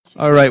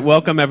All right,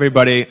 welcome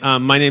everybody.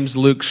 My name's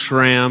Luke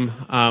Schramm.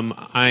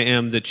 I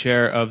am the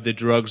chair of the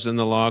Drugs and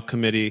the Law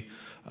Committee,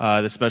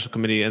 the special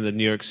committee in the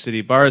New York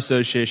City Bar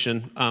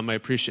Association. I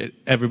appreciate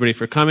everybody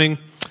for coming.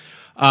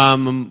 I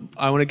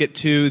want to get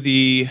to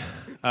the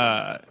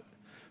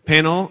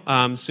panel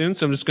soon,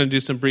 so I'm just going to do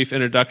some brief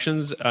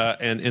introductions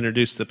and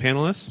introduce the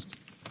panelists.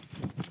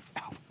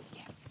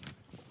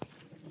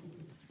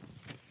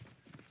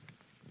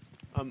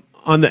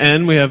 On the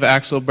end, we have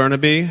Axel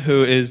Burnaby,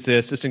 who is the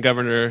assistant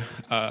governor,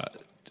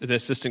 the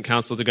assistant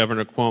counsel to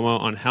Governor Cuomo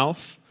on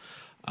health,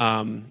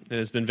 and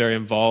has been very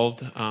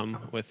involved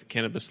with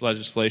cannabis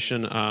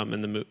legislation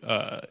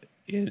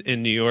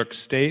in New York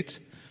State.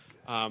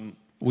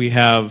 We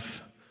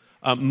have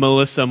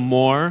Melissa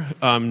Moore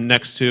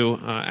next to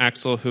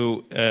Axel,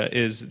 who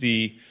is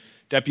the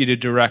deputy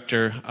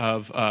director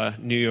of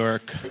New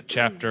York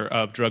chapter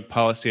of Drug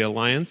Policy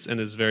Alliance and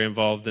is very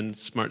involved in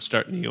Smart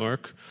Start New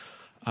York.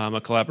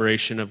 A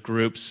collaboration of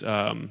groups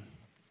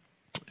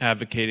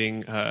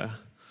advocating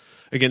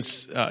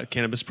against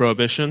cannabis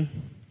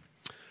prohibition.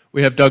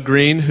 We have Doug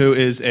Green, who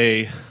is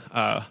a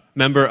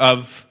member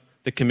of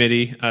the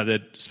committee,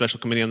 the Special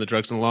Committee on the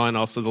Drugs and Law, and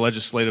also the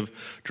legislative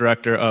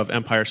director of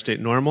Empire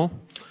State Normal.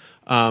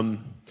 Our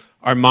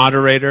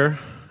moderator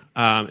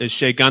is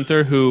Shay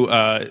Gunther, who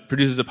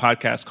produces a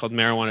podcast called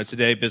Marijuana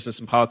Today, Business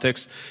and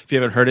Politics. If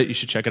you haven't heard it, you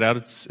should check it out.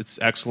 It's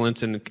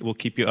excellent, and we'll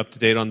keep you up to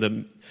date on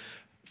the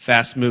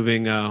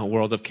fast-moving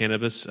world of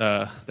cannabis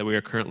that we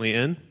are currently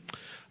in.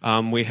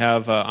 We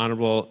have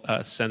Honorable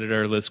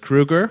Senator Liz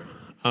Krueger,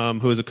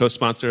 who is a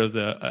co-sponsor of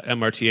the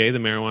MRTA, the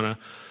Marijuana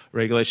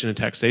Regulation and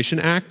Taxation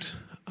Act,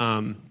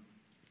 and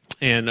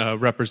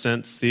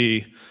represents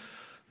the,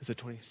 is it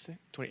 26?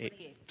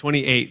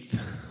 28th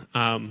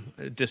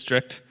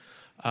district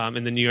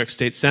in the New York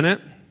State Senate.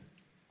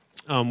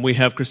 We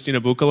have Christina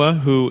Bukola,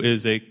 who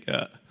is a...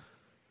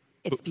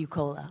 It's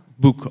Bukola.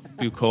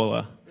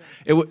 Bukola.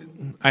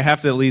 I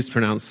have to at least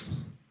pronounce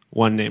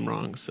one name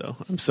wrong, so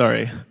I'm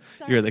sorry.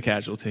 You're the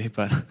casualty.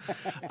 But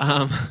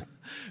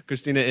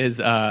Christina is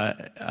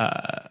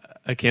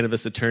a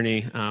cannabis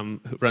attorney who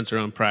runs her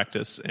own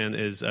practice and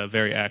is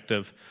very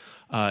active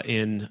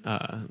in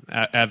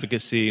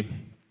advocacy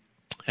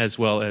as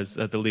well as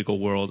the legal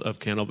world of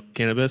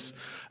cannabis.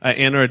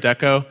 Anna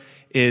Radecko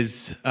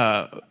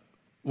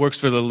works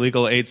for the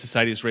Legal Aid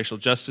Society's Racial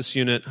Justice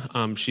Unit.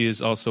 She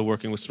is also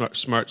working with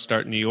Smart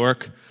Start New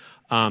York.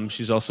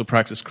 She's also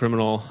practiced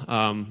criminal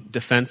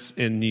defense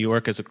in New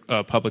York as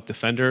a public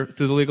defender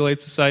through the Legal Aid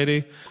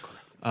Society.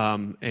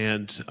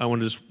 And I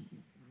want to just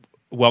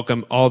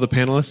welcome all the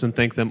panelists and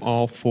thank them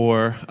all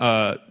for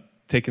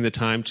taking the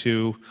time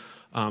to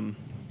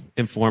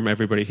inform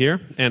everybody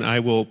here. And I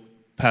will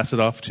pass it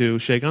off to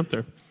Shay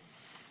Gunther.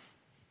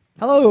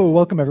 Hello,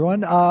 welcome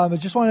everyone. I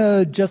just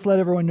want to let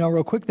everyone know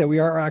real quick that we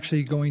are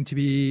actually going to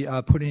be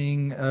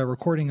putting a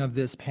recording of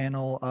this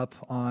panel up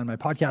on my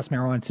podcast,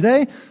 Marijuana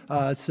Today.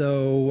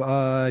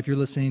 So if you're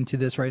listening to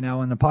this right now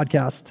on the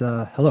podcast,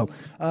 hello.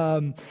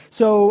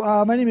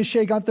 So my name is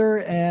Shay Gunther,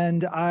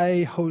 and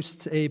I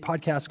host a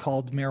podcast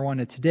called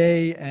Marijuana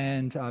Today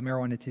and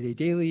Marijuana Today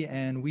Daily,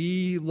 and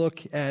we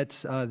look at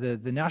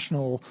the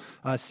national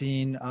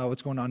scene,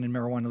 what's going on in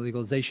marijuana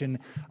legalization.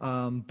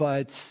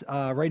 But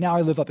right now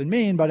I live up in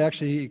Maine, but I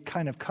actually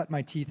kind of cut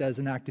my teeth as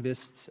an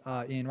activist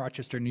in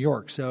Rochester, New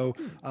York. So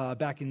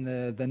back in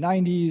the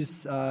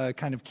 90s,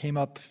 kind of came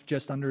up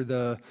just under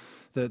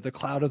the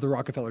cloud of the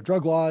Rockefeller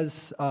drug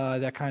laws.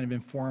 That kind of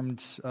informed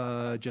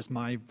just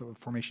my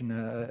formation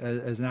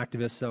as an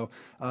activist. So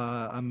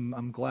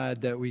I'm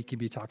glad that we can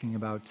be talking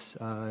about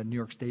New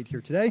York State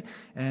here today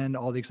and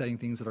all the exciting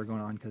things that are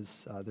going on,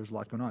 because there's a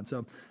lot going on.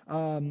 So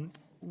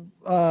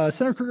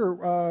Senator Krueger,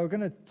 we're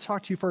going to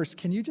talk to you first.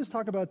 Can you just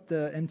talk about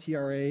the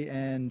MTRA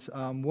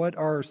and what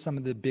are some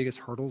of the biggest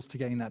hurdles to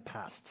getting that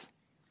passed?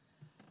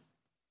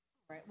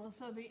 Right. Well,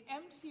 so the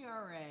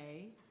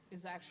MTRA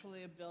is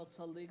actually a bill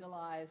to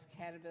legalize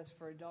cannabis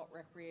for adult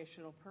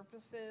recreational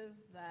purposes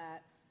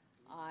that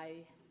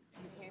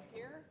you can't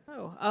hear?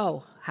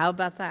 Oh, how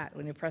about that?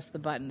 When you press the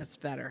button, it's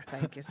better.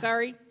 Thank you.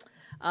 Sorry.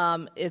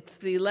 It's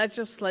the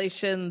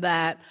legislation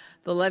that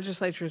the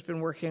legislature has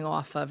been working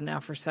off of now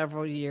for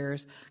several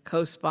years,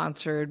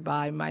 co-sponsored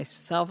by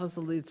myself as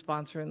the lead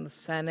sponsor in the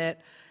Senate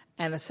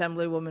and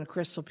Assemblywoman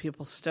Crystal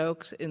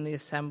Peoples-Stokes in the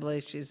Assembly.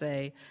 She's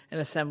an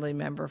Assembly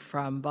member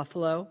from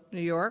Buffalo,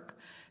 New York.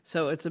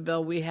 So it's a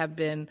bill we have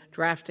been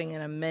drafting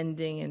and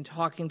amending and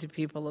talking to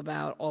people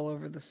about all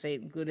over the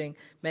state, including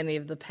many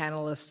of the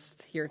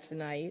panelists here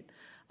tonight,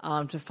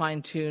 to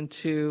fine-tune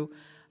to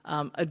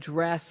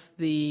address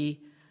the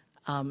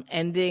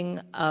ending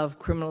of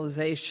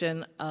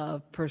criminalization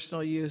of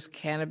personal use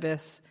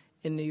cannabis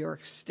in New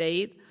York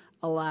State,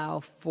 allow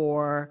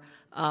for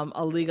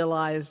a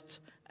legalized,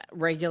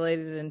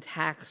 regulated, and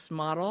taxed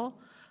model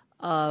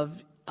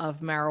of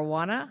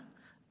marijuana,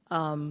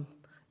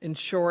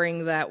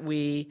 ensuring that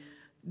we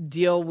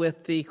deal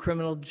with the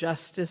criminal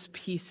justice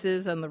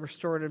pieces and the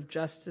restorative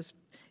justice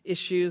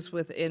issues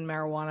within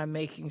marijuana,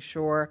 making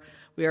sure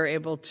we are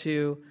able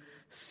to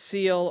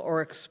seal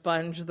or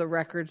expunge the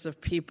records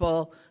of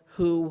people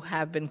who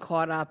have been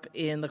caught up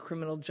in the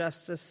criminal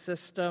justice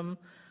system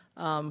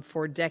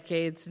for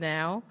decades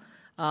now,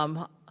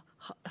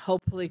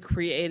 hopefully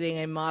creating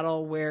a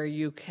model where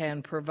you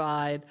can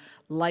provide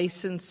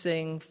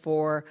licensing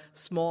for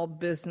small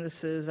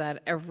businesses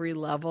at every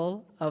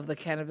level of the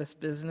cannabis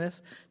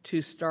business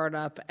to start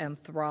up and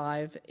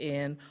thrive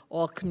in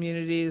all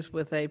communities,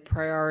 with a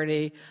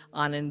priority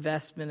on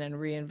investment and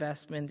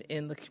reinvestment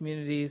in the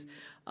communities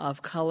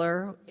of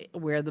color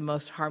where the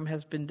most harm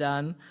has been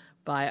done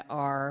by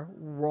our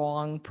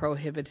wrong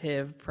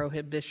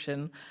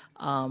prohibition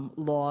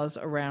laws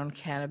around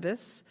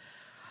cannabis.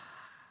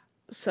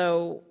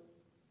 So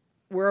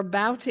we're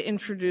about to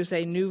introduce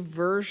a new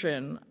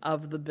version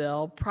of the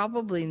bill,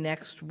 probably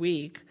next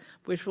week,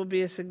 which will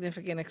be a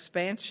significant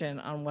expansion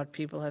on what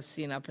people have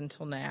seen up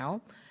until now.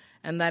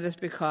 And that is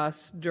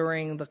because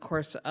during the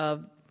course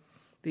of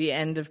the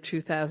end of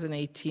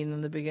 2018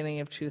 and the beginning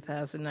of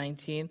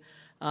 2019,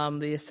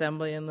 the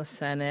Assembly and the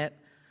Senate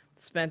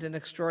spent an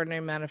extraordinary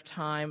amount of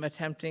time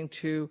attempting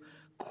to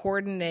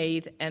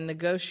coordinate and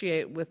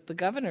negotiate with the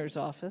governor's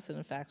office, and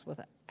in fact with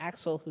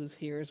Axel, who's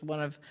here, is one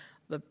of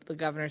the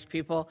governor's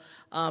people,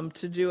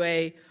 to do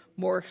a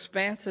more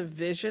expansive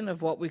vision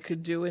of what we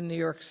could do in New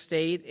York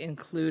State,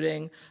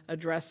 including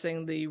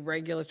addressing the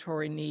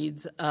regulatory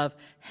needs of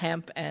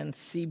hemp and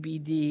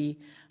CBD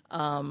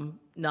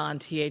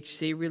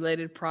non-THC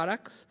related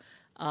products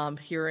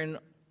here in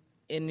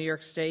New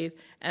York State,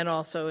 and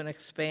also an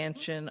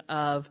expansion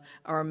of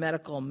our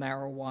medical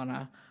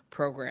marijuana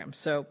program.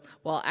 So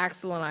while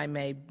Axel and I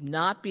may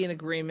not be in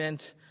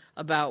agreement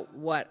about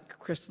what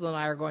Crystal and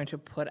I are going to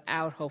put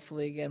out,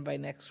 hopefully again by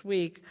next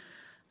week,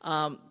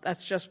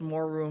 that's just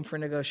more room for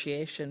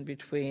negotiation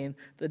between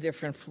the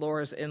different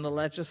floors in the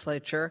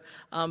legislature.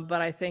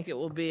 But I think it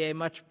will be a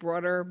much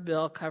broader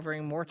bill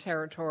covering more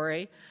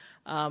territory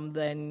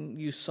than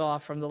you saw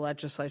from the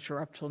legislature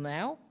up till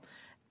now.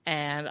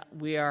 And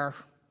we are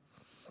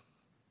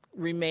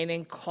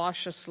remaining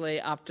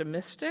cautiously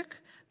optimistic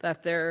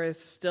that there is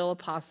still a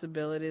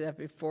possibility that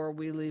before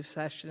we leave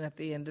session at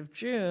the end of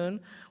June,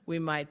 we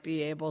might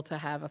be able to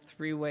have a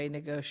three-way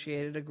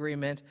negotiated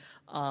agreement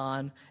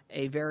on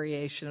a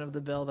variation of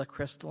the bill that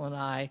Crystal and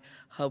I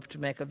hope to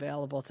make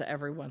available to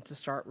everyone to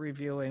start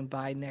reviewing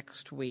by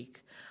next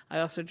week. I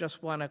also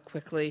just want to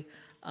quickly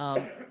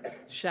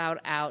shout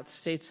out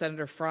State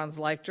Senator Franz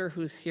Leichter,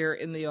 who's here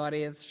in the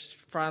audience.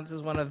 Franz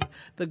is one of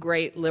the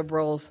great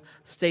liberals,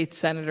 state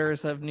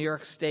senators of New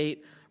York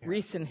State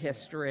recent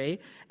history,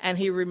 and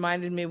he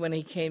reminded me when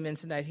he came in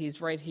tonight, he's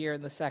right here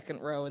in the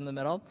second row in the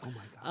middle,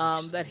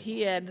 that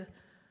he had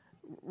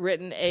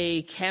written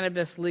a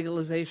cannabis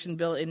legalization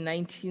bill in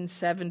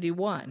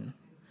 1971.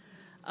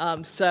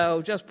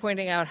 So just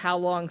pointing out how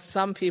long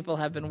some people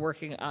have been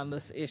working on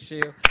this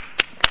issue.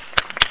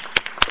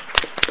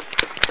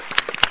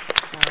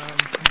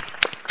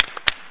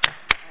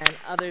 And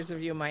others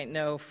of you might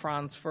know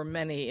Franz for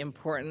many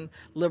important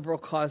liberal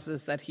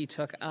causes that he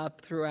took up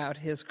throughout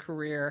his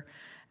career.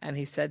 And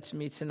he said to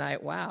me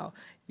tonight, wow,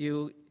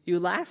 you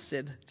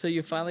lasted till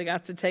you finally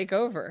got to take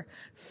over.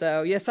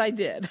 So yes, I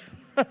did.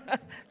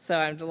 So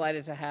I'm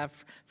delighted to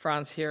have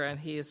Franz here, and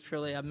he is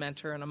truly a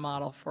mentor and a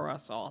model for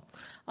us all.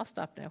 I'll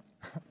stop now.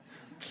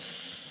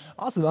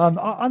 Awesome.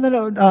 On that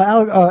note,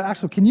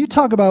 Axel, can you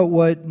talk about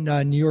what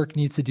New York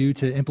needs to do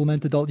to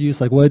implement adult use?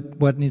 Like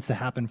what needs to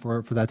happen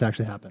for that to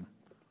actually happen?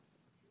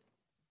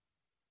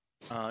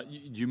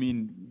 You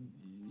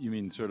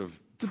mean sort of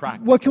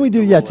practically? What can we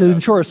do, to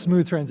ensure a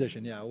smooth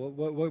transition? Yeah,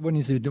 what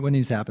needs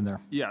to happen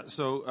there? Yeah,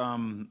 so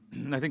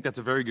I think that's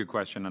a very good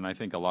question, and I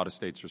think a lot of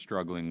states are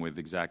struggling with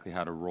exactly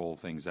how to roll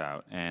things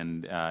out.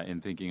 And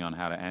in thinking on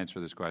how to answer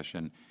this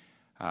question,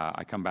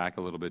 I come back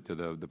a little bit to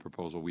the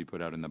proposal we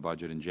put out in the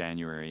budget in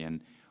January.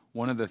 And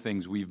one of the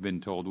things we've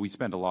been told, we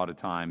spent a lot of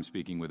time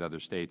speaking with other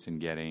states and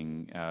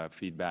getting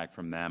feedback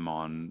from them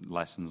on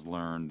lessons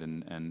learned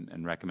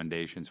and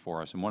recommendations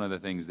for us. And one of the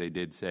things they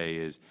did say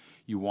is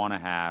you want to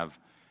have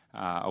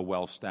a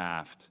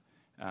well-staffed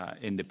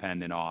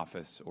independent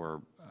office,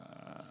 or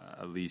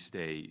at least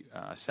a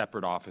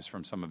separate office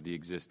from some of the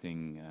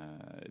existing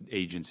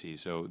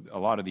agencies. So a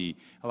lot of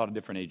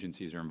different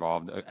agencies are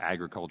involved.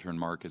 Agriculture and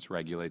Markets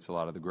regulates a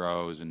lot of the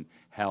grows, and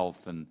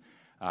health and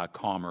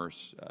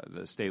commerce,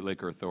 the State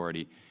Liquor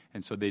Authority.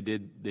 And so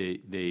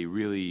they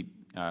really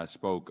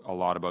spoke a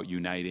lot about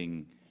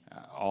uniting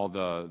all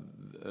the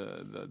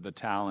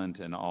talent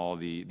and all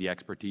the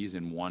expertise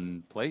in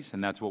one place,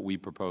 and that's what we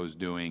propose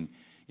doing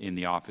in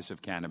the Office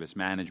of Cannabis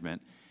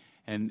Management.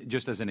 And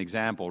just as an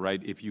example,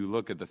 right, if you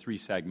look at the three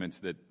segments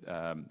that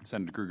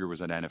Senator Kruger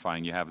was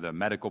identifying, you have the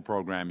medical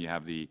program, you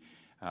have the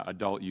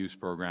adult use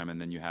program,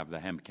 and then you have the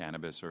hemp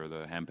cannabis or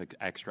the hemp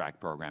extract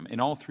program. In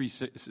all three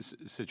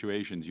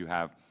situations, you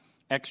have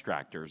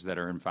extractors that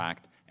are in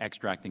fact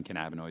extracting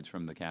cannabinoids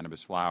from the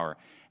cannabis flower,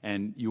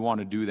 and you want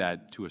to do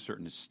that to a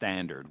certain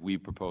standard. We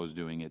propose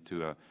doing it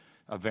to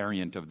a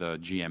variant of the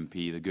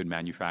GMP, the Good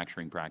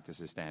Manufacturing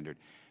Practices standard.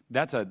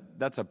 That's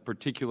a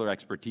particular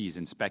expertise,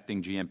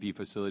 inspecting GMP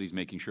facilities,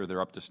 making sure they're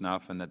up to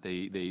snuff and that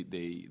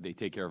they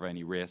take care of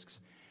any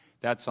risks.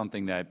 That's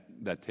something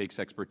that takes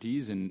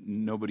expertise, and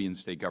nobody in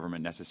state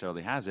government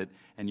necessarily has it,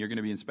 and you're going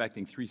to be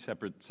inspecting 3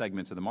 separate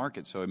segments of the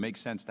market, so it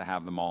makes sense to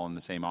have them all in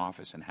the same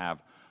office and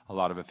have a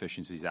lot of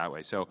efficiencies that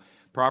way. So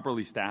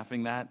properly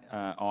staffing that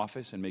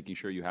office and making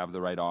sure you have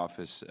the right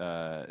office,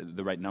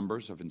 the right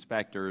numbers of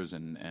inspectors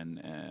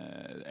and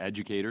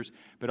educators,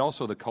 but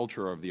also the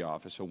culture of the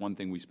office. So one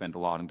thing we spent a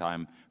lot of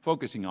time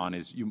focusing on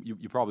is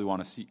you probably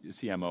want a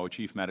CMO, a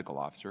Chief Medical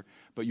Officer,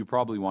 but you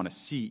probably want a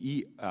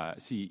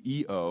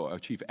CEO, a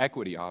Chief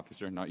Equity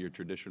Officer, not your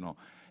traditional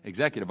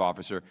executive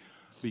officer,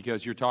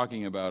 because you're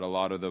talking about a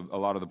lot of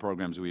the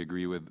programs we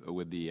agree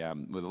with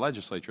the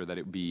legislature, that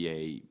it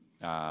be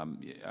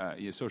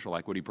social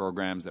equity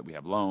programs, that we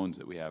have loans,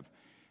 that we have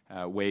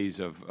ways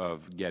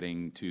of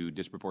getting to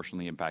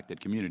disproportionately impacted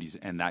communities,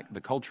 and that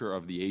the culture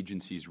of the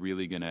agency is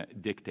really going to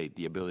dictate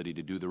the ability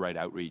to do the right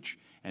outreach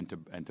and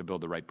to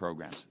build the right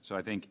programs. So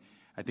I think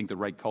the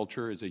right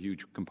culture is a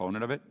huge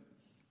component of it.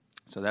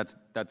 So that's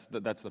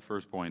the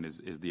first point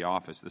is the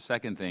office. The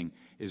second thing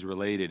is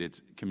related.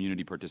 It's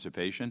community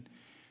participation.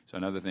 So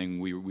another thing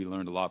we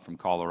learned a lot from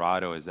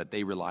Colorado is that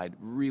they relied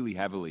really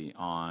heavily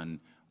on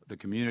the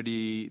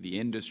community, the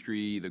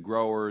industry, the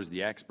growers,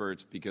 the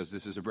experts, because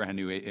this is a brand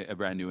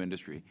new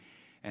industry.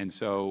 And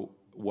so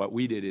what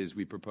we did is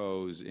we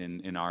propose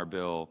in our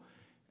bill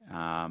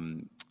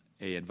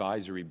a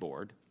advisory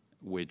board,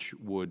 which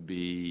would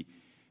be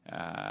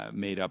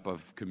made up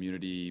of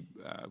community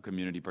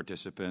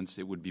participants.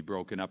 It would be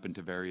broken up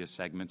into various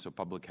segments, so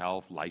public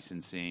health,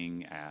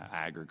 licensing,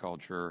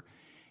 agriculture,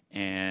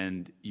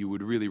 and you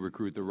would really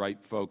recruit the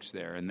right folks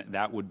there. And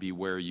that would be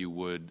where you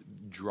would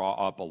draw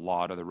up a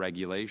lot of the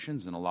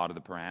regulations and a lot of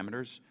the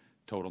parameters,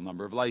 total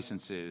number of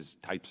licenses,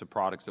 types of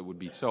products that would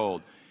be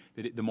sold.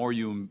 The more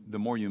you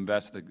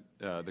invest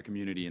the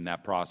community in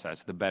that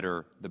process, the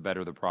better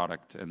the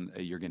product and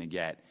you're going to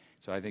get.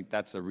 So I think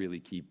that's a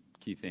really key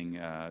thing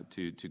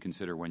to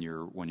consider when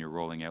you're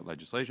rolling out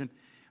legislation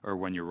or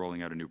when you're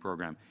rolling out a new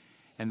program.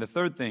 And the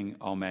third thing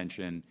I'll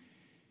mention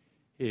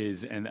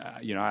is, and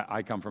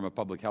I come from a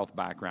public health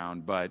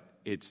background, but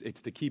it's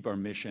to keep our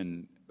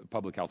mission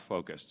public health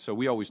focused. So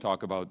we always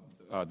talk about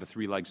the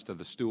 3 legs to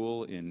the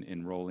stool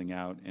in rolling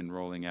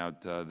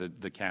out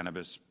the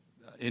cannabis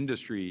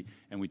industry,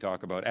 and we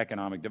talk about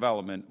economic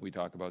development, we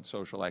talk about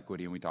social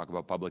equity, and we talk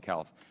about public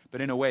health.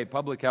 But in a way,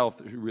 public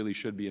health really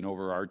should be an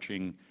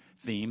overarching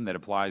theme that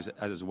applies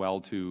as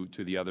well to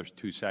the other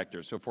 2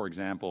 sectors. So, for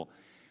example,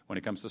 when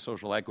it comes to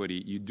social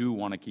equity, you do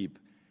want to keep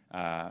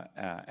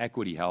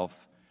equity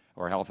health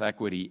or health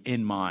equity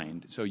in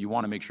mind. So you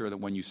want to make sure that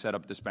when you set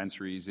up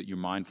dispensaries that you're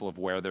mindful of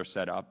where they're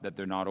set up, that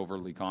they're not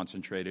overly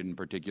concentrated in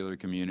particular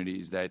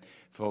communities, that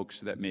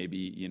folks that may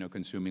be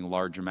consuming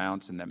large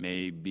amounts and that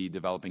may be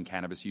developing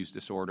cannabis use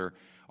disorder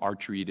are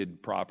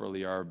treated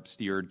properly, are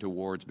steered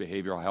towards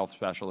behavioral health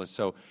specialists.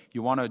 So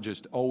you want to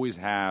just always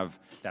have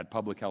that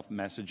public health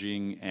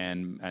messaging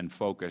and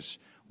focus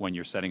when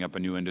you're setting up a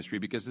new industry,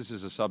 because this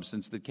is a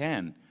substance that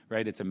can,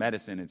 right? It's a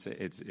medicine.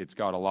 It's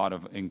got a lot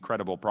of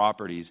incredible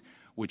properties,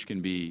 which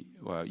can be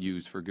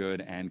used for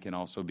good and can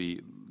also be,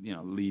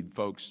 lead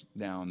folks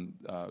down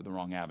the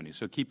wrong avenue.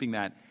 So keeping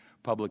that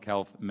public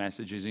health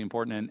message is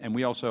important. And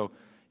we also,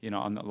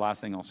 on the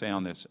last thing I'll say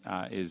on this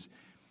is,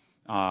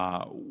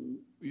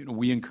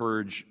 we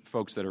encourage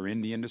folks that are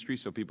in the industry,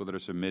 so people that are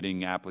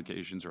submitting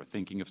applications or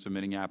thinking of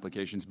submitting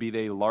applications, be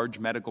they large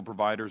medical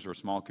providers or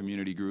small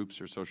community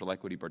groups or social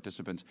equity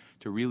participants,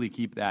 to really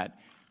keep that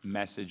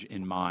message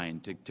in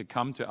mind, to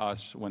come to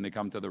us when they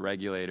come to the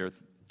regulator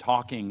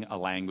talking a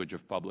language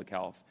of public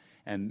health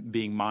and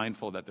being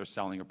mindful that they're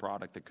selling a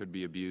product that could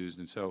be abused.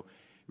 And so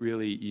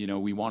really,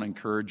 we want to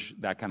encourage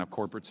that kind of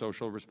corporate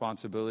social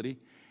responsibility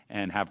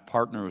and have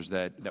partners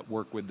that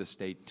work with the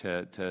state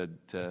to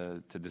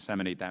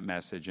disseminate that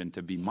message and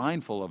to be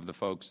mindful of the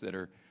folks that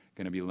are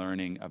going to be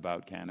learning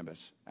about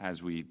cannabis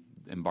as we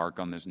embark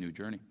on this new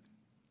journey.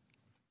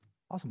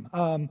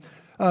 Awesome.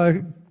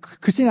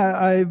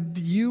 Christina,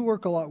 you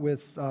work a lot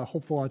with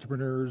hopeful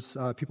entrepreneurs,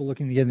 people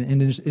looking to get in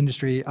the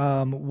industry.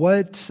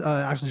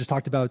 Actually just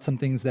talked about some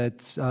things that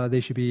they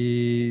should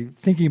be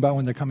thinking about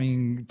when they're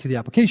coming to the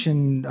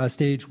application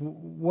stage.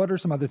 What are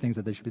some other things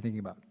that they should be thinking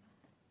about?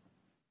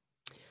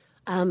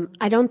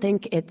 I don't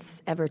think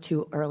it's ever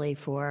too early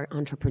for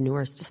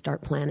entrepreneurs to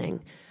start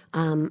planning.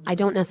 I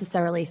don't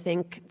necessarily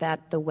think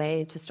that the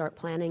way to start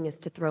planning is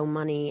to throw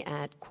money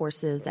at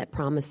courses that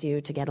promise you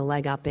to get a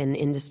leg up in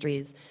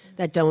industries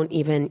that don't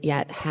even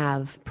yet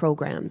have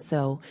programs.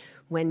 So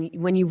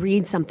when you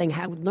read something,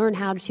 learn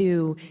how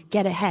to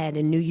get ahead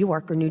in New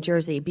York or New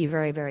Jersey, be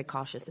very, very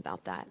cautious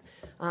about that.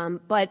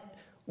 But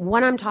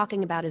what I'm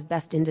talking about is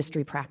best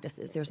industry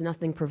practices. There's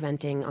nothing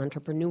preventing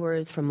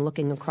entrepreneurs from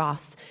looking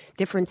across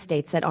different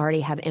states that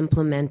already have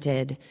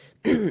implemented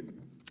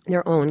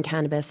their own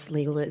cannabis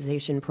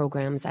legalization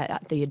programs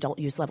at the adult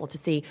use level to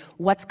see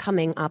what's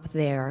coming up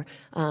there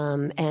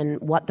and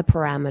what the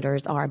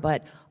parameters are.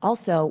 But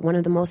also, one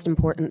of the most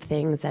important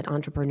things that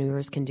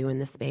entrepreneurs can do in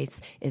this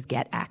space is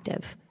get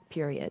active.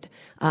 period.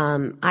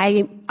 I'm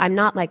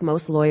not like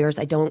most lawyers.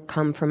 I don't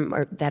come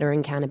from that are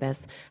in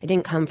cannabis. I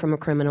didn't come from a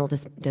criminal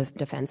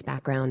defense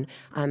background.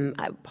 I'm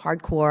a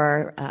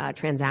hardcore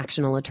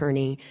transactional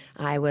attorney.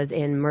 I was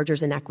in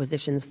mergers and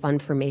acquisitions,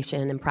 fund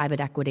formation, and private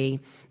equity.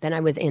 Then I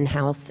was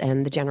in-house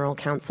and the general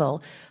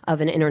counsel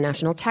of an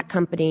international tech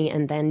company,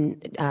 and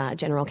then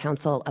general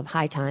counsel of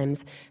High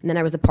Times. And then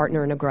I was a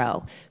partner in a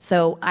grow.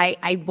 So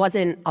I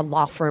wasn't a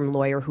law firm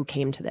lawyer who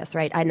came to this,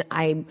 right?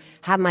 I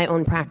have my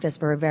own practice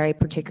for a very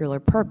particular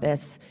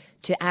purpose,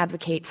 to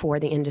advocate for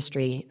the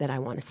industry that I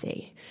want to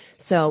see.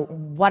 So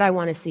what I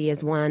want to see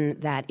is one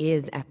that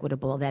is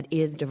equitable, that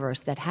is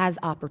diverse, that has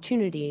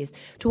opportunities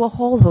to a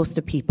whole host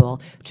of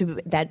people,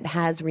 that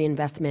has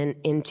reinvestment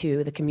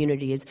into the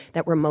communities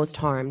that were most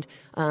harmed.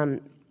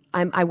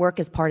 I work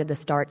as part of the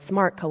Start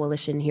Smart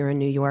Coalition here in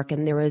New York,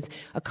 and there was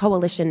a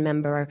coalition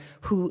member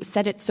who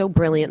said it so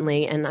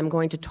brilliantly, and I'm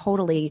going to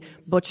totally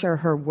butcher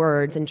her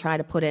words and try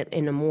to put it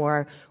in a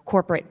more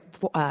corporate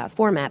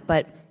format,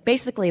 but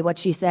basically what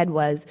she said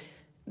was,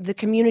 the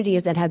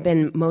communities that have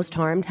been most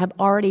harmed have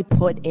already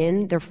put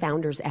in their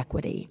founders'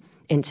 equity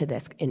into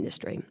this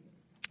industry.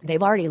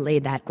 They've already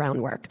laid that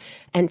groundwork.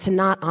 And to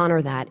not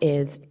honor that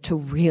is to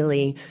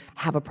really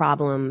have a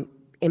problem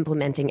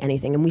implementing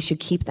anything, and we should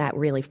keep that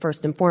really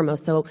first and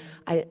foremost. So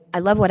I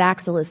love what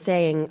Axel is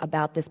saying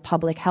about this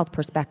public health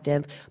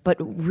perspective, but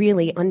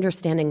really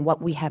understanding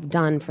what we have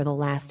done for the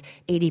last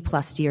 80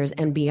 plus years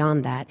and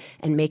beyond that,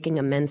 and making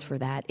amends for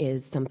that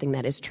is something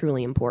that is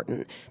truly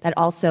important. That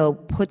also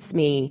puts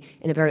me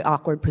in a very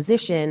awkward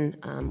position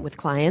with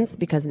clients,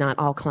 because not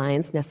all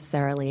clients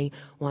necessarily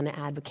want to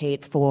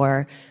advocate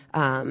for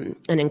an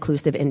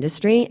inclusive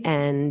industry,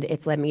 and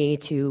it's led me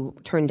to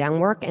turn down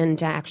work and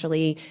to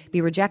actually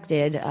be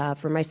rejected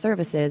for my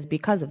services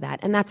because of that,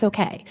 and that's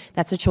okay.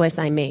 That's a choice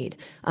I made.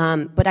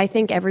 But I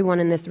think everyone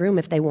in this room,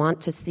 if they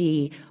want to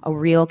see a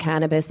real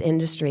cannabis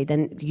industry,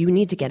 then you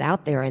need to get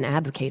out there and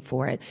advocate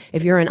for it,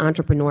 if you're an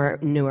entrepreneur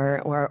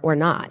or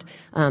not.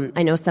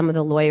 I know some of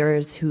the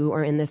lawyers who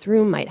are in this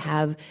room might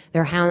have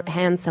their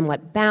hands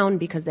somewhat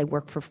bound because they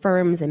work for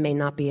firms and may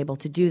not be able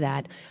to do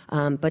that.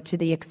 But to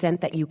the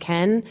extent that you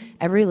can,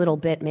 every little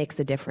bit makes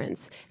a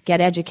difference.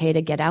 Get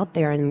educated, get out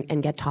there,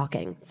 and get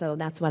talking. So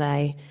that's what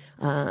I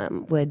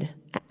would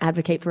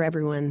advocate for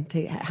everyone,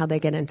 to how they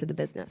get into the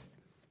business.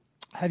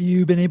 Have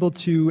you been able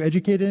to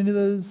educate any of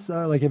those?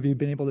 Have you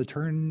been able to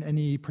turn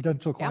any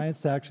potential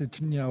clients to actually,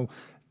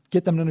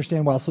 get them to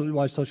understand why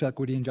social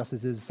equity and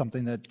justice is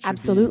something that should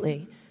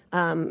Absolutely.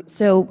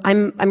 So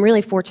I'm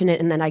really fortunate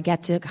in that I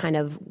get to kind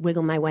of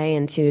wiggle my way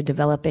into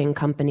developing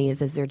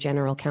companies as their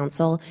general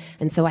counsel,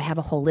 and so I have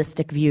a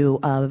holistic view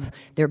of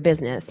their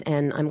business,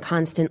 and I'm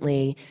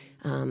constantly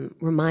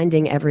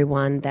reminding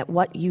everyone that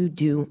what you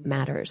do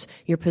matters,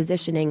 your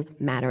positioning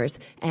matters,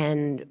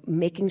 and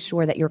making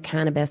sure that your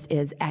cannabis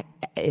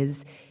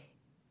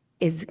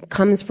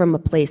comes from a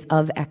place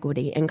of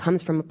equity and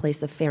comes from a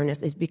place of fairness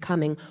is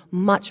becoming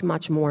much,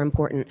 much more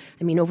important.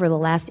 I mean, over the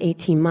last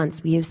 18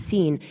 months, we have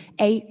seen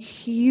a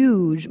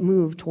huge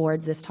move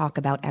towards this talk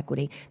about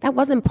equity. That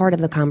wasn't part of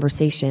the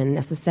conversation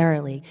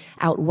necessarily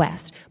out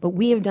west, but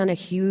we have done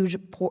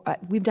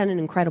we've done an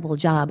incredible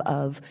job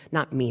of,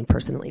 not me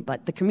personally,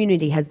 but the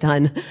community has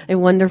done a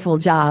wonderful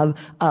job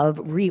of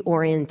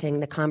reorienting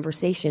the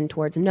conversation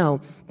towards,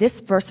 no,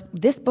 this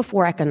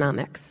before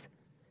economics.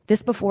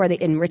 This before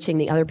enriching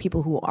the other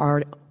people who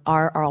are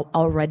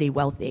already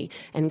wealthy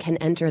and can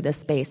enter this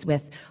space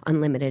with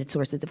unlimited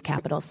sources of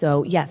capital.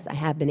 So yes, I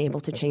have been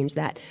able to change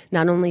that,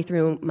 not only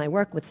through my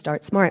work with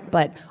Start Smart,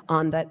 but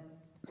on the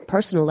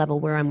personal level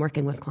where I'm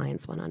working with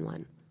clients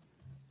one-on-one.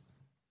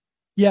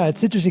 Yeah,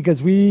 it's interesting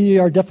because we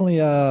are definitely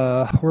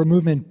we're a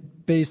movement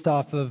based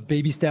off of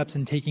baby steps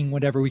and taking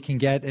whatever we can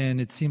get, and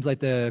it seems like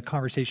the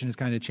conversation has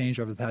kind of changed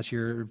over the past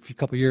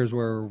couple of years,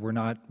 where we're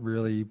not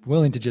really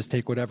willing to just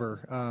take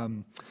whatever.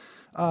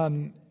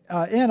 And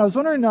I was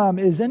wondering,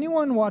 is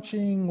anyone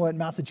watching what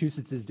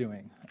Massachusetts is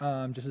doing,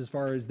 just as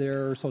far as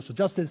their social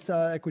justice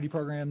equity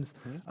programs?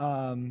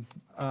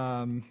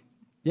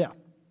 Yeah.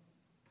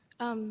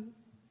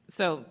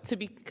 So to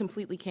be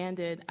completely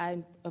candid,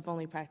 I've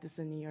only practiced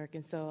in New York,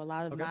 and so a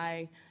lot of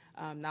my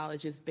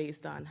knowledge is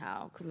based on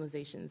how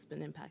criminalization has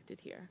been impacted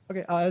here.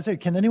 Okay, so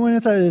can anyone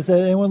answer? Has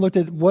anyone looked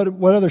at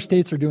what other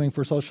states are doing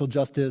for social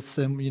justice,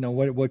 and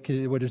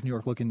what is New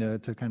York looking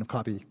to kind of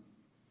copy?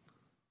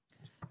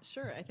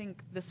 Sure. I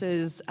think this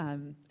is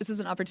an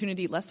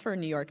opportunity less for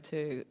New York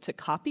to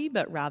copy,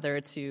 but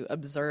rather to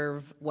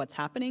observe what's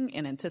happening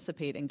and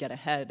anticipate and get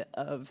ahead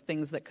of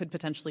things that could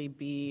potentially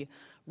be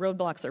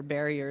roadblocks or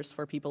barriers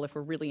for people if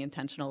we're really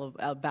intentional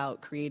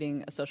about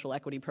creating a social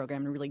equity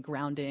program and really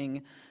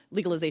grounding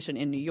legalization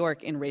in New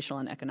York in racial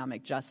and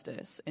economic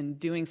justice, and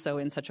doing so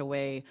in such a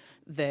way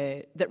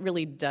that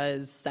really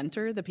does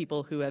center the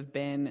people who have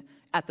been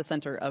at the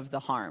center of the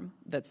harm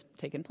that's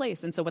taken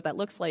place. And so what that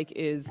looks like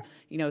is,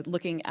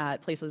 looking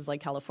at places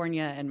like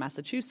California and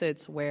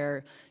Massachusetts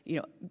where,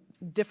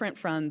 different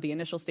from the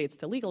initial states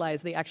to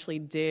legalize, they actually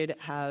did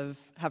have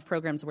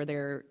programs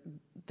where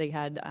they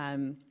had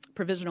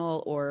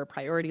provisional or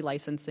priority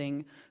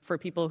licensing for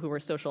people who are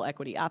social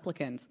equity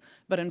applicants.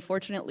 But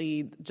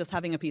unfortunately, just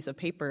having a piece of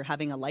paper,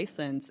 having a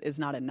license is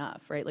not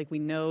enough, right? Like, we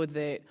know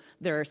that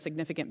there are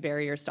significant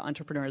barriers to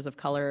entrepreneurs of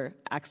color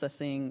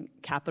accessing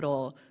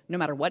capital no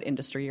matter what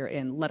industry you're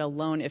in, let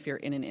alone if you're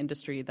in an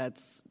industry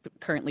that's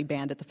currently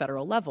banned at the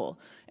federal level.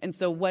 And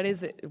so what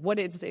is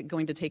it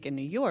going to take in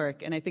New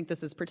York? And I think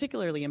this is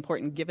particularly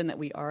important given that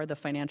we are the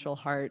financial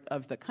heart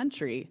of the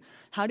country.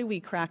 How do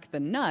we crack the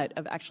nut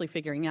of actually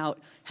figuring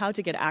out how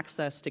to get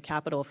access to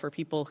capital for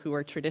people who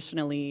are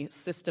traditionally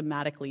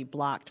systematically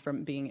blocked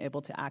from being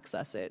able to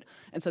access it?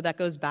 And so that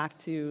goes back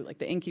to like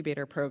the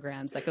incubator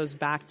programs, that goes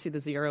back to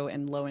the zero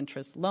and low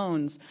interest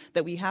loans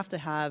that we have to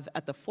have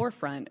at the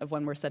forefront of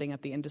when we're setting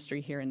up the industry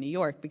here in New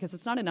York, because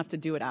it's not enough to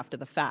do it after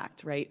the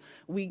fact, right?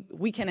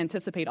 We can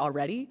anticipate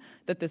already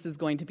that this is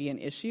going to be an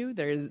issue.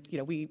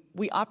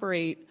 We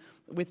operate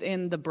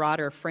within the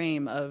broader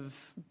frame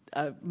of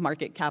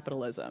market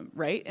capitalism,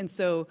 right? And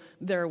so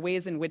there are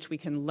ways in which we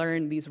can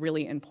learn these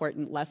really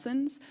important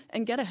lessons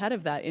and get ahead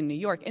of that in New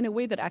York in a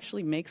way that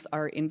actually makes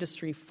our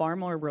industry far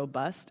more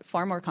robust,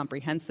 far more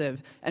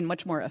comprehensive, and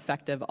much more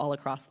effective all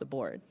across the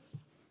board.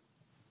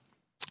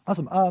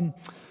 Awesome.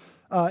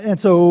 And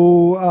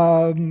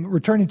so,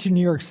 returning to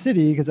New York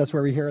City, because that's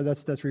where we hear,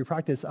 that's where you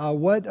practice.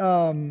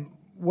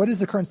 What is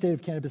the current state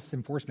of cannabis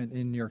enforcement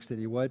in New York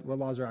City? What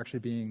laws are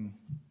actually being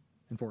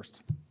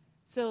enforced?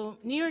 So,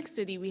 New York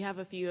City, we have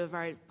a few of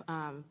our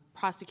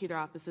prosecutor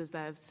offices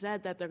that have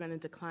said that they're going to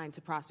decline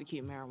to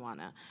prosecute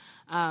marijuana.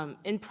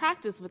 In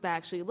practice, what that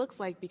actually looks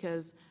like,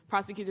 because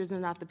prosecutors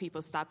are not the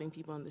people stopping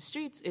people in the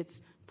streets,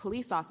 it's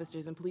police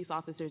officers, and police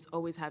officers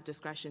always have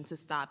discretion to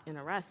stop and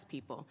arrest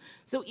people.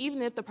 So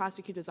even if the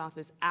prosecutor's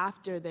office,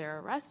 after they're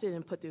arrested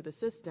and put through the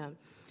system,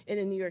 and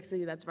in New York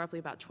City, that's roughly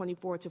about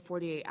 24 to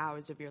 48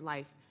 hours of your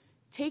life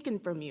taken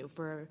from you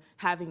for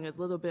having a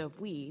little bit of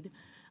weed,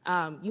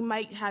 you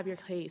might have your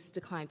case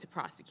declined to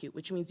prosecute,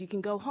 which means you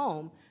can go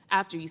home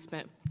after you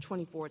spent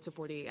 24 to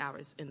 48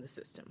 hours in the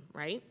system,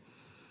 right?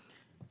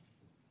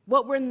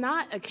 What we're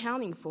not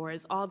accounting for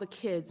is all the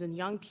kids and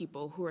young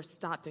people who are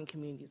stopped in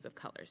communities of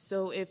color.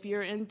 So if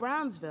you're in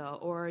Brownsville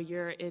or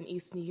you're in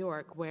East New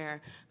York,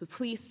 where the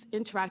police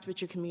interact with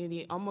your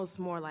community almost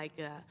more like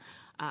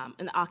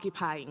an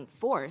occupying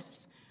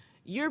force,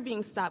 you're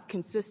being stopped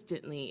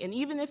consistently. And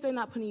even if they're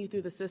not putting you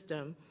through the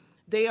system,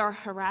 they are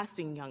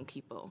harassing young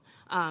people.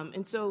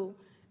 And so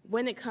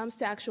when it comes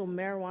to actual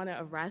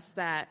marijuana arrests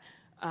that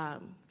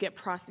get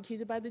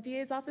prosecuted by the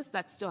DA's office,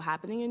 that's still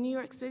happening in New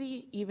York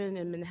City, even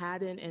in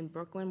Manhattan and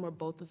Brooklyn, where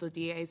both of the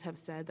DAs have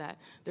said that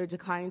they're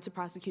declining to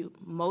prosecute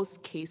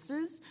most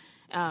cases.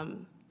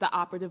 The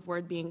operative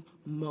word being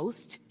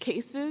most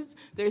cases,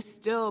 they're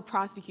still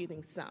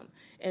prosecuting some,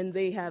 and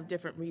they have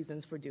different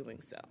reasons for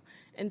doing so.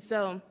 And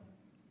so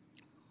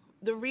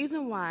the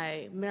reason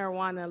why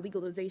marijuana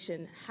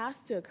legalization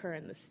has to occur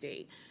in the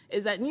state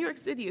is that New York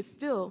City is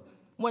still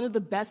one of the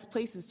best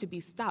places to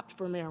be stopped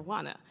for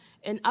marijuana.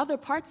 In other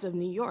parts of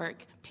New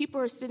York, people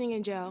are sitting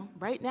in jail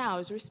right now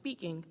as we're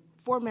speaking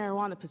for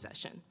marijuana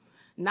possession.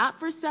 Not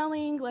for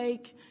selling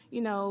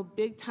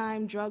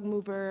big-time drug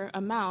mover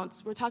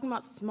amounts. We're talking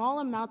about small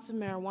amounts of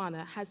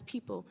marijuana has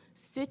people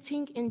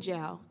sitting in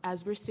jail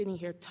as we're sitting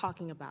here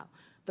talking about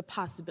the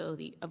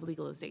possibility of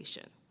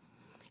legalization.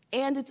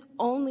 And it's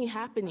only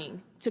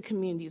happening to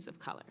communities of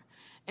color.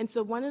 And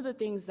so one of the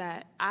things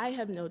that I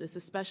have noticed,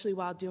 especially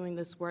while doing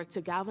this work,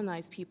 to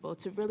galvanize people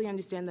to really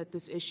understand that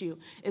this issue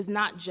is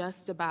not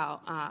just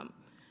about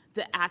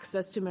the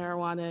access to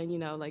marijuana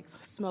and, like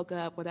smoke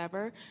up,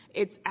 whatever.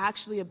 It's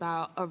actually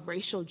about a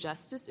racial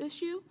justice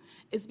issue,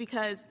 is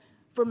because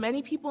for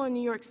many people in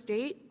New York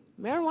State,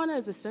 marijuana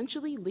is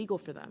essentially legal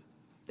for them.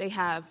 They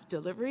have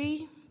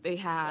delivery, they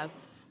have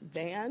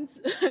vans,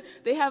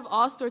 they have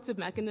all sorts of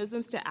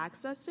mechanisms to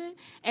access it,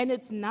 and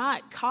it's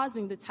not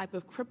causing the type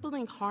of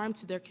crippling harm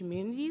to their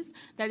communities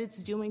that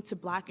it's doing to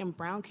Black and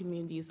brown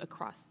communities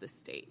across the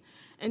state.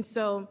 And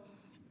so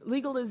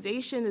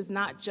legalization is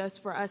not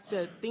just for us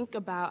to think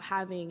about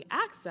having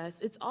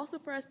access, it's also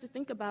for us to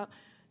think about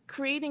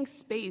creating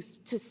space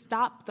to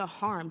stop the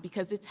harm,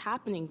 because it's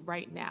happening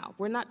right now.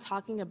 We're not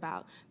talking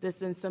about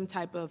this in some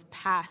type of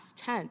past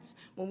tense.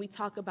 When we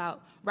talk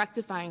about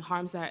rectifying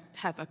harms that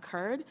have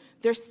occurred,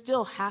 they're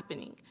still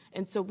happening.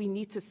 And so we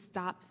need to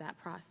stop that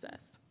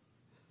process.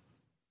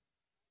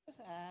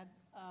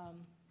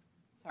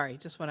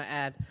 Just want to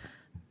add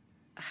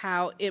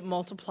how it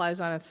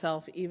multiplies on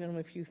itself even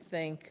if you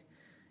think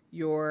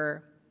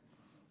you're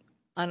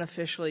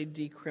unofficially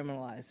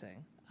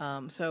decriminalizing.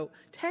 So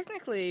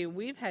technically,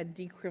 we've had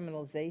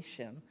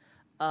decriminalization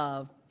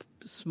of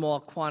small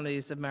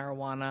quantities of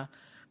marijuana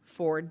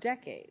for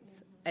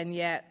decades. And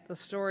yet the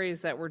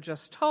stories that were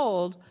just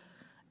told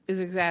is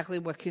exactly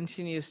what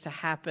continues to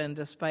happen,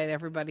 despite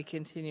everybody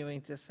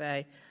continuing to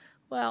say,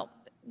 well,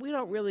 we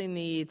don't really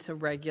need to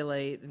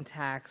regulate and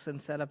tax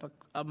and set up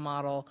a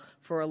model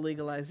for a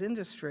legalized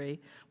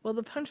industry. Well,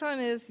 the punchline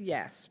is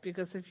yes,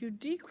 because if you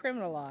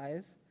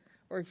decriminalize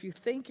or if you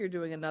think you're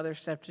doing another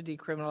step to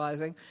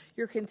decriminalizing,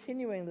 you're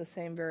continuing the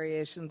same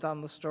variations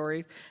on the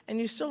stories, and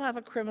you still have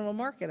a criminal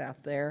market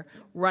out there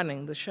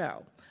running the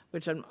show,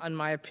 which in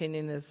my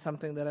opinion is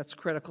something that it's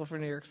critical for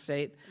New York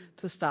State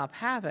to stop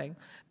having.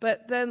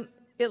 But then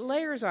it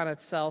layers on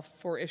itself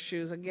for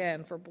issues,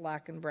 again, for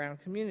black and brown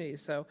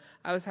communities. So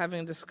I was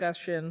having a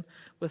discussion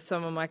with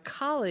some of my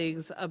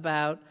colleagues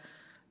about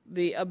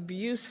the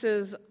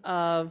abuses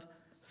of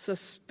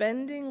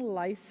suspending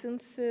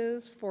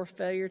licenses for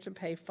failure to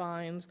pay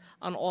fines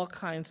on all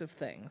kinds of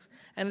things.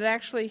 And it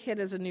actually hit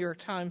as a New York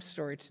Times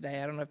story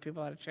today. I don't know if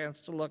people had a chance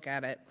to look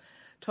at it,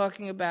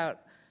 talking about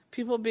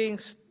people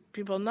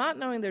not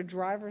knowing their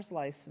driver's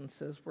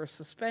licenses were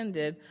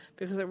suspended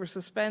because they were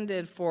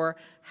suspended for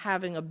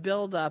having a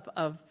buildup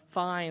of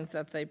fines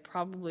that they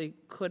probably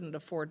couldn't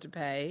afford to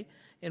pay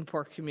in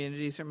poor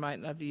communities or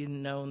might not have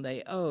even known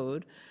they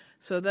owed.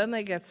 So then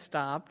they get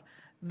stopped.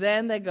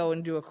 Then they go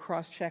and do a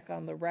cross-check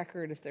on the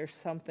record if there's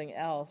something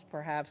else,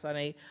 perhaps on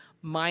a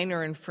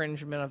minor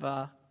infringement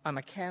on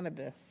a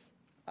cannabis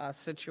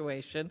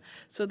situation.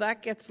 So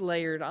that gets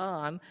layered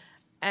on.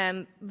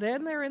 And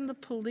then they're in the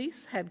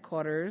police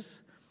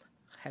headquarters,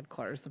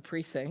 the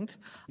precinct,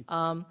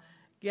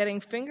 getting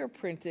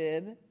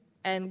fingerprinted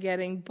and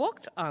getting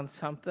booked on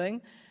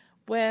something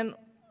when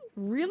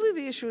really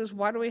the issue is,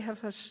 why do we have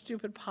such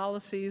stupid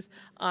policies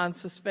on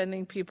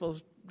suspending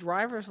people's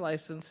driver's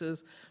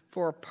licenses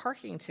for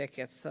parking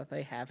tickets that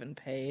they haven't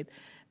paid?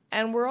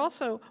 And we're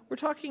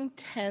talking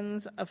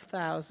tens of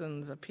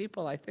thousands of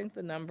people. I think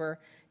the number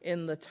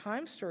in the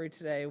Times story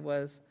today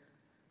was,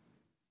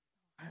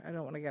 I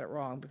don't want to get it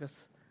wrong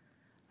because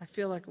I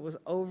feel like it was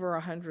over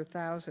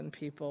 100,000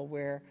 people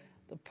where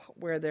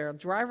their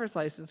driver's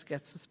license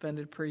gets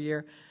suspended per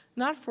year,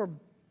 not for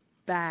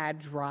bad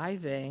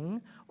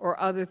driving or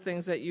other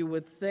things that you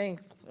would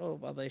think, oh,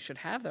 well, they should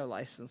have their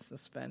license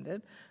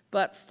suspended,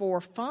 but for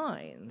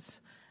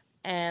fines.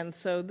 And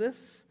so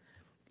this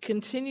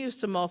continues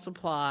to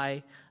multiply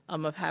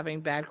of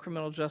having bad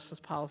criminal justice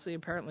policy,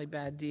 apparently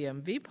bad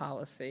DMV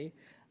policy,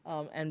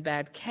 and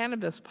bad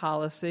cannabis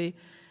policy.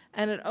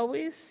 And it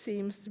always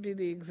seems to be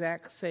the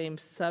exact same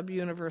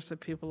sub-universe of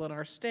people in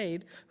our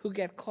state who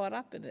get caught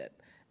up in it.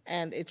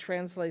 And it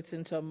translates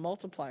into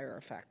multiplier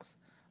effects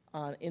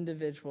on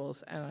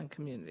individuals and on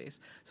communities.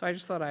 So I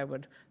just thought I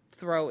would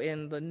throw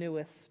in the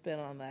newest spin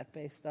on that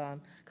based on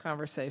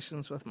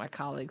conversations with my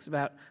colleagues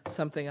about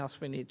something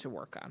else we need to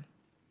work on.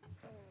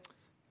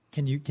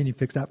 Can you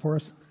fix that for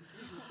us?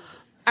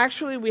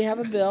 Actually, we have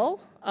a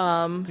bill.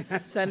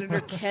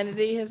 Senator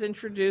Kennedy has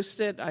introduced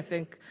it, I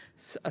think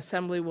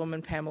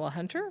Assemblywoman Pamela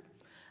Hunter,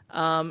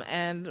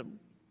 and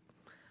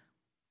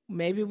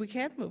maybe we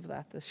can move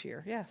that this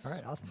year, yes. All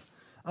right, awesome.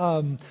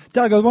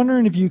 Doug, I was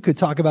wondering if you could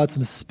talk about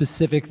some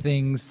specific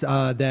things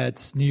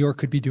that New York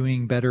could be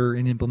doing better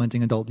in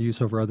implementing adult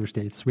use over other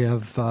states. We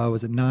have,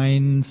 was it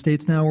 9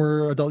 states now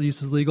where adult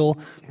use is legal?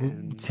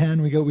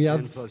 10. We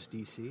have 10 plus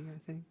DC, I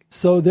think.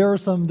 So there are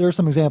some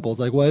examples.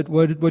 Like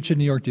what should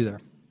New York do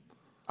there?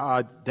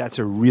 That's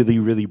a really,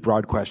 really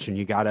broad question.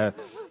 You gotta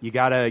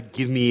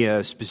give me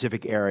a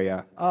specific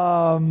area.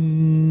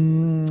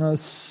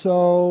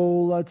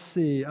 So let's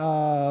see.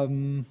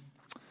 Rolling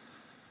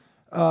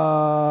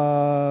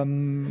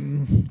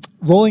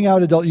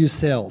out adult use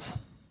sales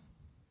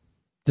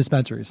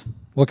dispensaries.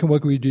 What can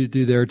we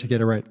do there to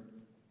get it right?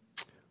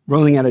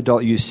 Rolling out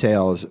adult use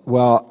sales.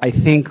 Well, I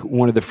think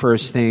one of the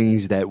first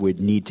things that would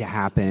need to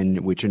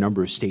happen, which a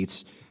number of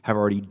states have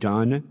already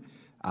done,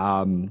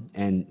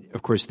 and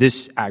of course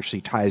this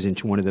actually ties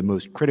into one of the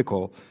most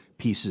critical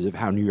pieces of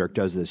how New York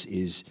does this,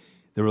 is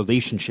the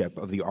relationship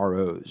of the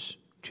ROs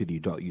to the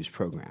adult use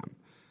program.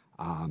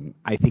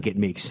 I think it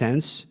makes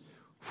sense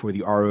for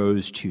the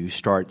ROs to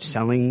start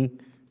selling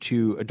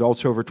to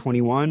adults over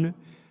 21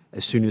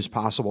 as soon as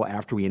possible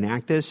after we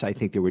enact this. I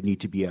think there would need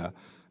to be a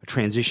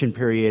transition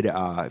period.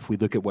 If we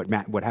look at what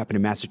happened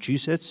in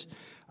Massachusetts,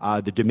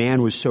 the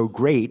demand was so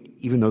great,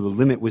 even though the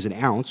limit was an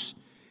ounce,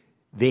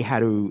 they had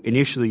to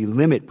initially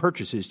limit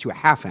purchases to a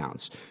half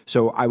ounce.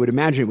 So I would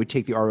imagine it would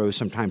take the ROs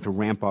some time to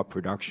ramp up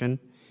production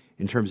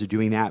in terms of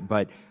doing that.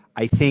 But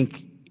I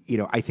think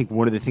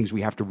one of the things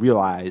we have to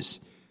realize,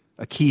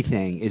 a key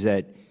thing, is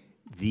that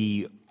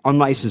the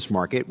unlicensed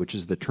market, which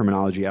is the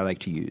terminology I like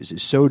to use,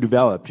 is so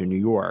developed in New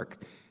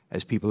York,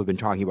 as people have been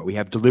talking about. We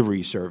have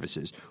delivery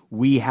services.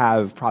 We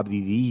have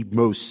probably the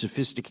most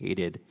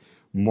sophisticated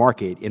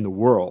market in the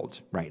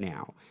world right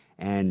now.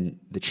 And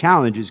the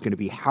challenge is going to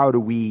be how do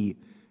we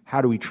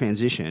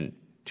transition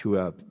to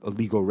a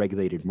legal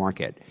regulated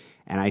market?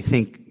 And I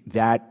think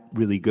that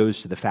really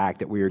goes to the fact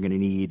that we are going to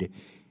need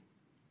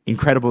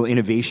incredible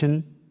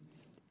innovation,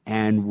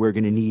 and we're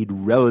going to need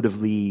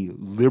relatively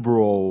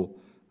liberal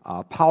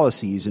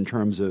policies in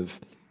terms of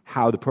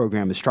how the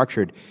program is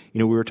structured.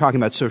 We were talking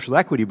about social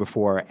equity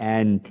before,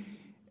 and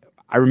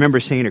I remember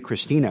saying to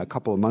Christina a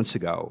couple of months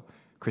ago,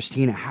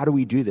 Christina, how do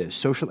we do this?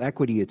 Social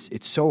equity,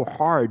 it's so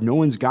hard. No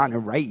one's gotten it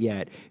right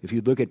yet. If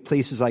you look at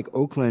places like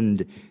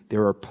Oakland,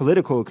 there are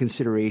political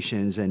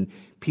considerations, and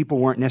people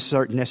weren't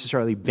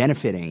necessarily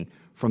benefiting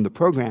from the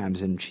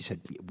programs, and she said,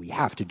 we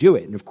have to do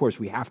it. And of course,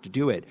 we have to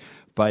do it.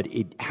 But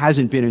it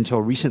hasn't been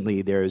until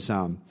recently. There's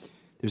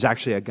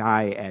actually a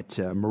guy at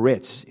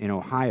Moritz in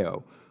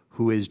Ohio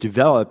who has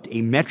developed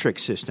a metric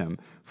system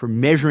for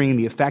measuring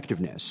the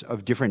effectiveness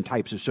of different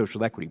types of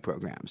social equity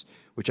programs,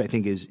 which I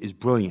think is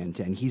brilliant.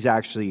 And he's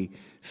actually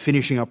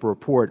finishing up a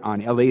report on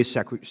LA's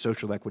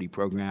social equity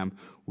program,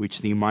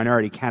 which the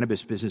Minority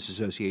Cannabis Business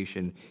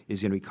Association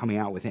is going to be coming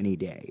out with any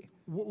day.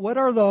 What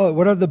are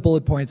the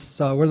bullet points?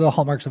 What are the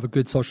hallmarks of a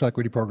good social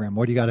equity program?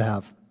 What do you got to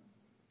have?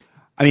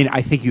 I mean,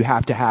 I think you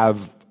have to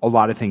have a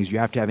lot of things. You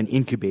have to have an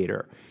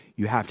incubator.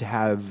 You have to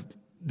have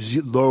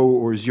low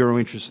or zero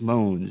interest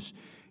loans.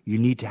 You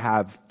need to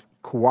have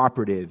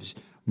cooperatives,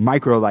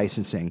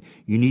 micro-licensing.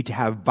 You need to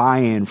have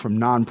buy-in from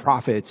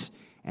nonprofits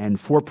and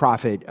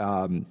for-profit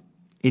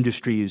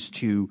industries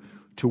to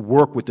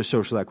work with the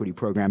social equity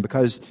program,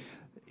 because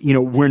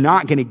we're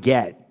not going to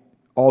get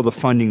all the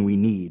funding we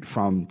need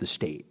from the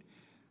state.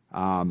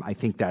 I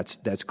think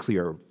that's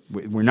clear.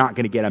 We're not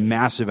going to get a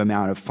massive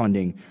amount of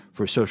funding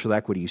for social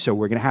equity, so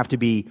we're going to have to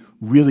be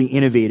really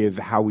innovative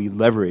how we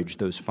leverage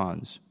those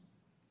funds.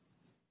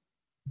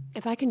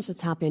 If I can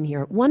just hop in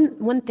here,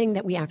 one thing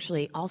that we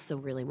actually also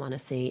really want to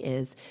see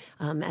is,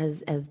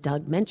 as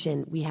Doug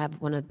mentioned, we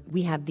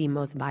have the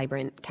most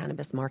vibrant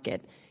cannabis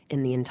market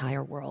in the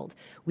entire world.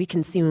 We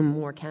consume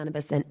more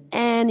cannabis than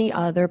any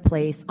other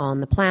place on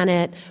the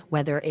planet,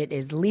 whether it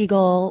is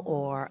legal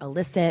or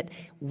illicit.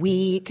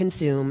 We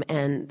consume,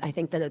 and I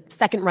think the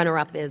second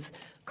runner-up is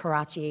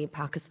Karachi,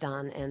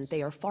 Pakistan, and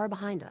they are far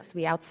behind us.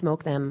 We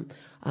outsmoke them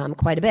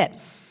quite a bit.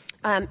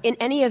 In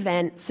any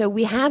event, so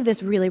we have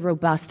this really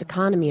robust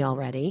economy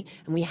already,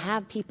 and we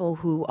have people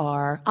who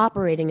are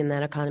operating in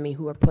that economy,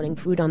 who are putting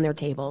food on their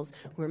tables,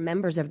 who are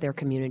members of their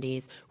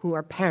communities, who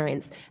are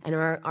parents, and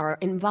are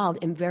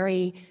involved in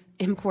very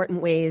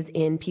important ways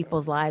in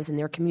people's lives and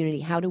their community.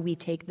 How do we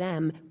take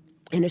them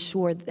and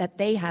assure that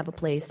they have a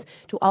place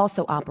to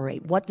also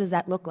operate? What does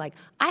that look like?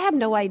 I have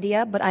no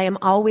idea, but I am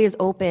always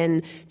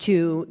open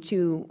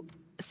to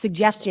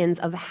suggestions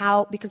of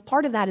how, because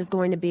part of that is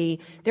going to be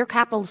their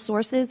capital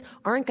sources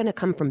aren't going to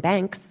come from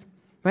banks,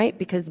 right?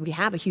 Because we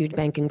have a huge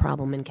banking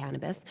problem in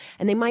cannabis,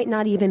 and they might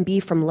not even be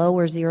from low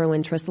or zero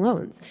interest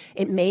loans.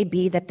 It may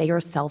be that they are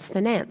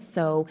self-financed.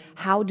 So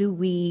how do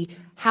we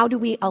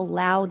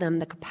allow them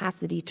the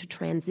capacity to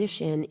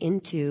transition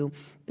into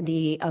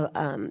the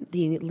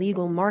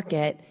legal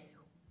market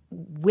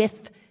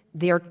with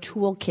their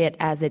toolkit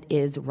as it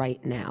is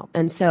right now?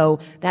 And so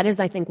that is,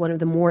 I think, one of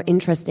the more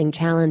interesting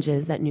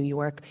challenges that New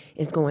York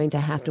is going to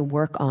have to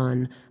work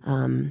on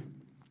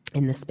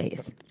in this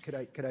space.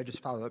 Could I just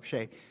follow up,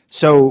 Shay?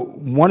 So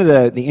one of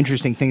the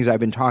interesting things I've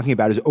been talking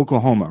about is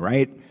Oklahoma,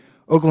 right?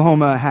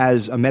 Oklahoma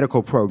has a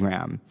medical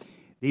program.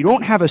 They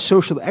don't have a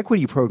social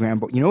equity program,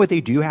 but you know what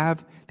they do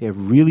have? They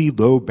have really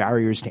low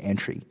barriers to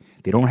entry.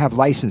 They don't have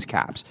license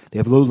caps. They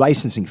have low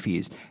licensing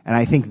fees. And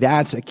I think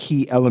that's a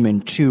key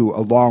element, too,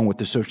 along with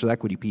the social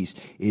equity piece,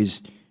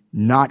 is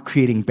not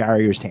creating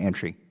barriers to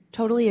entry.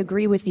 Totally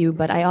agree with you,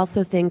 but I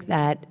also think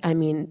that, I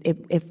mean,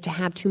 if to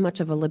have too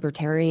much of a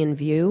libertarian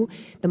view,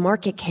 the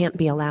market can't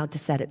be allowed to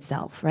set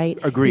itself, right?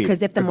 Agreed.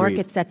 Because if the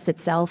market sets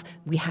itself,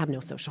 we have no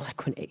social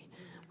equity.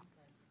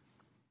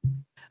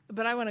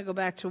 But I want to go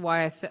back to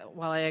why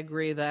while I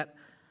agree that,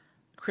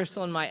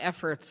 Crystal, and my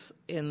efforts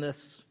in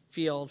this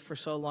field for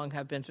so long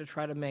have been to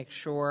try to make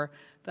sure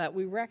that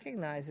we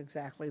recognize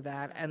exactly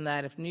that, and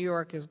that if New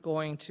York is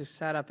going to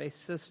set up a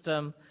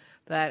system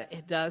that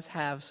it does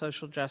have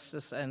social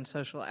justice and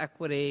social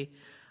equity,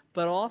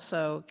 but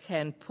also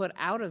can put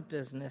out of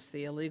business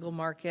the illegal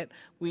market,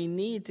 we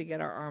need to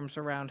get our arms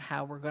around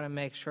how we're going to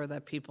make sure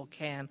that people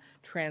can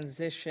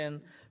transition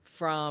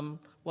from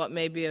what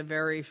may be a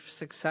very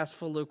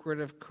successful,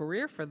 lucrative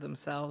career for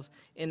themselves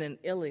in an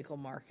illegal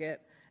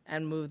market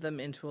and move them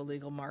into a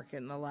legal market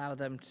and allow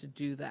them to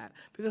do that.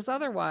 Because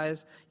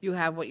otherwise, you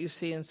have what you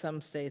see in some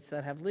states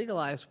that have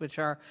legalized, which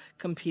are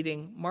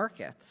competing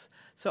markets.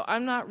 So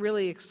I'm not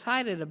really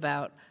excited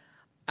about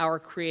our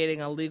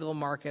creating a legal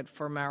market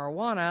for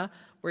marijuana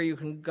where you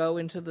can go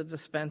into the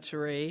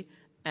dispensary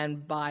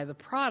and buy the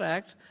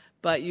product,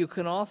 but you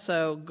can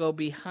also go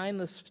behind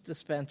the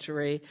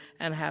dispensary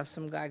and have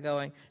some guy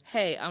going,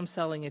 hey, I'm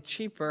selling it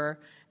cheaper,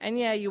 and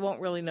yeah, you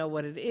won't really know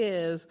what it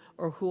is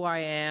or who I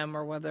am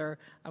or whether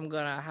I'm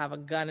going to have a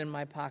gun in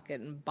my pocket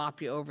and bop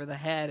you over the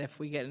head if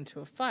we get into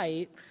a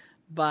fight,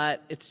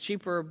 but it's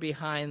cheaper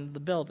behind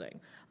the building.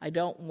 I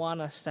don't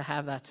want us to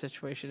have that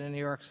situation in New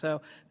York.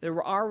 So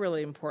there are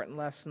really important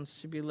lessons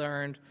to be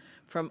learned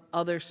from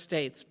other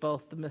states,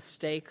 both the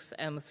mistakes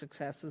and the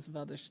successes of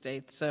other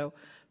states. So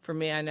for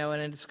me, I know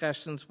in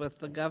discussions with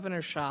the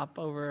governor's shop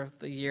over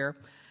the year,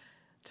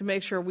 to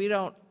make sure we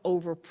don't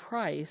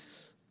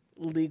overprice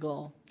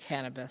legal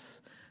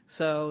cannabis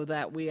so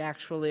that we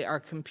actually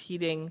are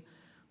competing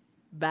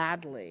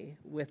badly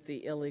with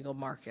the illegal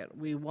market.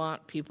 We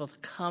want people to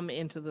come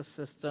into the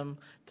system,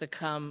 to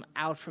come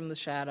out from the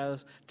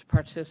shadows, to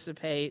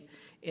participate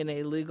in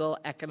a legal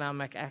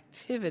economic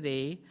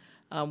activity,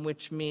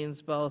 which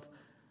means both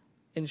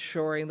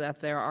ensuring that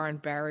there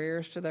aren't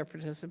barriers to their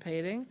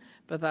participating,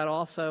 but that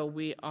also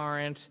we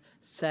aren't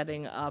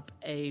setting up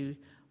a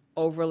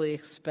overly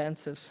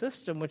expensive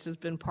system, which has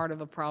been part of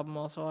a problem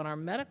also on our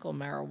medical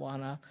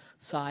marijuana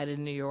side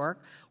in New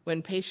York, when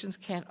patients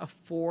can't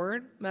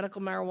afford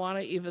medical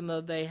marijuana, even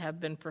though they have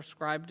been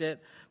prescribed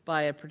it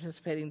by a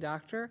participating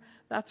doctor.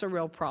 That's a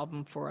real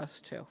problem for us,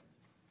 too.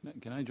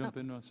 Can I jump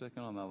in a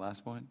second on that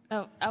last point?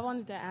 Oh, I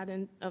wanted to add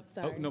in. Oh,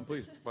 sorry. Oh, no,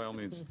 please, by all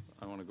means.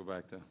 I want to go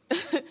back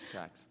to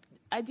tax.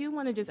 I do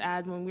want to just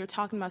add, when we're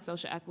talking about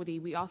social equity,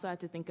 we also have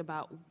to think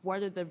about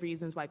what are the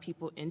reasons why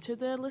people enter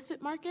the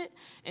illicit market,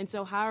 and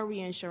so how are we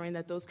ensuring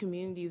that those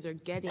communities are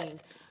getting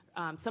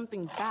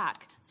something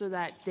back so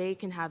that they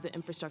can have the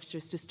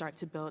infrastructures to start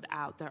to build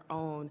out their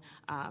own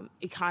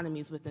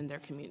economies within their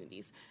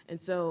communities.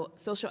 And so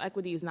social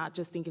equity is not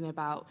just thinking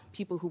about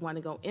people who want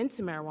to go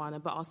into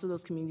marijuana, but also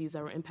those communities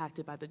that were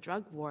impacted by the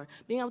drug war,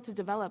 being able to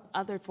develop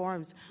other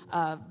forms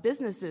of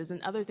businesses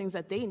and other things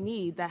that they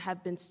need that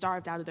have been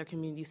starved out of their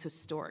communities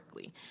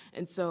historically.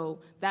 And so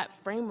that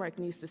framework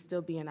needs to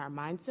still be in our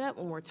mindset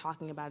when we're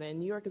talking about it. And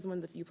New York is one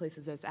of the few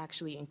places that's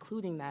actually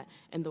including that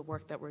in the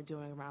work that we're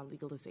doing around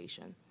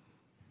legalization.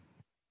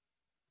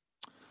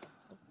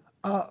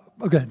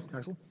 Okay,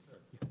 Axel.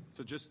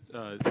 So just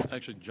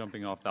actually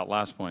jumping off that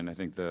last point, I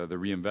think the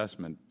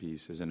reinvestment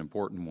piece is an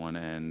important one,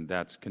 and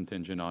that's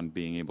contingent on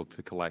being able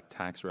to collect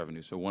tax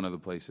revenue. So one of the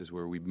places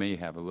where we may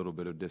have a little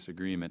bit of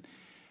disagreement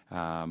with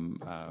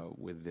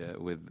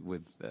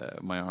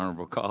my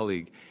honorable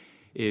colleague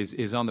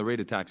is on the rate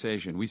of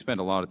taxation. We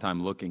spend a lot of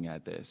time looking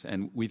at this,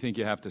 and we think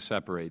you have to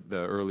separate the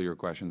earlier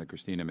question that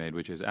Christina made,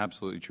 which is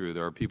absolutely true.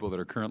 There are people that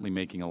are currently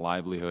making a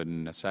livelihood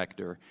in a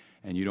sector,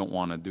 and you don't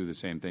want to do the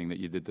same thing that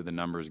you did to the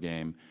numbers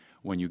game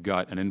when you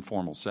got an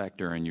informal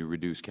sector and you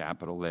reduce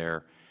capital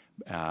there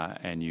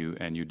and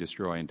you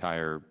destroy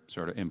entire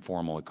sort of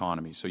informal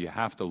economies. So you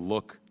have to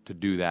look to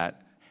do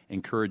that,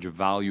 encourage a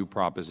value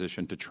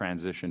proposition to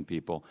transition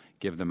people,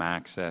 give them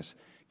access,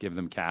 give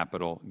them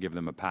capital, give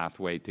them a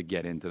pathway to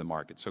get into the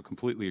market. So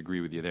completely agree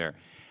with you there.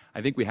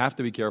 I think we have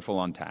to be careful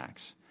on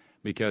tax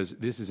because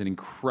this is an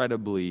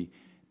incredibly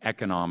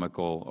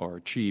economical or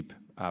cheap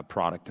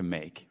product to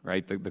make,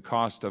 right? The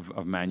cost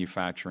of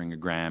manufacturing a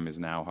gram is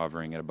now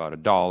hovering at about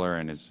 $1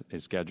 and is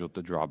scheduled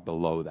to drop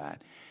below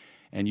that.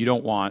 And you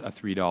don't want a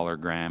 $3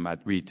 gram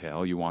at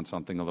retail. You want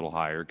something a little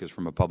higher because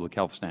from a public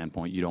health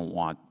standpoint, you don't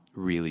want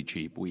really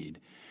cheap weed.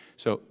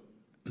 So,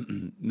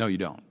 no, you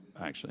don't.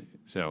 Actually,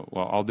 so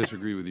well, I'll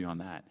disagree with you on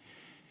that.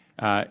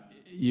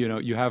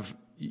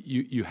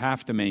 You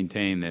have to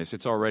maintain this.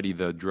 It's already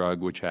the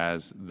drug which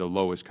has the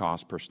lowest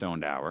cost per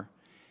stoned hour,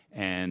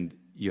 and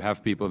you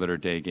have people that are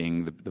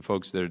taking the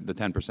folks that are, the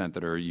 10%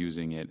 that are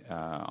using it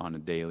on a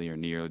daily or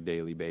near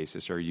daily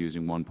basis are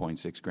using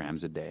 1.6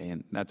 grams a day,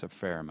 and that's a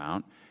fair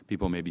amount.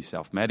 People may be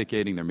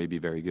self-medicating. There may be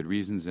very good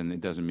reasons, and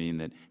it doesn't mean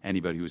that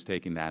anybody who's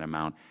taking that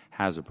amount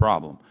has a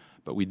problem.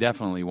 But we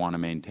definitely want to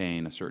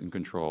maintain a certain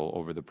control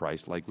over the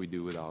price, like we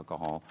do with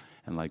alcohol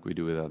and like we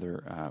do with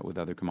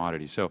other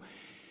commodities. So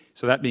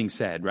that being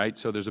said, right?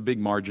 So there's a big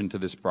margin to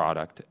this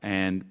product,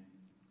 and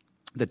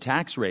the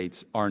tax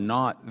rates are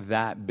not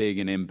that big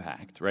an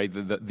impact, right?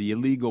 The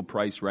illegal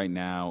price right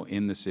now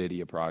in the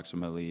city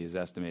approximately is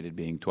estimated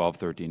being $12,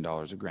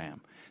 $13 a gram.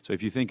 So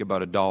if you think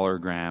about $1 a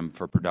gram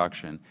for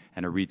production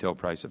and a retail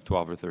price of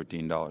 $12 or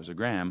 $13 a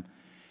gram,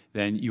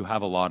 then you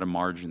have a lot of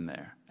margin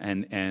there.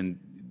 And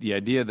the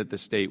idea that the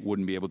state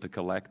wouldn't be able to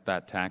collect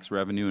that tax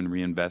revenue and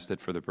reinvest it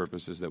for the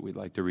purposes that we'd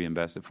like to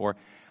reinvest it for,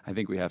 I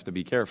think we have to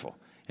be careful.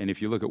 And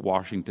if you look at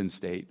Washington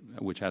State,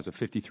 which has a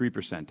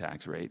 53%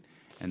 tax rate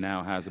and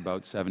now has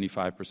about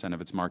 75%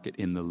 of its market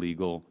in the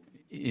legal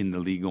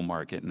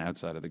market and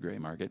outside of the gray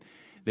market,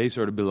 they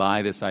sort of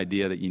belie this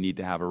idea that you need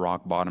to have a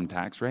rock bottom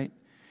tax rate.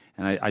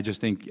 And I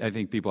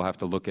think people have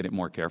to look at it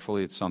more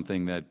carefully. It's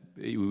something that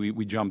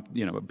we jump,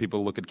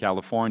 people look at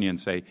California and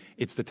say,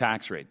 it's the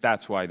tax rate.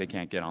 That's why they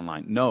can't get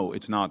online. No,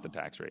 it's not the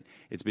tax rate.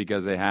 It's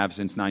because they have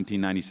since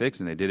 1996,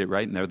 and they did it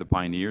right, and they're the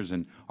pioneers,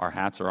 and our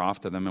hats are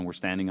off to them, and we're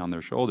standing on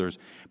their shoulders.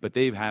 But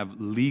they have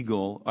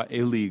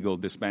illegal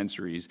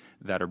dispensaries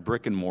that are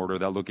brick and mortar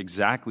that look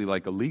exactly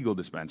like a legal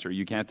dispensary.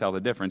 You can't tell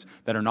the difference,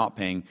 that are not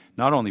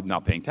only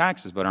not paying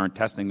taxes, but aren't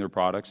testing their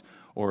products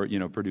or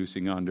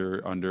producing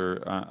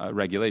under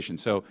regulation.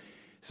 So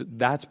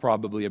that's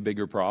probably a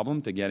bigger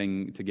problem to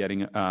getting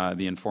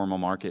the informal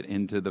market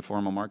into the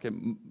formal market,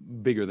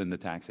 bigger than the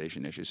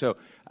taxation issue. So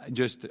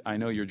I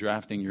know you're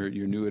drafting your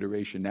new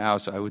iteration now,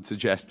 so I would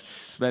suggest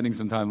spending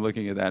some time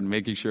looking at that and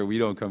making sure we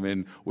don't come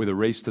in with a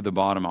race to the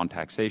bottom on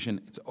taxation.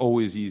 It's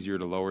always easier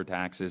to lower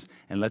taxes,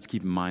 and let's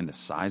keep in mind the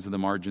size of the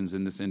margins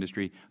in this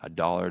industry,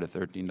 $1 to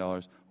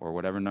 $13 or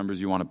whatever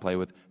numbers you want to play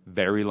with,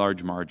 very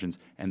large margins,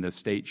 and the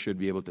state should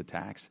be able to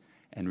tax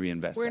and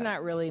reinvest We're that.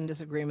 not really in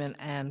disagreement,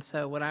 and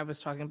so when I was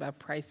talking about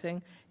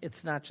pricing,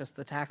 it's not just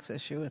the tax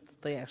issue, it's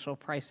the actual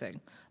pricing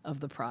of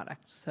the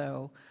product.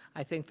 So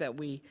I think that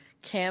we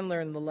can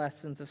learn the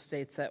lessons of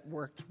states that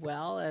worked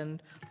well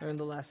and learn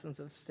the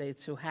lessons of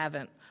states who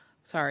haven't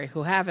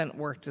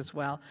worked as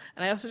well.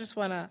 And I also just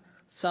want to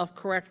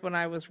self-correct when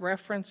I was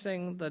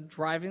referencing the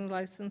driving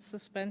license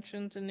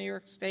suspensions in New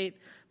York State.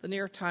 The New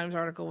York Times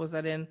article was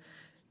that in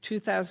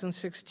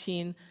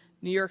 2016,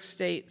 New York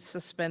State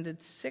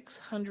suspended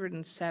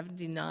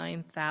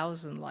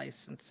 679,000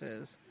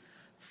 licenses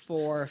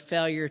for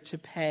failure to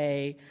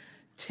pay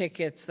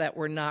tickets that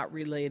were not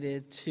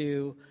related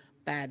to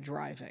bad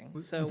driving.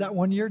 Was that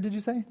 1 year, did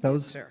you say? That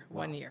was, sir,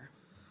 1 year.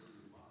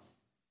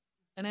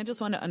 And I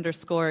just want to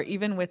underscore,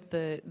 even with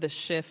the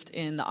shift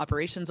in the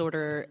operations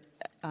order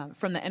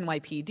from the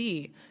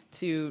NYPD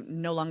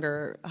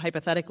to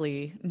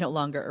hypothetically no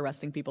longer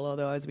arresting people,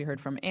 although as we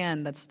heard from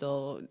Anne, that's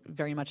still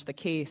very much the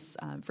case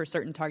for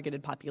certain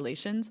targeted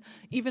populations,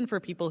 even for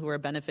people who are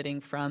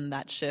benefiting from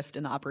that shift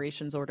in the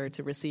operations order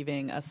to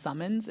receiving a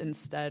summons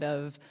instead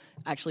of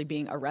actually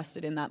being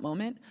arrested in that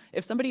moment.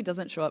 If somebody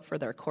doesn't show up for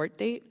their court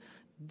date,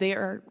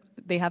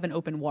 they have an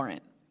open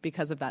warrant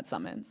because of that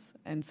summons.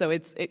 And so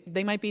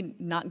they might be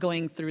not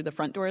going through the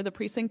front door of the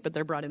precinct, but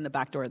they're brought in the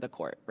back door of the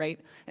court, right?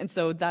 And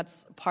so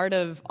that's part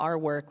of our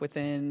work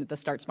within the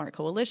Start Smart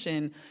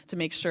Coalition to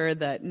make sure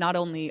that not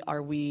only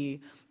are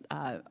we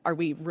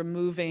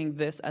removing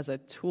this as a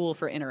tool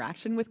for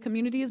interaction with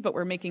communities, but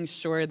we're making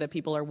sure that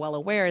people are well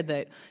aware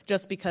that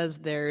just because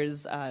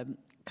there's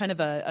kind of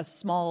a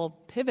small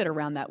pivot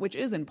around that, which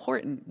is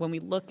important when we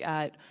look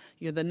at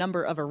the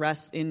number of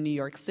arrests in New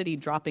York City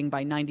dropping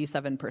by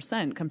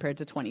 97% compared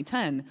to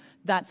 2010,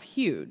 that's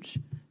huge.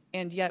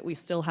 And yet we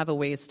still have a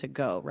ways to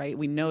go, right?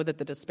 We know that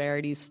the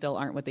disparities still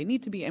aren't what they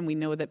need to be, and we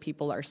know that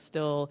people are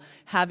still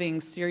having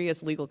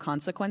serious legal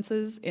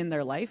consequences in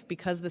their life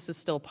because this is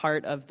still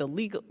part of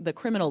the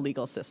criminal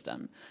legal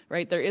system,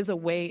 right? There is a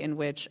way in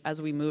which,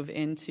 as we move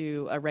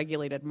into a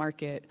regulated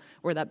market,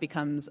 where that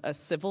becomes a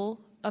civil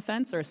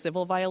offense or a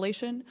civil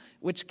violation,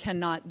 which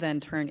cannot then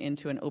turn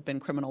into an open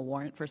criminal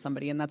warrant for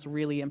somebody, and that's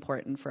really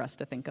important for us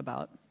to think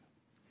about.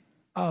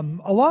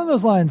 Along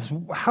those lines,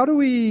 how do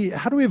we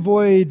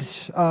avoid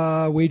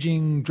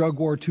waging drug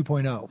war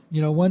 2.0?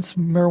 Once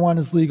marijuana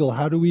is legal,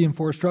 how do we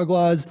enforce drug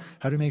laws?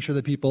 How do we make sure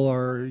that people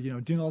are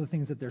doing all the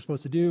things that they're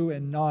supposed to do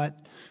and not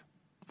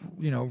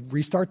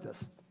restart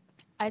this?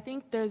 I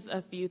think there's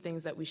a few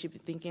things that we should be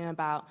thinking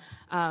about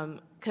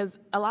because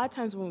a lot of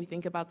times when we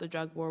think about the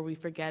drug war, we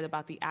forget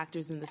about the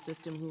actors in the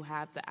system who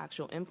have the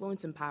actual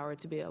influence and power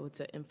to be able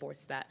to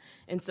enforce that.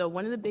 And so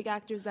one of the big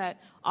actors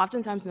that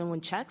oftentimes no one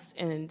checks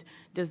and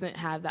doesn't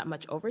have that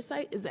much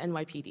oversight is the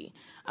NYPD.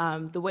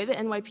 The way the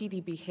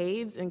NYPD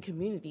behaves in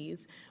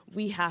communities,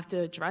 we have to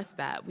address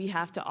that. We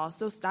have to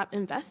also stop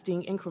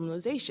investing in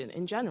criminalization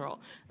in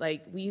general.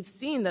 Like, we've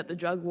seen that the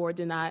drug war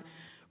did not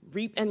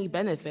reap any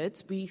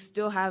benefits. We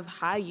still have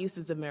high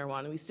uses of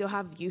marijuana. We still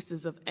have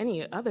uses of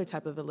any other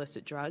type of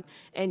illicit drug,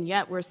 and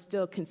yet we're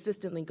still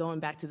consistently going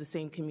back to the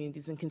same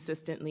communities and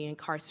consistently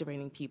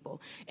incarcerating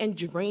people and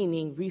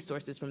draining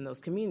resources from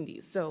those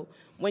communities. So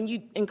when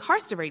you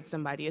incarcerate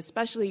somebody,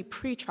 especially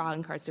pretrial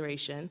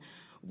incarceration,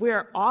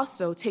 we're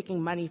also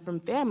taking money from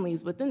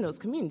families within those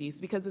communities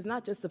because it's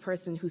not just the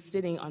person who's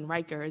sitting on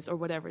Rikers or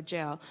whatever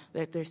jail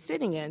that they're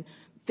sitting in.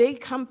 They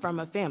come from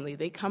a family,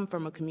 they come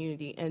from a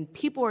community, and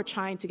people are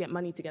trying to get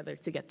money together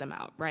to get them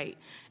out, right?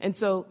 And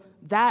so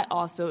that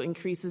also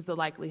increases the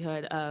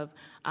likelihood of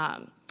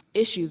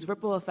issues,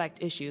 ripple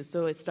effect issues.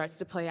 So it starts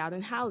to play out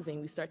in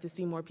housing. We start to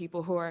see more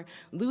people who are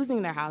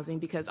losing their housing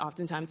because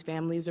oftentimes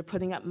families are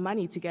putting up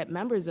money to get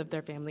members of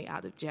their family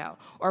out of jail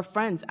or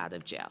friends out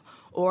of jail.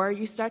 Or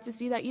you start to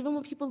see that even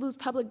when people lose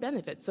public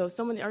benefits. So if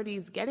someone already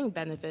is getting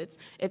benefits,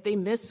 if they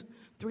miss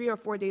 3 or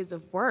 4 days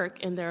of work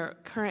and they're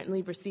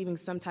currently receiving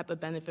some type of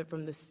benefit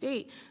from the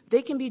state,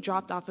 they can be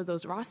dropped off of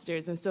those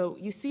rosters. And so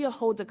you see a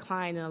whole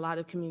decline in a lot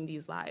of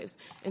communities' lives.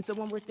 And so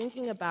when we're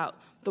thinking about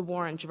the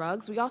war on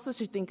drugs, we also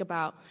should think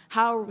about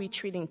how are we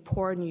treating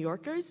poor New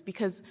Yorkers,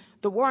 because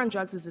the war on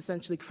drugs is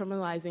essentially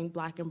criminalizing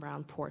Black and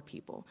brown poor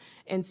people.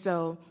 And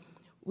so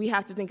we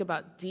have to think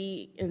about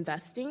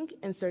de-investing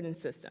in certain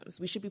systems.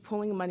 We should be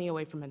pulling money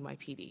away from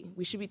NYPD.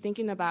 We should be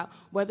thinking about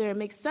whether it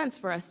makes sense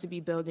for us to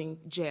be building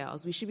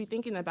jails. We should be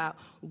thinking about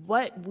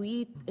what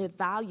we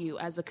value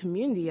as a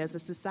community, as a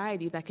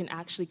society that can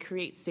actually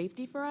create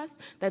safety for us,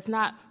 that's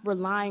not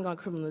relying on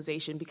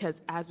criminalization, because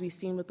as we've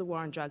seen with the war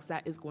on drugs,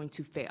 that is going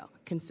to fail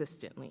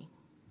consistently.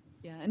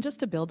 Yeah, and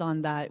just to build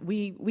on that,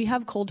 we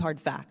have cold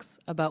hard facts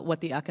about what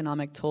the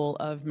economic toll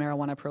of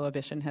marijuana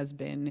prohibition has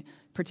been,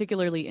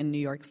 particularly in New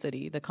York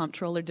City. The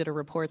comptroller did a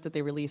report that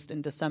they released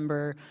in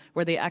December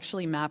where they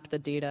actually mapped the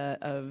data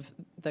of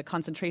the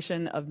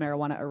concentration of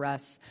marijuana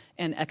arrests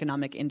and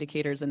economic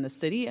indicators in the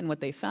city, and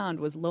what they found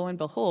was, lo and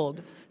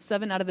behold,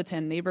 7 out of the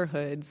 10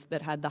 neighborhoods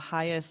that had the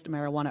highest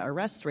marijuana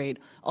arrest rate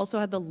also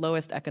had the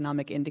lowest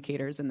economic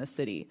indicators in the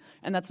city.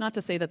 And that's not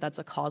to say that that's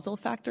a causal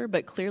factor,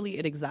 but clearly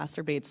it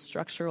exacerbates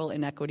structural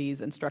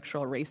inequities and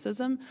structural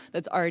racism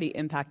that's already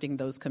impacting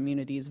those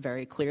communities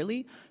very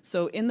clearly.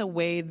 So in the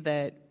way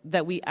that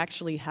that we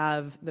actually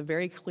have the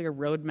very clear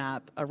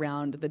roadmap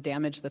around the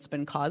damage that's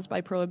been caused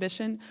by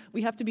prohibition.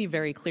 We have to be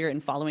very clear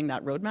in following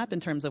that roadmap in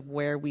terms of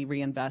where we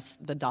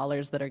reinvest the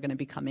dollars that are going to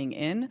be coming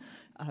in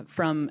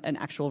from an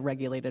actual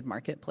regulated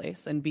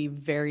marketplace, and be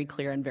very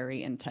clear and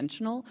very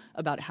intentional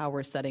about how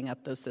we're setting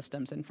up those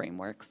systems and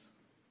frameworks.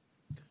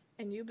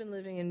 And you've been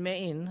living in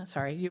Maine,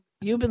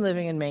 you've been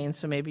living in Maine,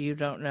 so maybe you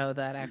don't know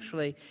that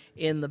actually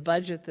in the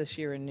budget this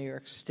year in New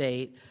York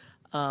State,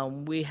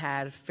 we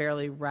had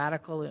fairly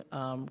radical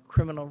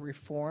criminal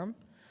reform,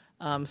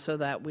 so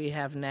that we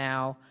have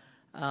now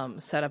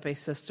set up a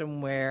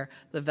system where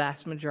the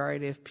vast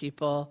majority of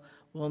people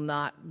will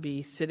not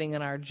be sitting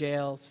in our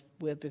jails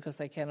because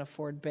they can't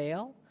afford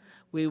bail.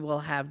 We will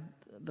have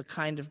the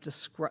kind of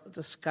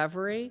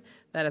discovery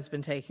that has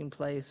been taking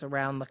place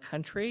around the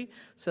country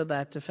so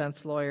that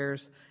defense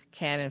lawyers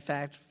can, in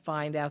fact,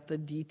 find out the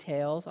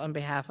details on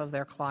behalf of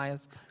their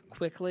clients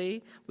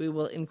quickly. We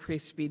will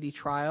increase speedy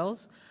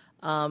trials.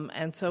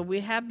 And so we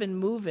have been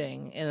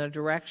moving in a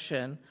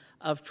direction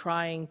of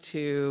trying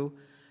to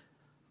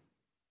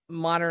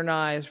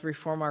modernize,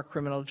 reform our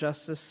criminal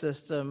justice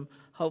system,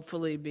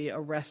 hopefully be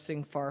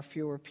arresting far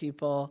fewer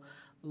people,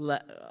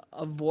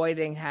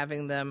 avoiding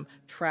having them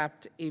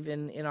trapped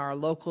even in our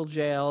local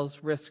jails,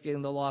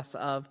 risking the loss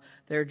of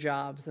their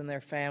jobs and their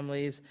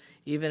families,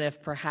 even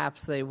if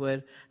perhaps they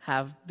would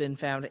have been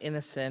found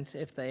innocent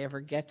if they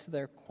ever get to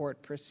their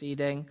court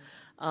proceeding.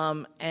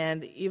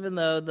 And even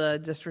though the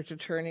district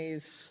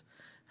attorneys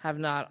have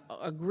not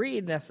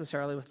agreed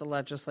necessarily with the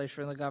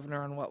legislature and the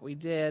governor on what we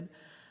did,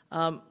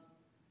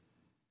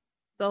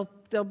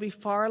 They'll be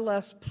far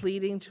less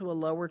pleading to a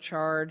lower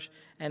charge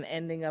and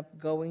ending up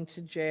going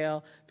to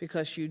jail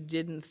because you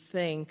didn't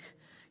think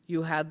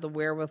you had the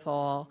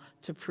wherewithal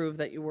to prove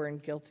that you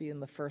weren't guilty in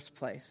the first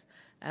place.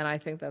 And I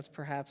think that's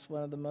perhaps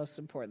one of the most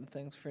important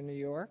things for New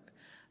York,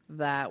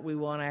 that we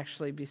won't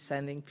actually be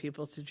sending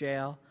people to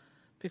jail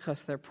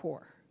because they're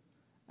poor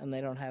and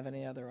they don't have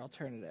any other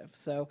alternative.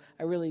 So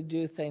I really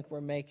do think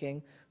we're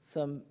making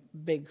some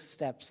big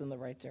steps in the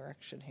right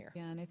direction here.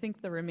 Yeah, and I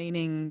think the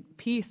remaining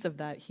piece of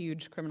that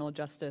huge criminal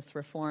justice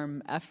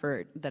reform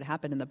effort that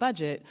happened in the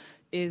budget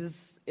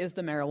is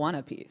the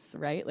marijuana piece,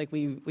 right? Like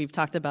we've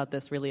talked about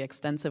this really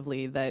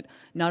extensively, that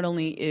not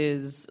only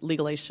is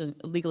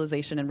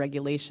legalization and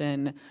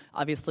regulation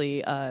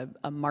obviously a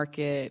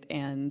market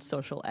and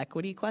social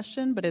equity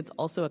question, but it's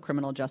also a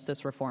criminal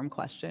justice reform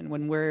question.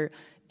 When we're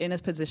in a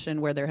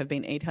position where there have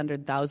been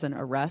 800,000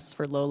 arrests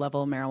for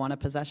low-level marijuana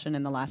possession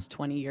in the last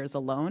 20 years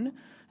alone,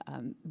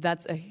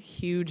 that's a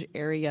huge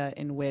area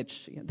in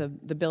which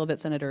the bill that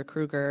Senator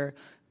Kruger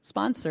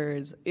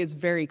sponsors is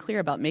very clear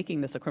about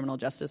making this a criminal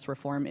justice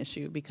reform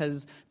issue,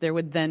 because there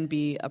would then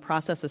be a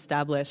process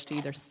established to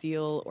either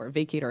seal or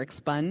vacate or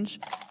expunge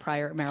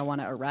prior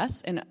marijuana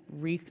arrests and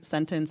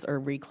re-sentence or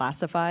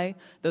reclassify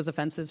those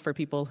offenses for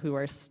people who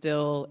are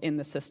still in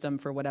the system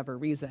for whatever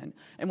reason.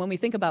 And when we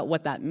think about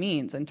what that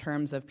means in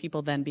terms of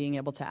people then being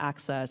able to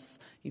access,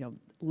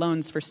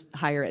 loans for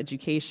higher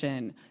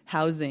education,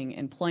 housing,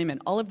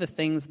 employment, all of the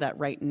things that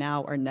right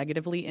now are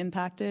negatively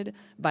impacted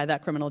by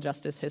that criminal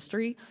justice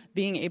history,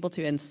 being able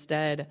to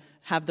instead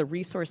have the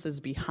resources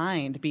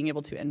behind being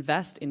able to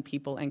invest in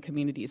people and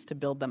communities to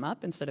build them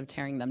up instead of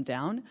tearing them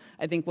down.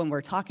 I think when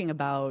we're talking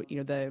about,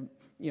 and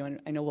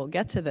I know we'll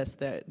get to this,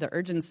 the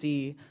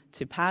urgency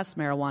to pass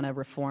marijuana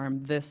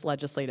reform this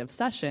legislative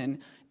session,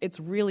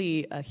 it's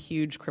really a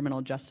huge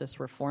criminal justice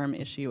reform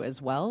issue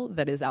as well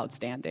that is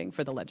outstanding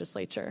for the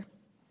legislature.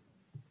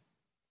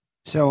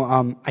 So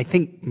I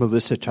think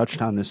Melissa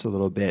touched on this a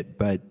little bit,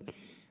 but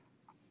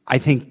I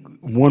think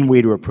one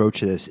way to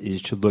approach this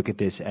is to look at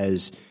this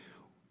as,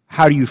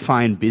 how do you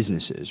find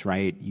businesses,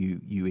 right?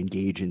 You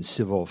engage in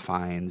civil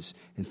fines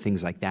and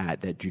things like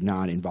that do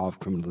not involve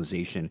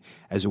criminalization,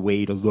 as a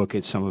way to look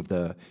at some of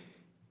the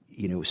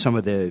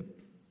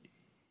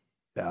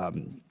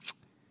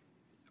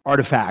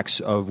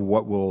artifacts of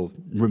what will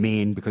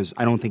remain, because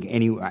I don't think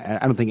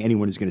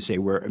anyone is going to say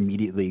we're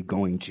immediately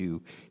going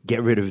to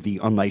get rid of the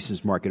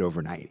unlicensed market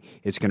overnight.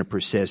 It's going to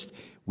persist.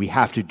 We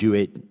have to do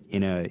it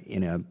in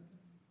a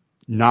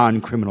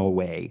non-criminal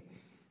way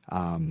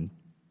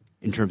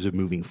in terms of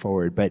moving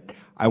forward. But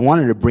I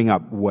wanted to bring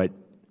up what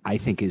I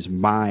think is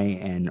my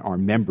and our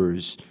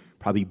members'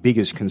 probably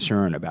biggest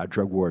concern about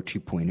Drug War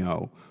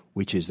 2.0,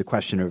 which is the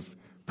question of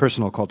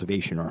personal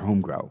cultivation or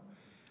home grow.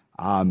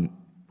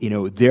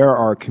 There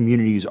are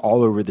communities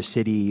all over the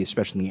city,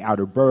 especially in the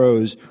outer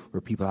boroughs,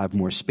 where people have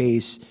more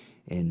space,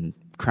 in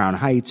Crown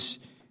Heights,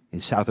 in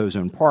South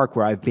Ozone Park,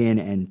 where I've been,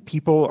 and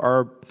people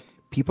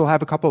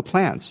have a couple of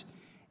plants.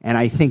 And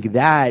I think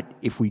that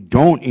if we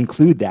don't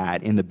include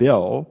that in the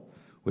bill,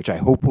 which I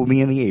hope will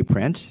be in the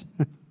A-print.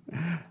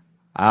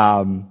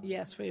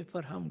 Yes, we've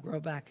put home grow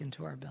back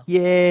into our bill.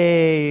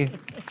 Yay!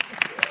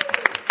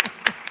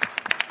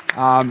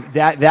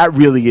 That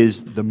really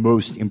is the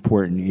most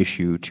important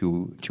issue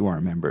to our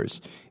members,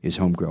 is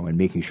home grow, and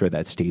making sure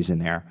that stays in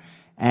there.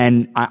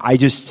 And I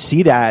just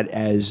see that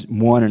as,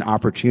 one, an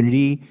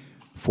opportunity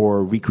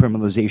for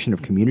recriminalization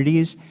of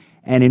communities.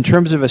 And in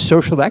terms of a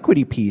social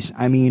equity piece,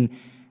 I mean,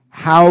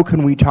 how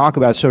can we talk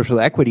about social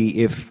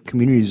equity if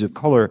communities of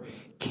color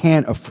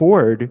can't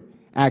afford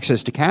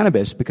access to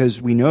cannabis?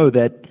 Because we know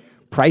that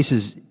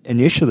prices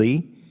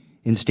initially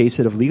in states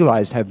that have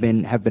legalized have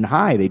been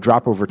high. They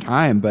drop over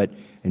time, but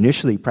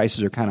initially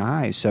prices are kind of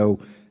high. So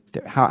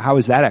how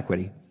is that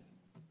equity?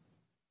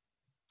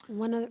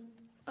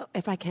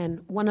 If I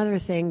can, one other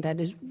thing that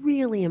is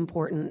really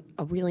important,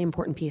 a really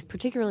important piece,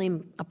 particularly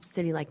in a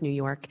city like New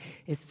York,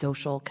 is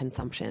social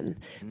consumption.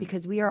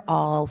 Because we are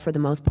all, for the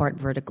most part,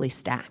 vertically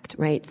stacked,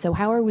 right? So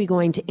how are we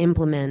going to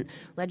implement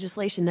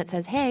legislation that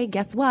says, hey,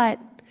 guess what?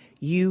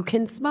 You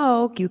can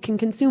smoke, you can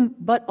consume,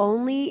 but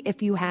only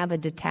if you have a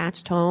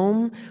detached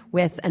home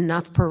with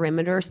enough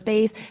perimeter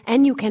space,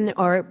 and you can,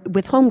 or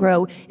with home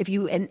grow, if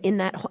you in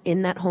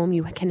that home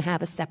you can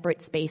have a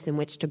separate space in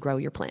which to grow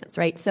your plants,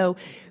 right? So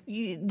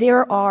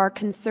there are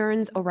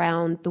concerns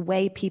around the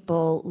way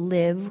people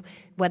live,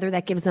 whether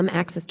that gives them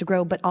access to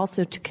grow, but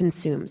also to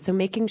consume. So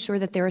making sure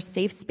that there are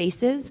safe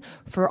spaces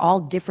for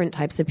all different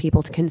types of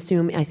people to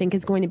consume, I think,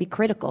 is going to be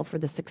critical for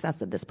the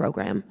success of this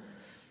program.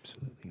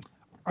 Absolutely.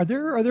 Are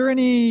there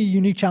any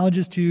unique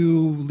challenges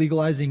to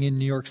legalizing in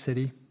New York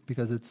City?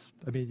 Because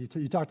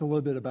you talked a little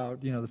bit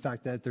about, the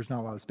fact that there's not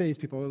a lot of space.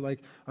 People are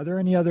like, are there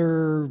any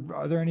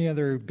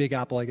other Big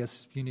Apple, I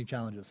guess, unique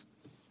challenges?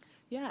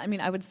 Yeah,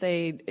 I would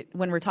say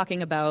when we're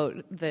talking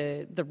about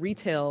the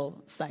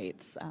retail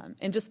sites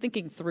and just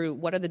thinking through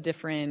what are the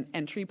different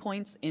entry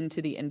points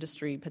into the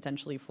industry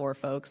potentially for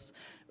folks,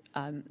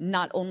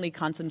 not only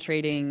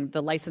concentrating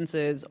the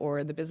licenses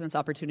or the business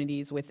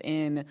opportunities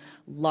within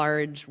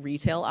large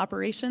retail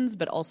operations,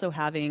 but also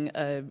having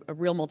a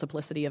real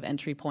multiplicity of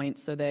entry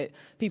points so that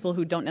people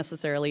who don't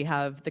necessarily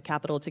have the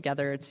capital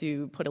together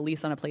to put a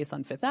lease on a place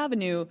on Fifth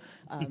Avenue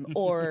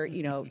or,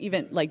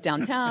 even like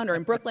downtown or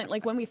in Brooklyn,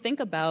 like when we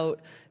think about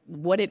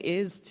what it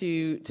is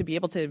to be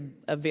able to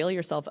avail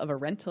yourself of a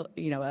rental,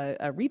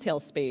 a retail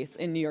space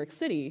in New York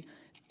City,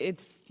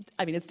 it's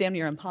damn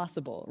near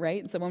impossible,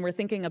 right? So when we're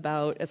thinking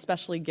about,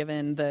 especially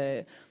given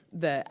the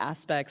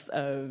aspects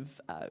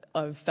of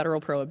federal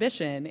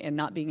prohibition and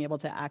not being able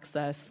to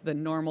access the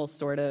normal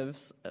sort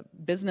of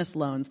business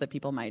loans that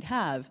people might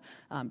have,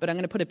 but I'm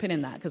going to put a pin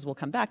in that because we'll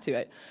come back to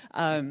it.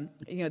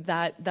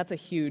 That's a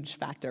huge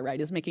factor,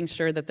 right? Is making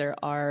sure that there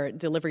are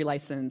delivery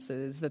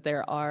licenses, that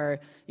there are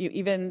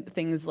even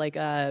things like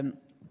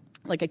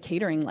a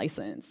catering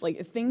license,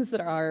 like things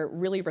that are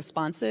really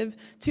responsive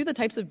to the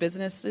types of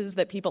businesses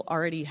that people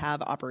already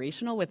have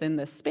operational within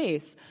this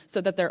space,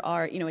 so that there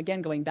are,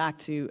 again, going back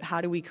to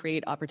how do we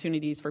create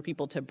opportunities for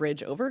people to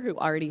bridge over who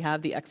already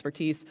have the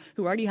expertise,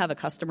 who already have a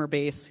customer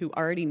base, who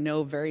already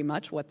know very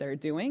much what they're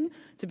doing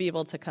to be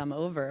able to come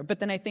over. But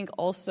then I think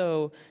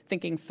also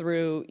thinking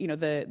through,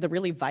 the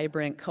really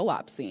vibrant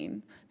co-op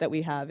scene that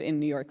we have in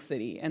New York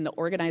City and the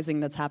organizing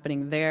that's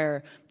happening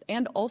there,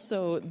 and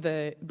also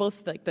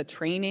both the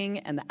training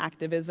and the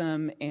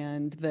activism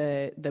and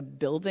the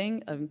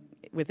building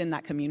within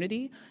that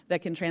community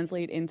that can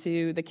translate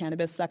into the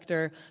cannabis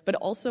sector, but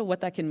also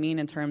what that can mean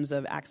in terms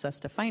of access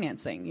to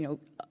financing.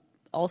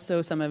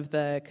 Also some of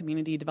the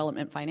community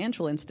development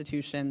financial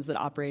institutions that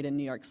operate in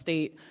New York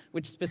State,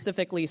 which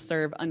specifically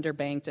serve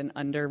underbanked and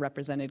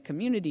underrepresented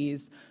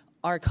communities,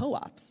 are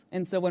co-ops.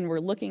 And so when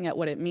we're looking at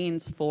what it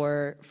means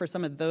for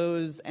some of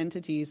those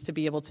entities to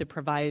be able to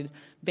provide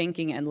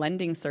banking and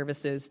lending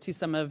services to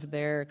some of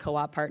their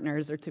co-op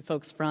partners or to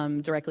folks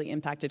from directly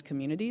impacted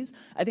communities,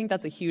 I think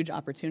that's a huge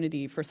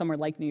opportunity for somewhere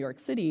like New York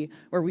City,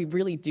 where we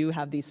really do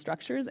have these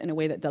structures in a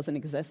way that doesn't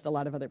exist a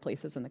lot of other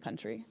places in the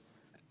country.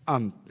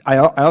 I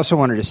also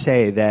wanted to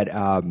say that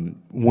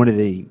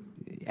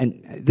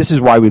and this is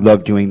why we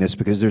love doing this,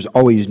 because there's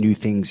always new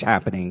things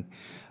happening.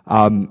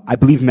 I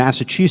believe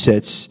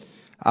Massachusetts,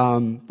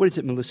 what is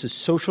it, Melissa?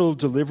 Social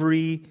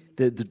delivery,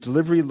 the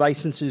delivery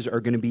licenses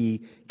are going to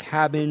be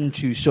cabined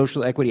to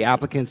social equity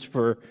applicants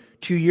for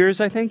 2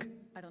 years, I think?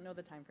 I don't know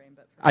the time frame,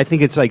 but I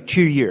think it's like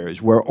 2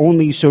 years, where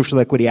only social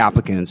equity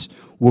applicants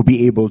will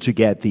be able to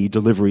get the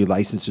delivery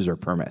licenses or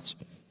permits.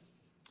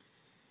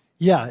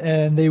 Yeah,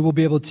 and they will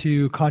be able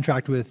to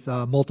contract with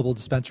multiple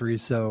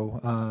dispensaries. So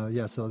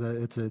so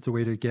that it's a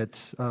way to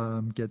get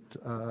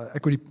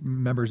equity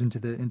members into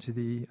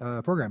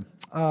the program.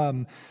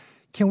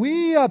 Can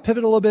we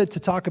pivot a little bit to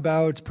talk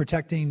about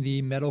protecting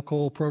the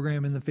medical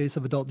program in the face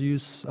of adult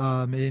use?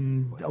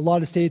 In a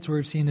lot of states where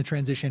we've seen the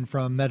transition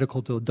from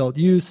medical to adult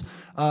use,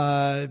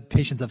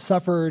 patients have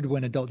suffered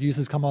when adult use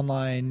has come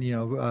online.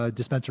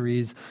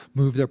 Dispensaries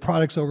move their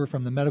products over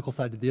from the medical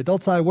side to the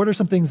adult side. What are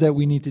some things that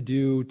we need to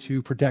do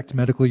to protect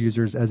medical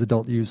users as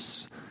adult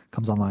use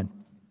comes online?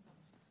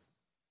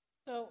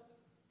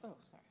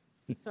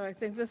 So I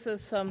think this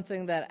is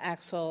something that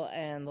Axel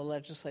and the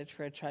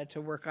legislature had tried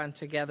to work on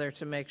together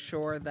to make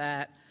sure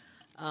that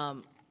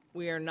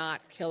we are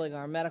not killing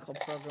our medical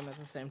program at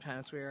the same time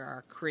as we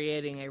are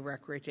creating a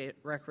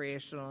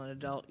recreational and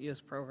adult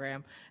use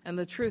program. And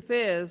the truth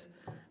is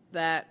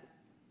that,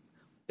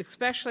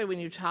 especially when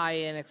you tie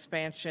in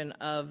expansion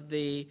of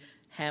the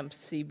hemp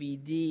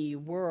CBD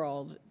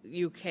world,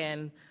 you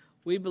can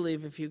we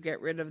believe if you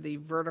get rid of the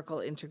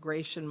vertical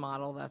integration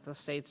model that the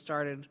state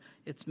started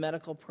its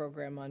medical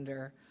program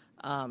under,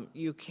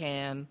 you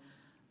can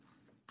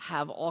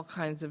have all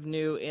kinds of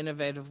new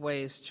innovative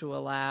ways to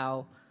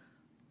allow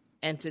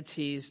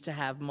entities to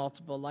have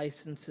multiple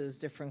licenses,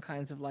 different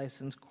kinds of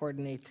license,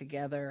 coordinate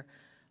together.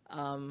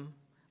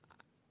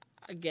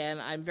 Again,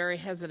 I'm very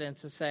hesitant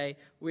to say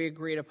we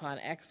agreed upon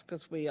X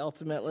because we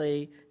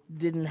ultimately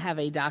didn't have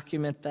a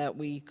document that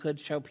we could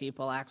show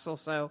people, Axel.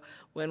 So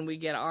when we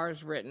get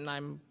ours written,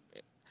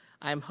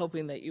 I'm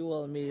hoping that you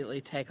will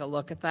immediately take a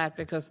look at that,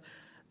 because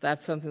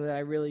that's something that I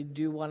really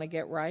do want to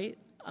get right.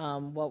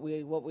 What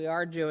we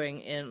are doing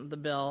in the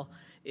bill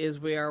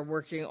is we are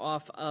working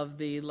off of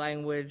the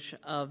language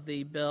of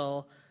the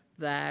bill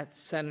that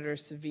Senator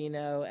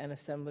Savino and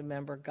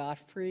Assemblymember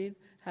Gottfried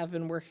have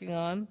been working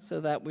on, so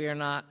that we are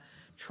not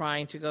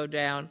trying to go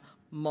down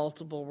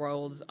multiple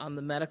roads on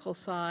the medical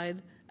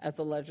side as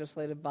a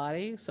legislative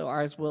body. So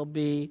ours will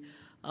be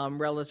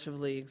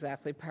relatively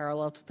exactly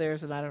parallel to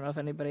theirs, and I don't know if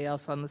anybody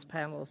else on this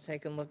panel has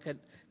taken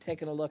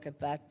a look at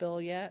that bill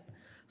yet.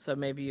 So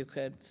maybe you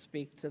could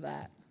speak to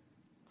that.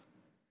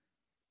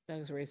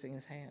 Doug's raising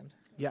his hand.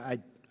 Yeah,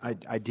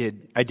 I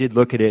did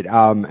look at it,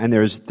 and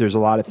there's a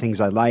lot of things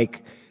I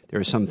like. There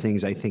are some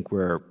things I think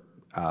we're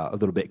a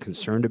little bit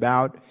concerned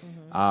about.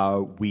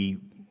 We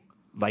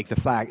like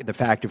the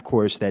fact, of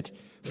course, that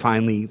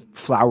finally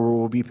flower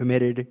will be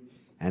permitted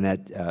and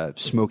that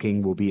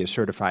smoking will be a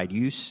certified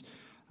use.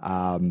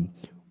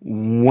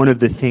 One of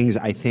the things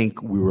I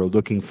think we were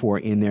looking for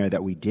in there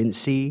that we didn't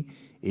see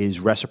is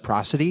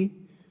reciprocity.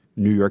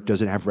 New York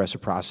doesn't have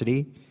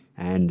reciprocity,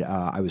 and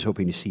I was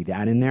hoping to see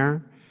that in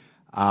there.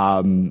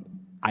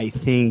 I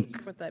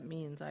think What that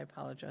means, I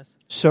apologize.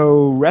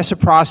 so.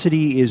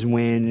 Reciprocity is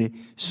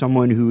when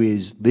someone who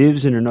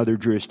lives in another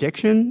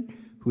jurisdiction,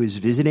 who is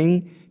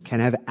visiting, can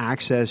have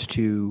access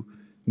to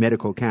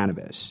medical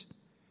cannabis,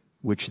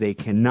 which they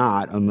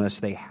cannot unless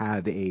they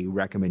have a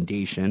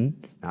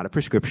recommendation, not a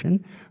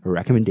prescription, a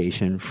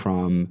recommendation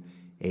from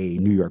a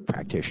New York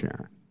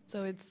practitioner.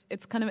 So it's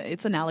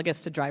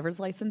analogous to driver's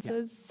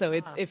licenses. Yeah. So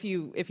it's if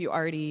you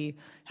already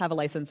have a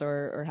license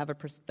or have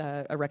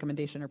a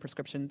recommendation or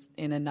prescriptions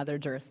in another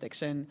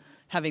jurisdiction,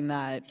 having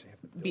that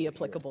be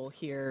applicable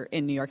here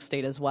in New York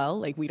State as well.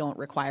 Like, we don't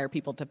require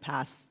people to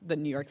pass the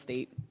New York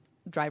State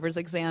driver's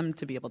exam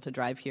to be able to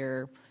drive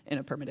here in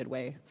a permitted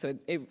way. So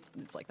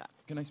it's like that.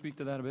 Can I speak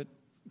to that a bit?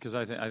 Because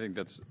I think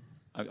that's,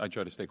 I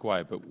try to stay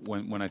quiet, but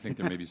when I think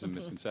there may be some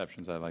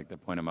misconceptions, I like to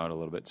point them out a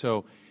little bit.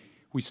 So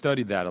we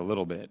studied that a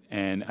little bit,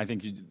 and I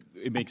think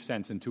it makes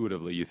sense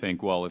intuitively. You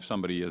think, well, if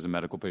somebody is a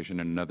medical patient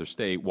in another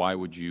state, why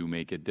would you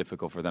make it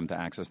difficult for them to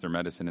access their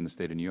medicine in the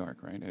state of New York,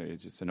 right?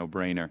 It's just a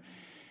no-brainer.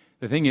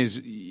 The thing is,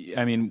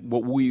 I mean,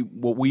 what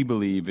we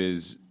believe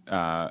is,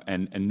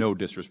 and no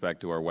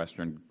disrespect to our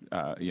Western,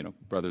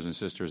 brothers and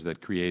sisters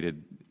that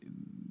created,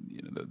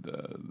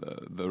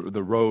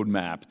 the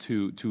roadmap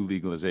to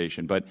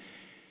legalization, but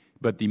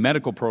the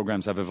medical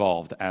programs have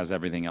evolved as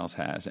everything else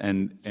has.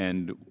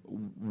 And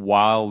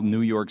while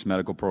New York's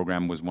medical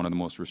program was one of the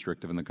most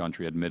restrictive in the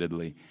country,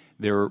 admittedly,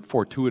 there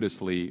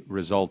fortuitously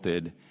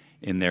resulted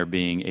in there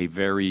being a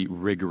very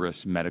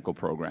rigorous medical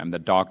program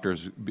that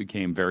doctors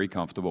became very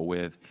comfortable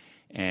with,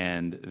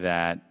 and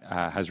that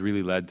has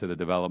really led to the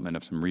development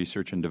of some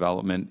research and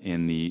development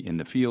in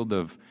the field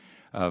of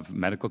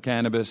medical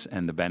cannabis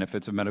and the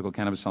benefits of medical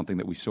cannabis, something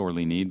that we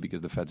sorely need because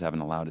the feds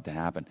haven't allowed it to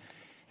happen.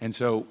 And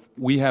so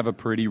we have a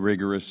pretty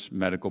rigorous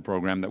medical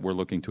program that we're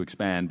looking to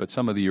expand, but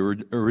some of the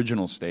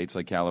original states,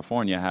 like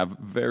California, have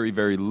very,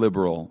 very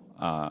liberal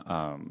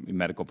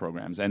medical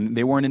programs. And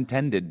they weren't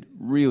intended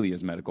really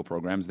as medical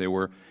programs. They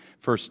were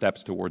first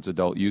steps towards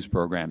adult use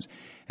programs.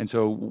 And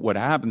so what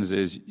happens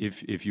is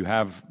if you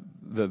have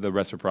the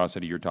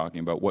reciprocity you're talking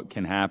about, what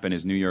can happen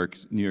is New York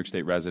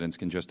State residents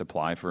can just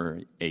apply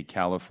for a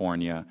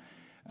California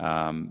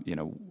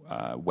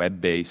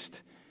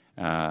web-based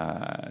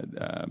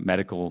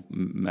medical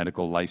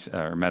license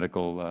or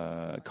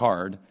medical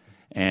card,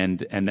 and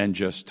then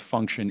just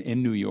function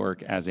in New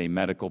York as a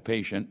medical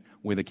patient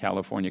with a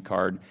California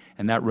card,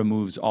 and that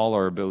removes all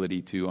our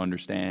ability to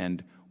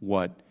understand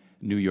what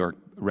New York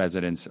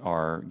residents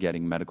are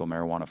getting medical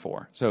marijuana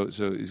for. So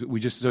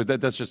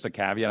that's just a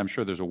caveat. I'm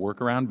sure there's a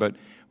workaround, but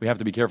we have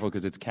to be careful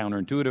because it's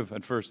counterintuitive.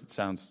 At first, it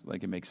sounds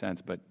like it makes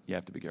sense, but you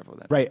have to be careful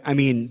with that. Right. I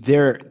mean,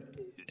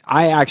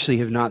 I actually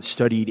have not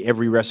studied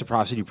every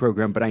reciprocity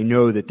program, but I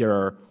know that there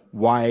are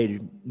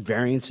wide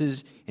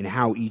variances in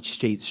how each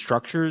state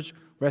structures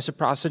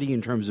reciprocity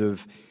in terms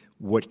of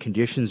what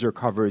conditions are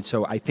covered.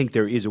 So I think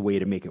there is a way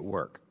to make it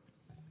work.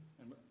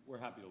 And we're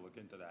happy to look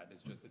into that.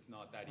 It's just it's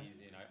not that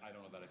easy, and I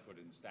don't know that I put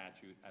it in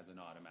statute as an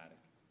automatic.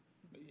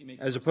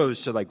 As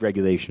opposed to like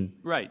regulation.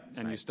 Right,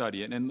 and you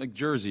study it. And like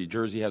Jersey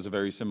has a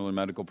very similar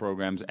medical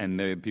programs,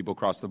 and people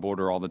cross the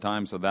border all the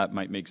time, so that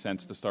might make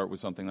sense to start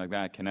with something like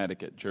that.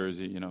 Connecticut,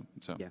 Jersey,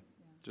 so yeah.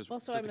 So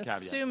just I'm a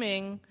caveat.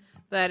 assuming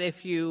that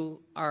if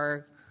you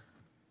are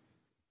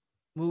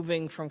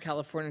moving from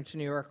California to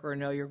New York, or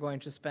know you're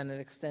going to spend an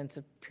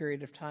extensive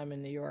period of time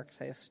in New York,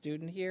 say a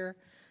student here,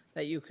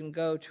 that you can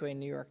go to a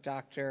New York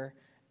doctor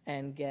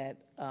and get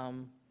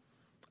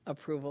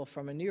approval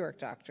from a New York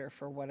doctor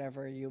for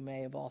whatever you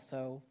may have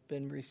also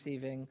been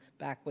receiving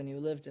back when you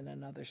lived in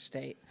another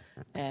state.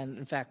 And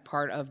in fact,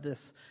 part of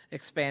this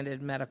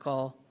expanded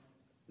medical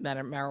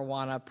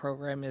marijuana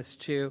program is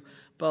to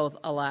both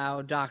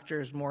allow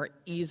doctors more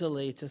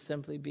easily to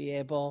simply be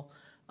able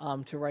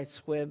to write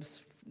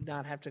squibs,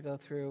 not have to go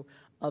through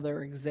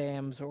other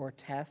exams or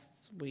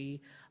tests.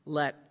 We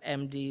let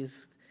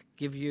MDs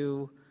give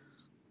you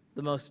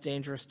the most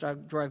dangerous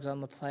drugs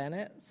on the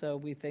planet, so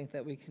we think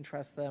that we can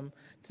trust them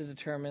to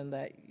determine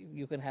that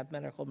you can have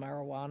medical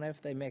marijuana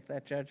if they make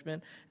that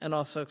judgment, and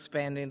also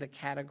expanding the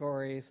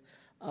categories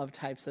of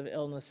types of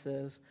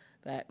illnesses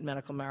that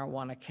medical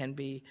marijuana can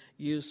be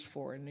used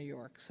for in New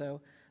York. So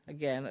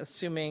again,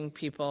 assuming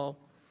people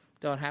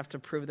don't have to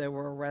prove they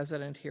were a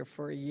resident here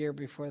for a year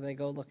before they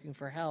go looking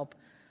for help,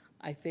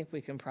 I think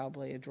we can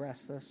probably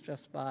address this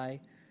just by,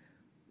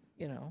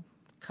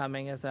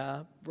 coming as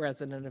a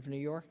resident of New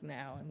York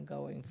now and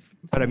going.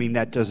 But I mean,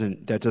 that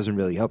doesn't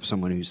really help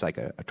someone who's like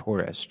a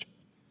tourist.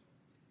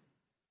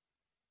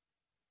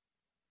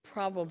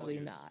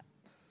 Probably not.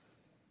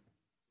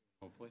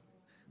 Hopefully.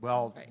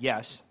 Well, Right.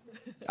 yes.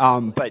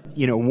 But,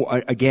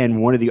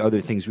 again, one of the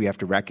other things we have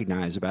to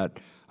recognize about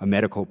a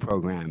medical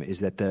program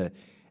is that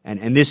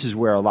and this is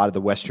where a lot of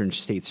the Western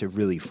states have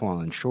really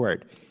fallen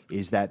short,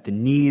 is that the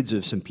needs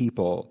of some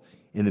people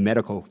in the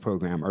medical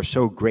program are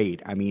so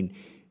great. I mean,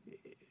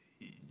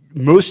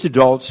 most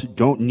adults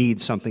don't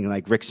need something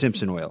like Rick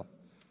Simpson oil.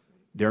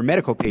 There are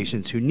medical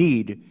patients who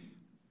need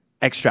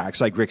extracts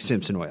like Rick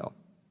Simpson oil.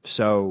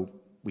 So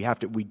we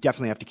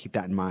definitely have to keep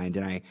that in mind.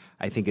 And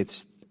I think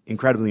it's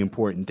incredibly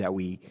important that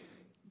we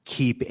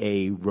keep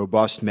a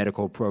robust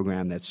medical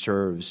program that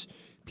serves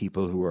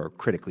people who are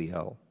critically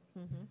ill.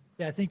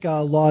 Yeah, I think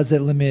laws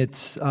that limit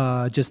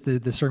just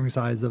the serving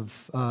size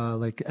of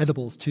like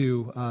edibles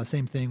too.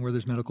 Same thing where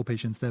there's medical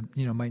patients that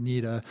might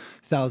need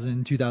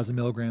 1,000, 2,000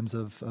 milligrams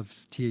of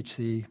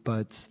THC,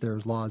 but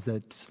there's laws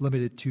that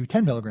limit it to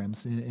 10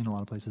 milligrams in a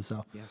lot of places.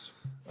 So Yes.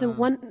 So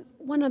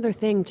one other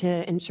thing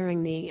to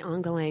ensuring the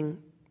ongoing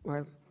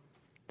or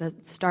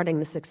starting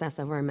the success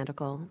of our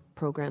medical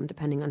program,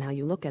 depending on how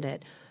you look at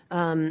it,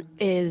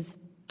 is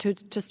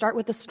to start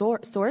with the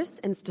source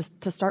and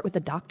to start with the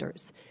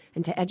doctors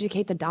and to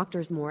educate the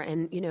doctors more.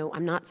 And,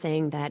 I'm not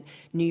saying that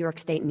New York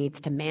State needs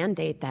to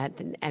mandate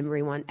that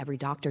every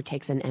doctor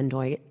takes an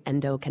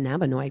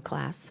endocannabinoid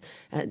class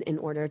in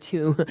order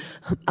to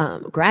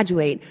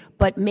graduate,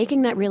 but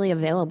making that really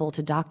available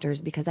to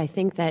doctors, because I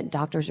think that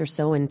doctors are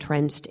so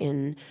entrenched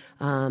in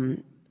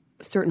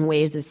certain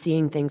ways of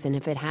seeing things, and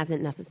if it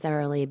hasn't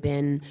necessarily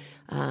been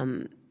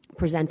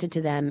presented to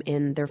them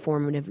in their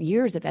formative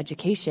years of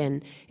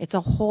education, that's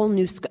a whole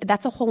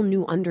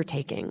new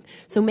undertaking.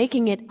 So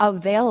making it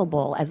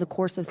available as a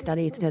course of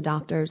study to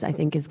doctors, I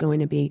think, is going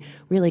to be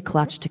really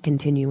clutch to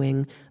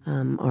continuing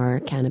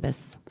our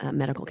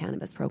medical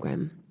cannabis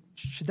program.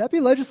 should that be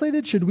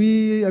legislated? Should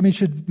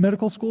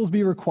medical schools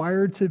be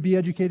required to be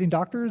educating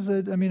doctors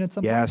at some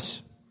point?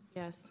 Yes.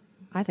 Yes.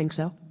 I think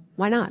so.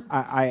 Why not?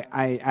 I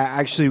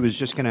actually was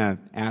just going to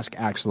ask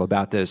Axel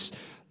about this.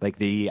 Like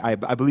I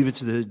believe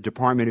it's the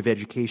Department of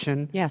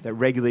Education that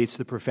regulates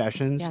the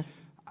professions. Yes.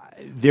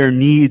 There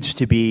needs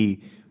to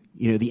be,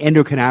 the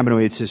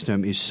endocannabinoid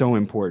system is so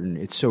important.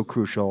 It's so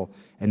crucial,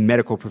 and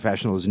medical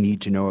professionals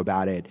need to know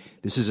about it.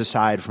 This is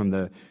aside from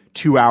the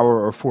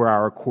 2-hour or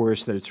 4-hour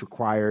course that it's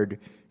required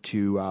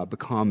to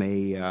become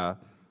a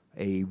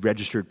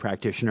registered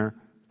practitioner,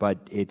 but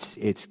it's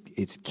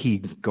key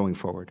going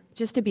forward.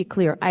 Just to be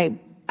clear, I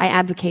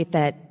advocate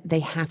that they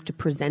have to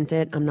present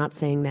it. I'm not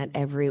saying that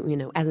as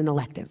an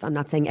elective. I'm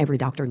not saying every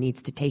doctor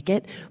needs to take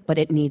it, but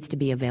it needs to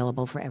be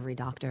available for every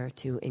doctor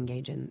to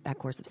engage in that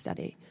course of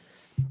study.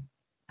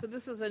 So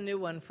this is a new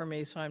one for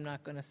me, so I'm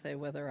not going to say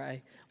whether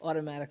I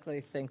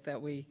automatically think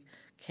that we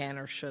can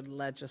or should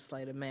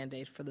legislate a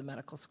mandate for the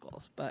medical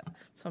schools, but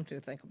something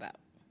to think about.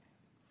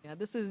 Yeah,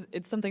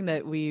 it's something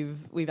that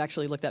we've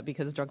actually looked at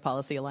because Drug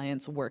Policy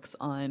Alliance works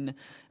on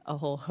a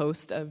whole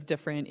host of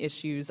different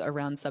issues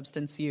around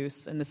substance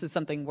use, and this is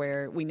something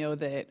where we know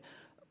that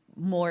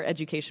more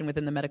education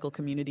within the medical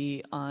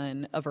community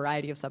on a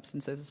variety of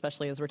substances,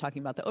 especially as we're talking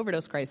about the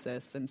overdose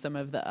crisis and some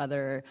of the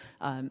other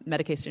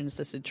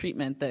medication-assisted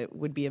treatment that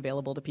would be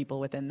available to people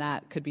within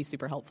that, could be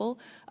super helpful.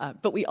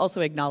 But we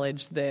also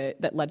acknowledge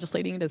that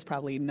legislating it is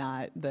probably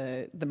not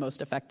the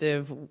most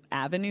effective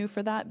avenue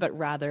for that, but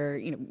rather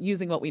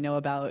using what we know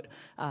about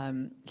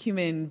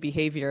human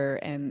behavior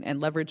and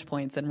leverage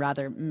points, and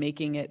rather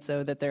making it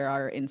so that there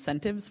are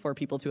incentives for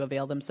people to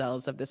avail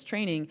themselves of this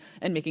training,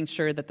 and making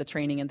sure that the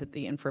training and that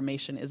the information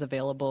is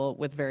available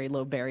with very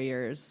low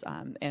barriers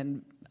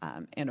and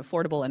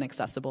affordable and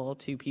accessible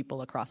to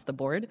people across the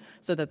board,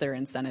 so that there are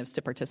incentives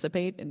to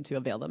participate and to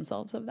avail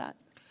themselves of that.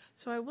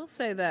 So I will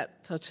say that,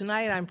 so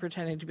tonight I'm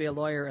pretending to be a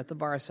lawyer at the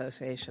Bar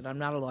Association. I'm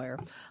not a lawyer.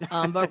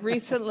 But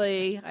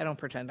recently, I don't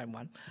pretend I'm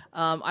one,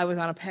 I was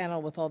on a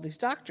panel with all these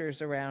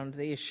doctors around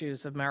the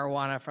issues of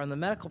marijuana from the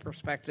medical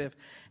perspective,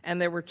 and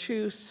there were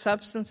two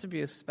substance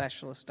abuse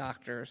specialist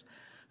doctors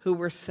who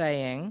were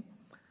saying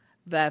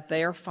that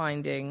they are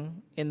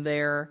finding in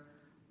their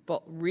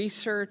both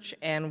research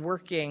and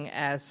working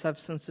as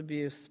substance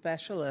abuse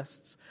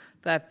specialists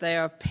that they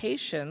have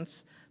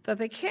patients that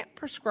they can't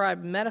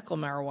prescribe medical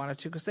marijuana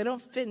to because they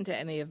don't fit into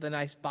any of the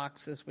nice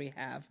boxes we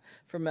have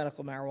for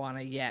medical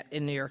marijuana yet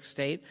in New York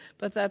State,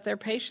 but that their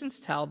patients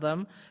tell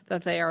them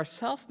that they are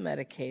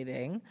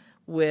self-medicating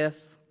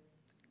with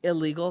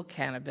illegal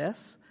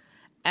cannabis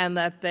and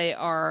that they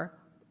are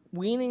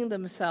weaning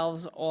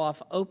themselves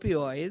off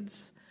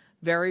opioids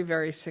very,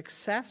 very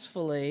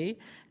successfully.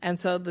 And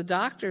so the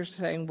doctor's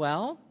saying,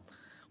 well,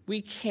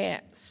 we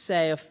can't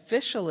say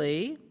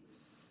officially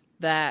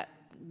that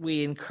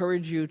we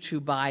encourage you to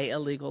buy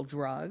illegal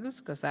drugs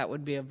because that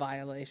would be a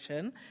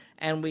violation,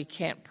 and we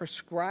can't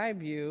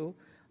prescribe you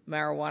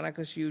marijuana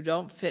because you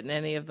don't fit in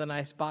any of the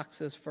nice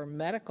boxes for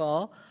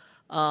medical,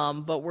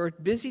 but we're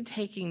busy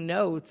taking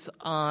notes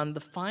on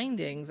the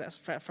findings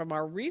from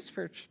our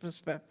research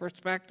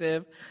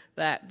perspective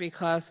that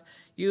because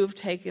you've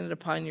taken it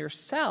upon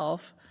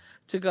yourself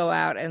to go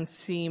out and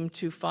seem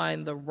to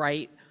find the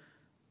right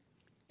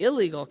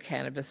illegal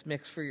cannabis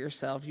mix for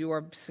yourself, you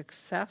are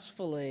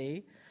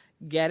successfully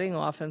getting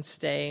off and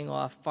staying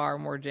off far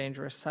more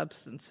dangerous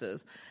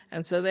substances.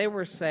 And so they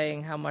were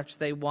saying how much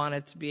they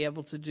wanted to be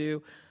able to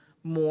do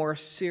more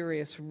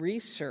serious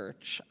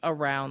research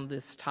around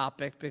this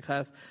topic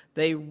because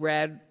they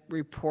read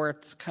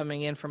reports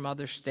coming in from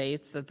other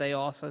states that they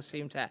also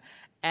seem to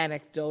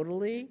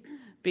anecdotally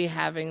be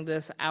having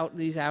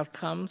these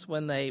outcomes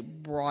when they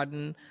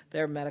broaden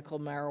their medical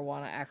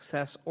marijuana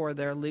access or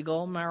their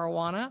legal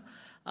marijuana.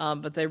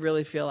 But they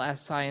really feel as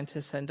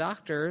scientists and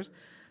doctors,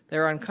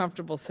 they're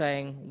uncomfortable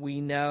saying,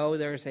 we know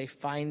there's a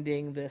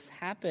finding this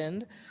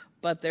happened,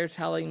 but they're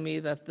telling me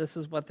that this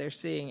is what they're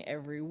seeing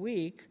every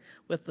week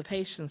with the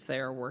patients they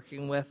are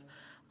working with,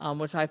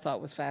 which I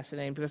thought was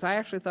fascinating because I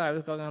actually thought I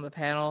was going on the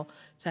panel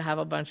to have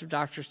a bunch of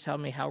doctors tell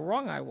me how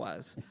wrong I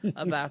was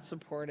about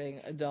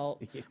supporting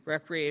adult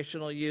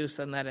recreational use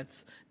and that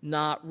it's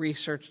not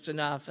researched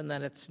enough and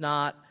that it's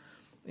not,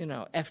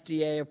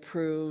 FDA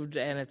approved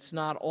and it's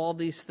not all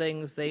these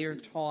things they are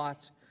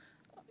taught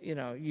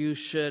you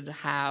should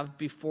have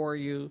before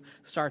you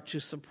start to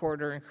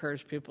support or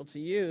encourage people to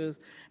use.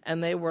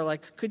 And they were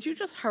like, could you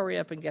just hurry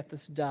up and get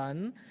this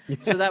done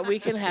so that we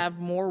can have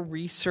more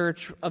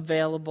research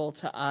available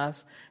to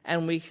us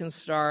and we can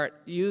start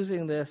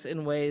using this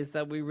in ways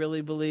that we really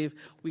believe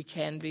we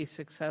can be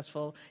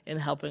successful in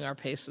helping our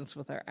patients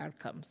with our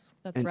outcomes.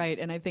 That's right.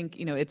 And I think,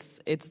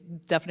 it's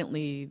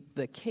definitely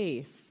the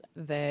case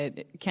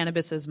that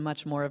cannabis is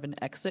much more of an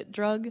exit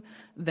drug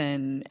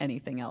than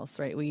anything else,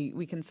 right?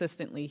 We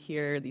consistently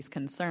hear these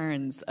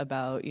concerns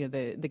about,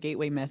 the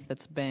gateway myth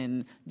that's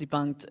been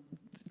debunked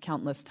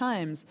countless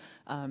times.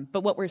 But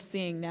what we're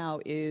seeing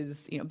now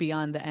is,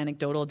 beyond the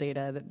anecdotal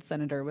data that the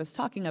Senator was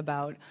talking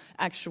about,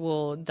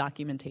 actual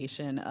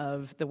documentation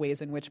of the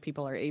ways in which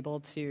people are able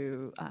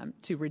to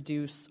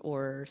reduce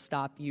or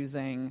stop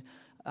using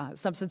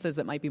substances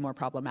that might be more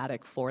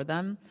problematic for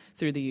them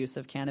through the use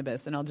of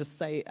cannabis. And I'll just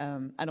say,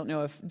 I don't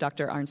know if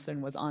Dr.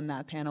 Arnsten was on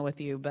that panel with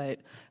you, but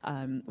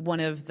one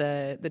of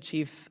the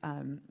chief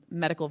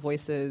medical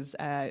voices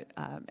at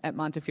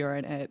Montefiore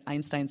and at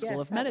Einstein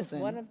School of Medicine.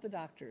 Was one of the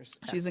doctors.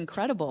 She's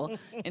incredible.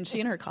 And she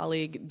and her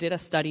colleague did a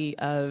study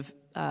of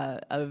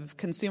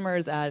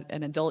consumers at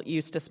an adult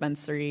use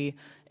dispensary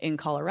in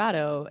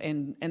Colorado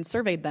and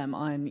surveyed them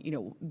on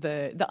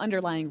the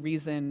underlying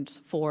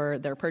reasons for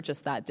their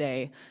purchase that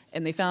day,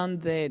 and they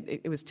found that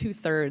it was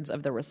 2/3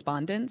 of the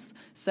respondents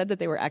said that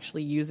they were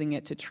actually using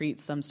it to treat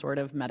some sort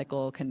of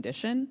medical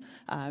condition,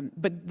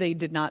 but they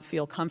did not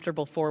feel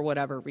comfortable for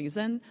whatever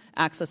reason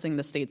accessing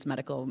the state's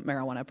medical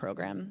marijuana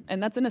program.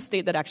 And that's in a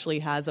state that actually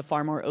has a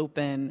far more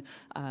open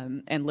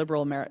and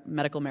liberal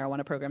medical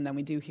marijuana program than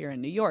we do here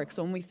in New York.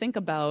 So when we think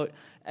about,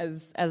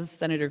 as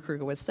Senator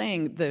Kruger was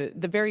saying, the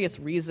various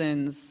reasons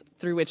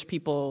through which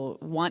people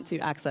want to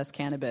access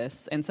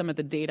cannabis and some of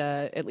the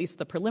data, at least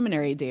the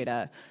preliminary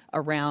data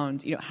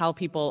around how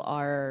people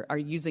are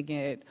using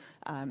it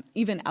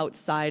even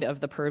outside of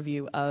the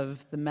purview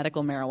of the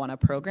medical marijuana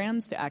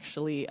programs to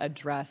actually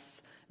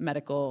address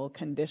medical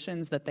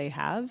conditions that they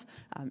have,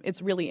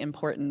 it's really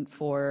important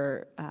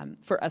for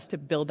us to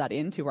build that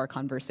into our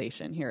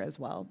conversation here as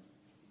well.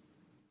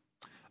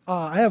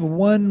 I have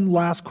one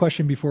last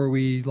question before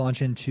we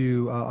launch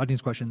into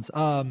audience questions.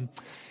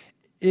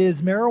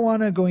 Is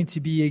marijuana going to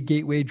be a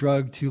gateway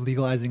drug to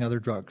legalizing other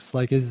drugs?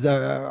 Like,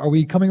 are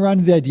we coming around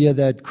to the idea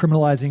that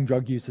criminalizing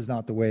drug use is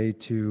not the way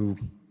to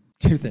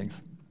do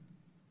things?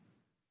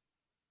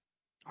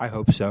 I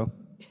hope so.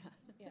 Yeah.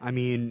 I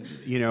mean,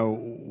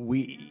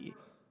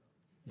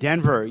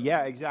 Denver,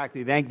 yeah,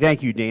 exactly.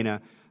 Thank you,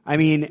 Dana. I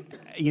mean,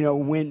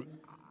 when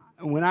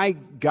when I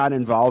got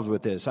involved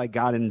with this, I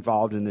got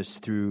involved in this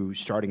through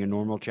starting a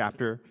normal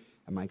chapter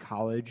at my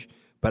college,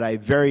 but I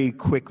very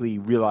quickly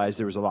realized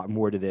there was a lot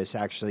more to this.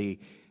 Actually,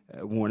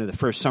 one of the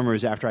first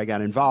summers after I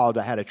got involved,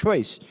 I had a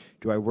choice.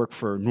 Do I work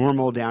for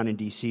Normal down in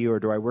D.C., or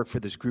do I work for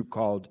this group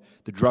called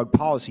the Drug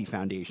Policy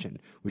Foundation,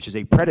 which is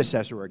a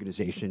predecessor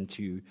organization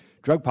to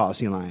Drug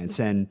Policy Alliance?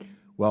 And,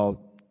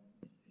 well,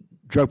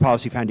 Drug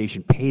Policy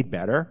Foundation paid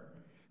better.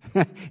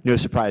 No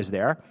surprise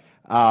there.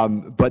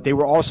 But they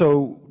were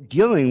also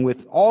dealing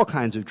with all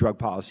kinds of drug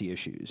policy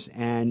issues.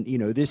 And,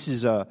 this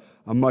is a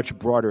much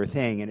broader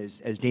thing. And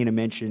as Dana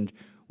mentioned,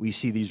 we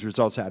see these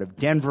results out of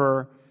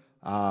Denver.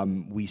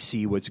 We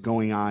see what's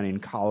going on in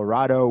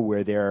Colorado,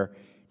 where they're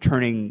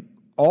turning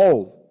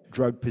all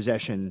drug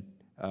possession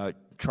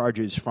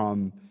charges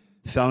from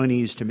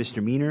felonies to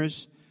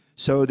misdemeanors.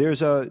 So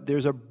there's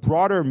a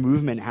broader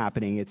movement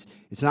happening.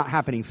 It's not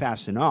happening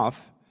fast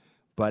enough,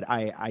 but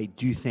I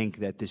do think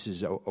that this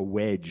is a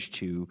wedge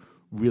to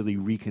really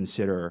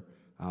reconsider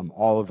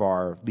all of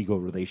our legal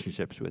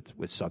relationships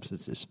with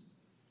substances.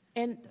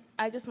 And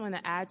I just want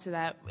to add to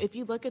that. If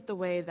you look at the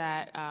way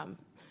that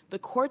the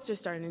courts are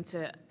starting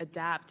to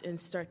adapt and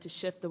start to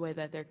shift the way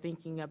that they're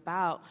thinking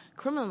about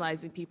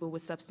criminalizing people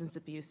with substance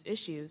abuse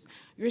issues,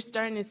 you're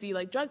starting to see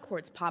drug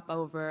courts pop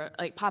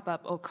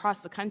up across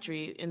the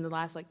country in the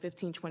last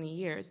 15, 20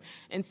 years.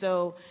 And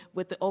so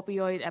with the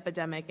opioid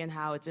epidemic and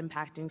how it's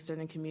impacting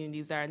certain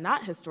communities that are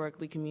not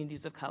historically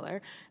communities of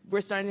color,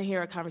 we're starting to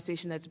hear a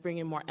conversation that's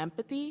bringing more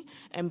empathy,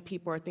 and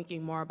people are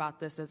thinking more about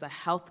this as a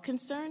health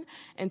concern.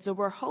 And so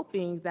we're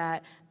hoping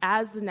that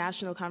as the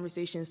national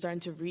conversation is starting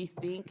to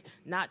rethink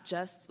not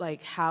just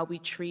how we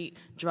treat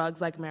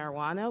drugs like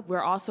marijuana,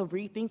 we're also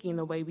rethinking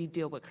the way we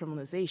deal with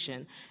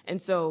criminalization.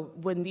 And so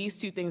when these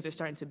two things are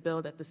starting to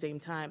build at the same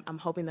time, I'm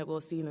hoping that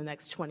we'll see in the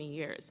next 20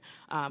 years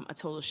a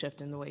total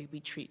shift in the way we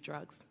treat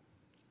drugs.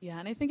 Yeah,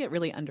 and I think it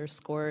really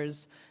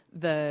underscores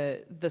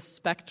the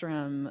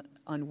spectrum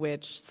on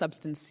which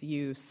substance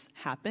use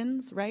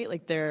happens,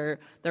 right? There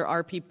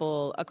are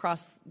people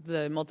across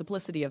the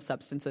multiplicity of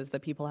substances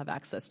that people have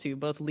access to,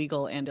 both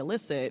legal and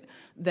illicit,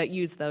 that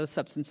use those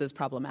substances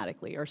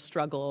problematically or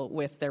struggle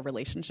with their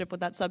relationship with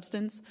that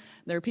substance.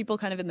 There are people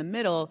kind of in the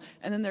middle,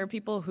 and then there are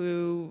people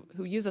who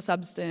use a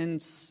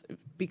substance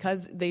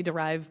because they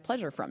derive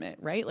pleasure from it,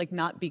 right?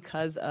 Not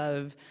because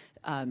of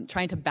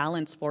trying to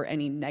balance for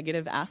any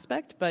negative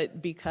aspect,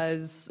 but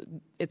because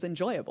it's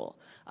enjoyable.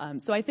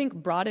 So I think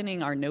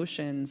broadening our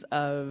notions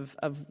of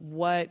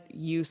what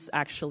use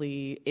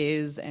actually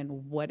is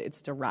and what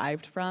it's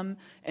derived from,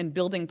 and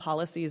building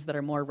policies that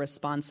are more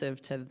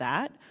responsive to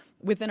that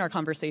within our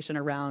conversation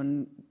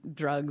around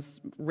drugs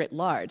writ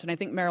large. And I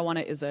think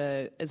marijuana is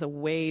a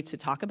way to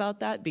talk about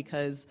that,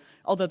 because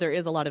although there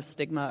is a lot of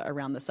stigma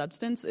around the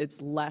substance,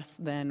 it's less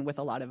than with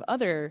a lot of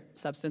other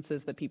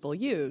substances that people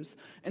use.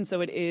 And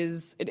so it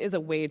is a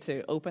way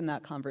to open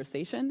that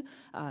conversation.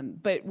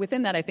 But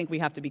within that, I think we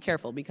have to be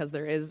careful, because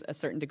there is a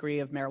certain degree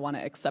of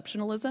marijuana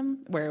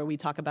exceptionalism where we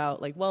talk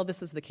about well,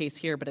 this is the case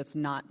here, but it's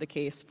not the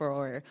case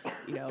for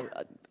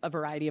a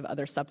variety of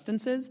other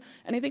substances.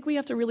 And I think we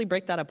have to really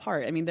break that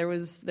apart. I mean, there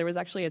was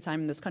actually a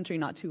time in this country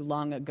not too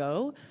long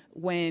ago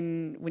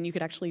when you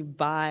could actually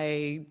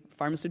buy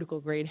pharmaceutical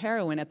grade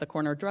heroin at the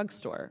corner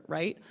drugstore,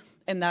 right?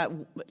 And that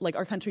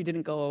our country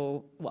didn't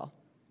go well.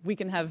 We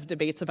can have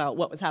debates about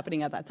what was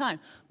happening at that time,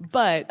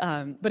 but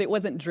it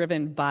wasn't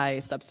driven by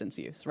substance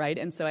use, right?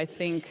 And so I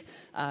think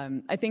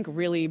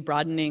really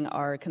broadening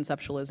our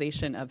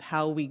conceptualization of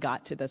how we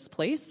got to this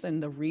place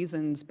and the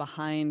reasons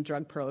behind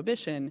drug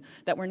prohibition,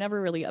 that were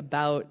never really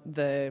about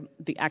the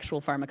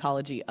actual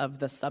pharmacology of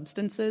the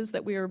substances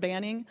that we were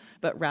banning,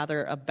 but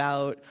rather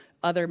about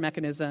other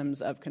mechanisms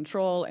of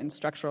control and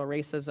structural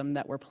racism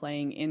that were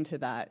playing into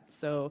that.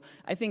 So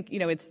I think,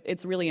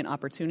 it's really an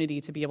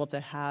opportunity to be able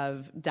to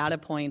have data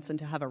points and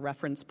to have a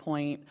reference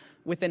point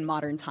within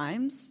modern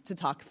times to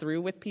talk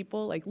through with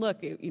people.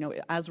 Look,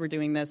 as we're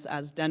doing this,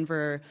 as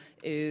Denver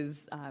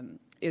is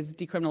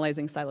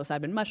decriminalizing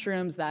psilocybin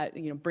mushrooms, that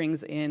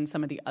brings in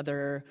some of the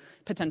other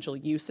potential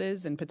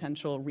uses and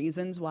potential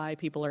reasons why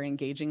people are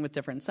engaging with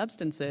different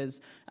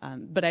substances.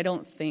 But I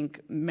don't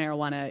think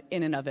marijuana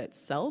in and of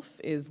itself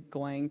is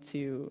going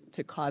to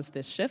cause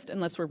this shift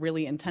unless we're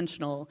really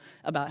intentional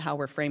about how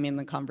we're framing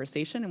the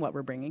conversation and what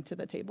we're bringing to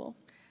the table.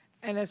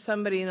 And as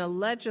somebody in a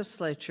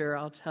legislature,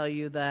 I'll tell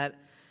you that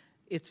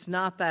it's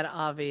not that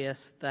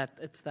obvious that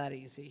it's that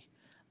easy.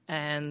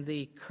 And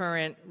the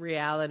current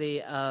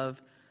reality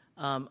of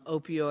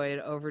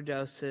opioid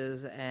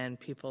overdoses and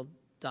people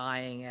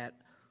dying at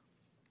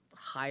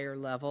higher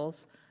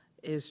levels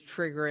is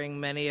triggering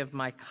many of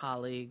my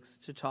colleagues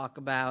to talk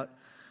about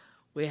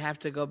we have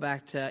to go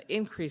back to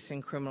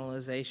increasing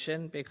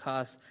criminalization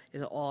because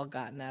it's all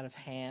gotten out of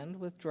hand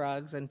with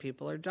drugs and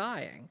people are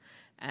dying.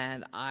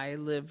 And I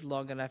lived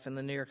long enough in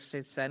the New York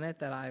State Senate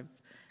that I've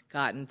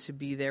gotten to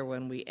be there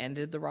when we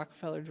ended the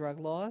Rockefeller drug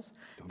laws.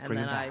 Don't bring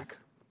it back.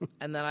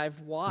 And then I've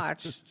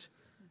watched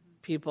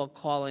people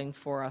calling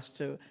for us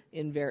to,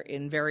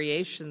 in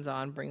variations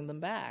on, bring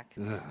them back.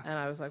 And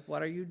I was like,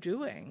 what are you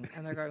doing?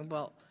 And they're going,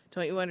 well,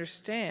 Don't you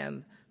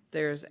understand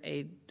there's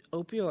a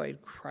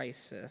opioid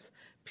crisis?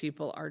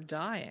 People are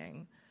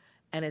dying.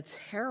 And it's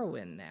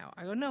heroin now.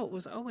 I go, no, it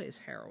was always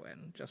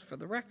heroin, just for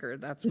the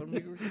record. That's when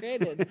we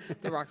created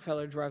the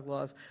Rockefeller drug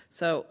laws.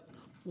 So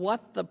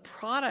what the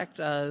product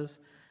does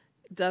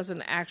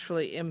doesn't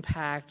actually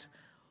impact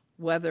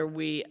whether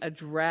we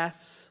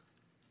address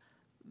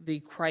the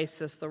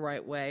crisis the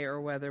right way or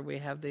whether we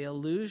have the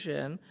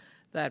illusion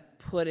that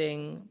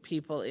putting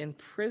people in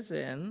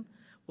prison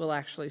will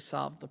actually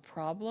solve the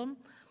problem.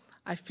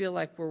 I feel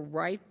like we're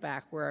right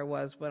back where I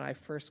was when I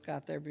first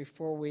got there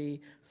before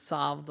we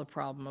solved the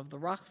problem of the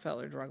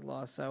Rockefeller drug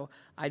law. So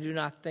I do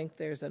not think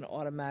there's an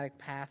automatic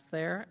path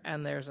there,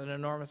 and there's an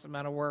enormous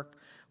amount of work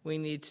we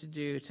need to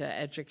do to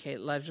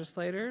educate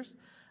legislators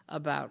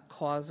about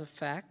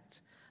cause-effect.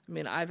 I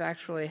mean, I've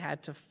actually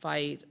had to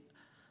fight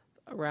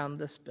around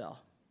this bill.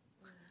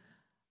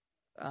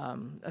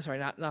 Sorry,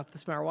 not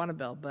this marijuana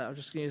bill, but I'm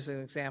just going to use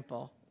an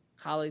example.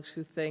 Colleagues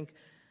who think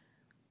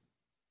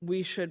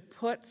we should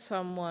put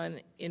someone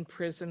in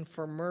prison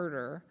for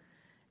murder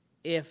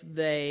if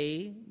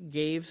they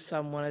gave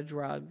someone a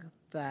drug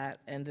that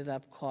ended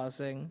up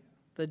causing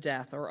the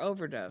death or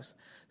overdose.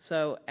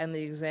 So, and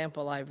the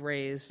example I've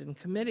raised in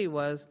committee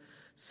was,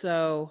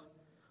 so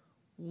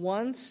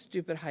one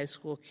stupid high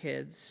school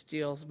kid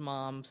steals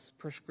mom's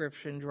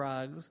prescription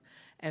drugs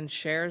and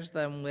shares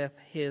them with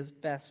his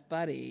best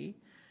buddy.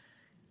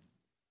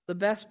 The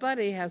best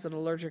buddy has an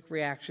allergic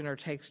reaction or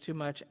takes too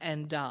much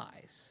and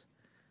dies.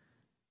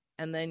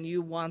 And then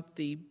you want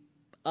the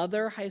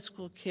other high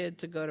school kid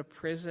to go to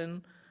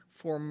prison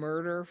for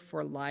murder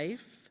for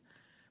life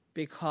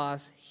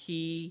because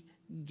he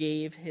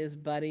gave his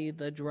buddy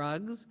the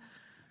drugs.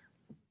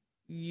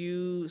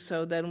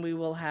 So then we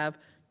will have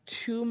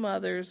two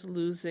mothers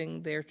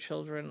losing their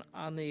children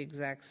on the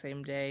exact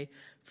same day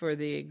for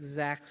the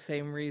exact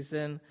same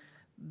reason.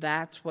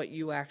 That's what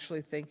you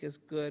actually think is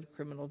good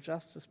criminal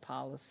justice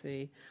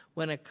policy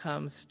when it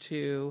comes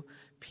to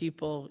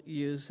people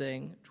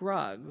using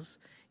drugs.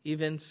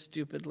 Even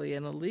stupidly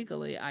and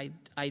illegally,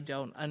 I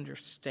don't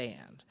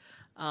understand.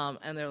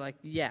 And they're like,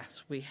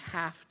 yes, we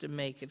have to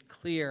make it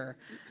clear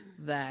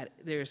that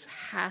there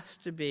has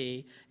to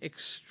be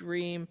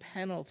extreme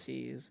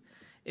penalties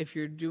if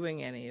you're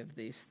doing any of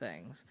these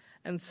things.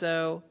 And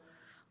so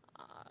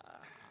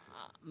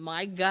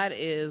my gut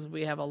is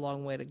we have a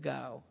long way to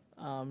go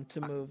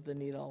to move the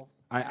needle.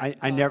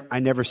 I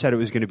never said it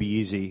was going to be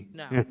easy.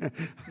 No.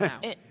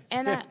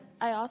 And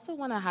I also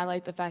want to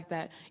highlight the fact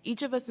that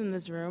each of us in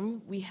this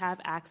room, we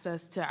have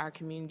access to our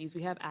communities.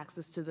 We have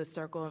access to the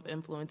circle of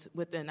influence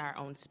within our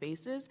own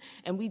spaces.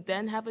 And we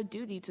then have a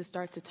duty to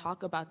start to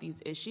talk about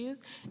these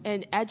issues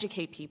and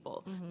educate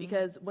people. Mm-hmm.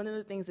 Because one of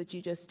the things that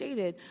you just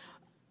stated,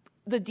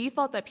 the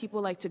default that people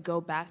like to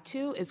go back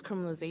to is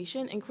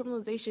criminalization, and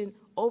criminalization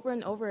over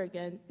and over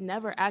again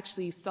never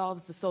actually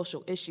solves the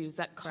social issues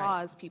that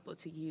cause people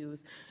to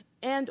use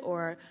and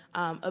or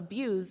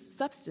abuse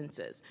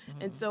substances.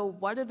 Mm-hmm. And so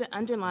what are the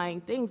underlying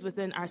things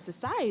within our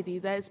society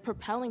that is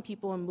propelling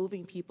people and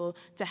moving people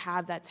to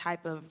have that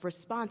type of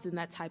response and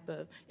that type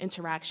of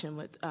interaction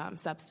with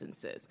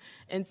substances?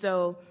 And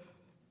so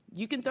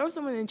you can throw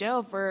someone in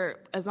jail for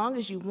as long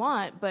as you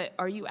want, but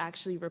are you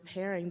actually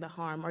repairing the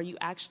harm? Are you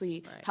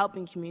actually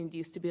helping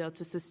communities to be able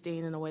to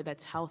sustain in a way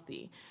that's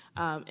healthy?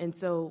 And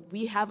so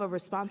we have a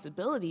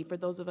responsibility for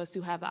those of us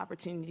who have the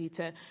opportunity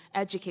to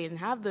educate and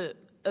have the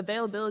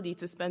availability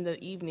to spend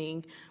the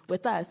evening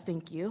with us,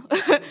 thank you,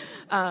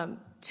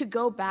 to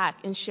go back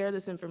and share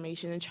this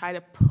information and try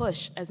to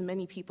push as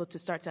many people to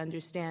start to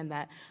understand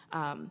that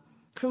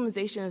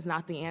criminalization is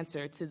not the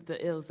answer to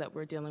the ills that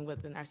we're dealing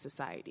with in our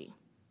society.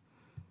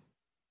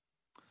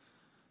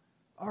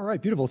 All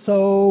right, beautiful.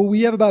 So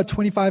we have about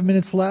 25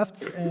 minutes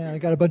left, and I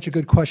got a bunch of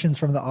good questions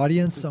from the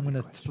audience, so I'm going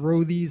to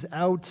throw these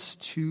out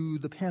to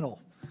the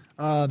panel.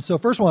 So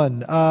first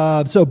one,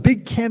 so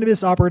big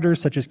cannabis operators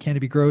such as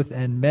Canopy Growth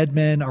and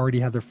MedMen already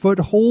have their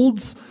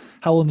footholds.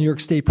 How will New York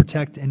State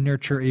protect and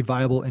nurture a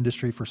viable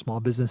industry for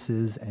small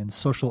businesses and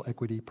social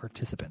equity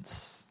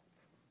participants?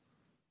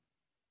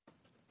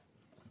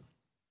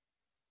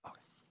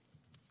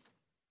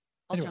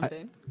 I'll jump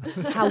in.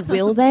 How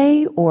will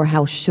they or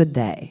how should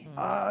they?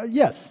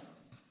 Yes.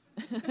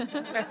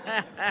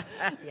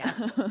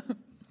 Yes.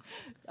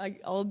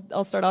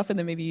 I'll start off and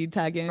then maybe you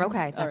tag in.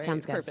 Okay, that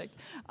sounds good. Perfect.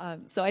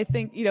 So I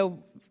think,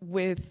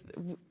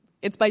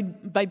 it's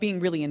by being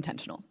really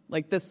intentional.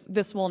 Like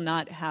this will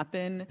not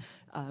happen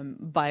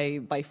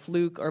by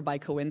fluke or by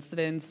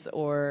coincidence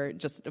or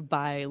just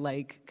by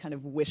kind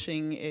of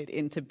wishing it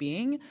into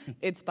being.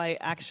 It's by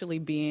actually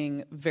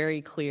being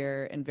very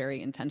clear and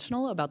very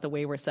intentional about the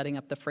way we're setting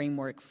up the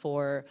framework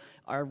for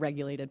our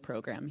regulated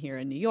program here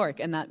in New York.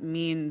 And that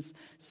means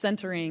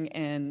centering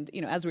and,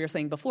 as we were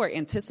saying before,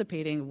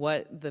 anticipating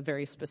what the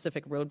very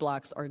specific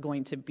roadblocks are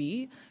going to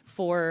be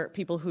for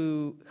people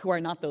who are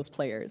not those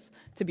players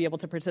to be able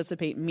to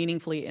participate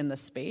meaningfully in the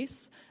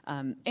space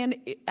and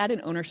at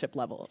an ownership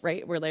level, right?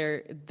 right?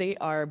 Where they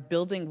are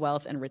building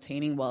wealth and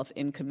retaining wealth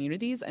in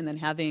communities and then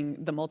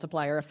having the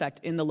multiplier effect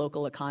in the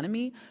local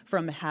economy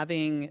from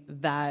having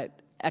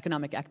that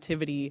economic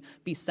activity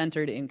be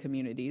centered in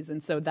communities.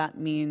 And so that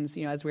means,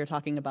 as we were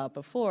talking about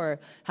before,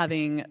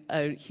 having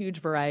a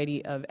huge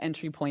variety of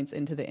entry points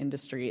into the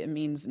industry. It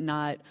means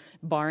not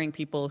barring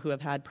people who have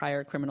had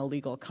prior criminal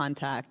legal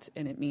contact,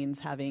 and it means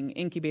having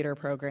incubator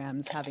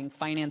programs, having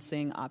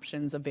financing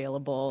options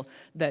available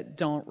that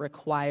don't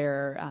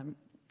require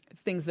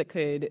things that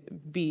could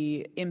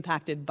be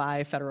impacted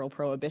by federal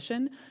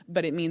prohibition,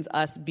 but it means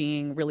us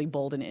being really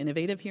bold and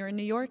innovative here in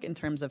New York in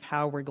terms of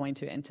how we're going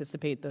to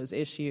anticipate those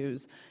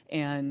issues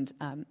and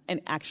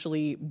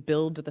actually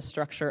build the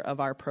structure of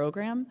our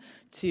program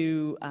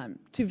to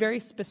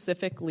very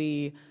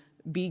specifically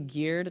be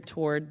geared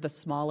toward the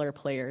smaller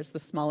players, the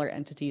smaller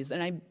entities.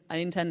 And I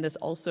intend this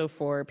also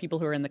for people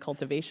who are in the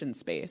cultivation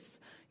space,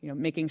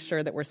 making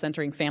sure that we're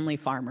centering family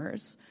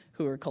farmers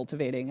who are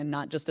cultivating and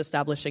not just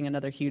establishing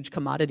another huge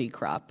commodity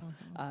crop.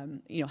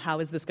 How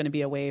is this going to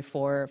be a way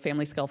for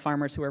family scale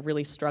farmers who are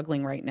really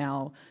struggling right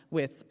now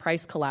with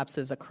price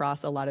collapses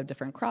across a lot of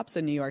different crops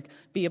in New York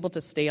be able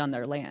to stay on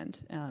their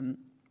land?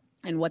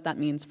 And what that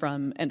means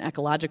from an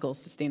ecological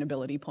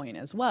sustainability point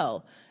as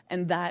well.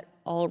 And that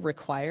all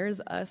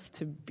requires us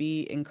to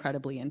be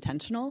incredibly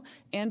intentional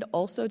and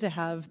also to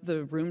have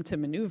the room to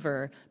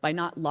maneuver by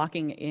not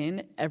locking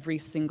in every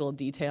single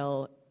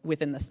detail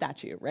within the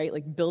statute, right?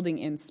 Like building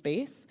in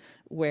space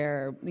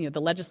where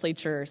the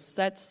legislature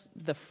sets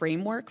the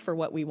framework for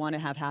what we want to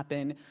have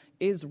happen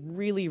is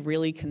really,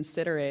 really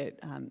considerate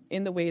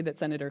in the way that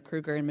Senator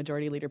Kruger and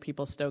Majority Leader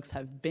Peoples-Stokes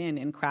have been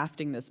in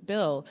crafting this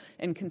bill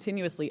and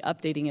continuously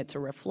updating it to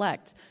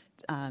reflect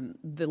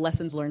the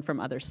lessons learned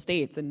from other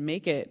states and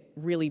make it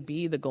really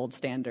be the gold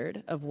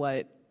standard of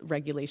what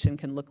regulation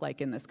can look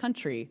like in this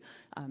country.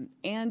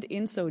 And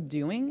in so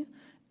doing,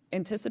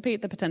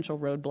 anticipate the potential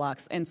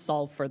roadblocks and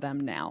solve for them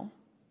now,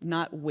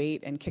 not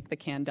wait and kick the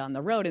can down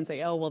the road and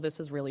say, oh, well,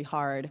 this is really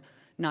hard,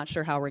 not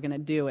sure how we're going to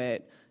do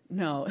it.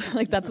 No,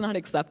 that's not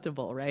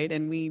acceptable, right?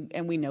 And we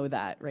know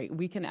that, right?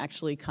 We can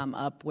actually come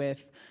up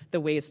with the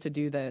ways to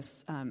do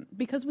this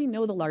because we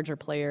know the larger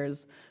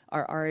players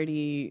are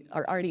already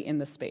in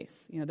the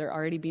space. They're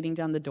already beating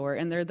down the door,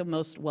 and they're the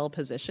most well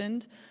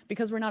positioned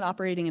because we're not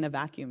operating in a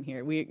vacuum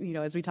here. We,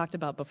 as we talked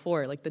about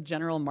before, the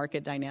general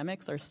market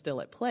dynamics are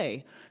still at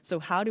play. So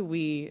how do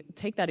we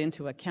take that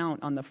into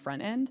account on the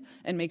front end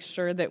and make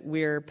sure that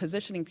we're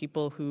positioning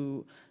people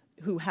who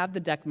have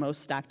the deck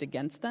most stacked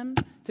against them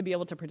to be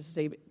able to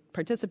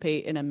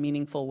participate in a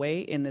meaningful way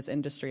in this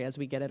industry as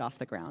we get it off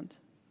the ground?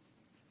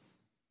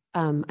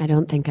 I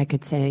don't think I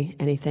could say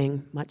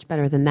anything much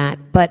better than that.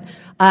 But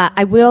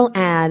I will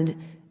add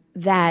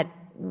that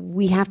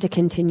we have to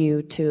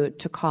continue to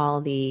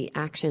call the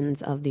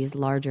actions of these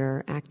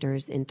larger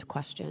actors into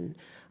question.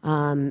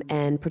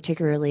 And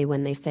particularly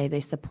when they say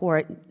they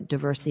support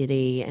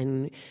diversity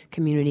and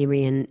community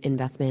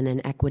reinvestment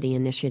and equity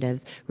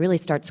initiatives, really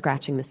start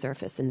scratching the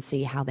surface and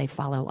see how they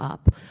follow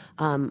up.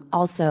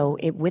 Also,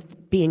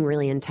 with being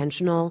really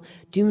intentional,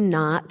 do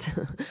not,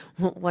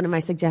 one of my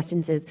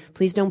suggestions is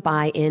please don't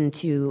buy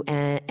into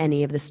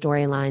any of the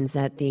storylines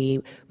that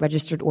the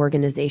registered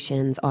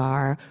organizations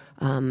are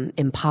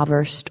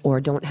impoverished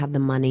or don't have the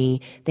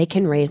money. They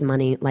can raise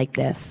money like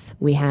this.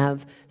 We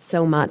have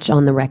so much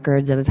on the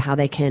records of how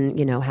they can,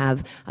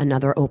 have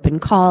another open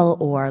call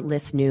or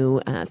list new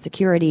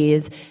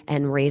securities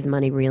and raise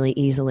money really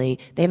easily.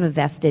 They have a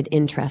vested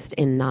interest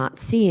in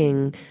not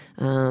seeing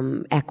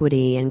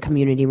equity and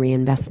community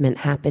reinvestment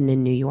happen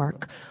in New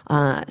York.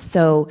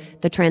 So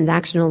the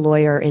transactional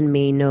lawyer in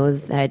me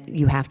knows that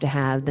you have to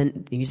have,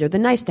 these are the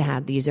nice to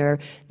have, these are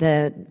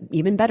the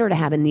even better to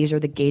have, and these are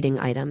the gating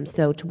items.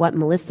 So to what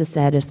Melissa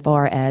said as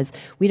far as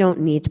we don't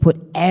need to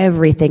put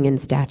everything in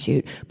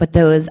statute, but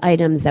those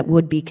items that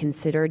would be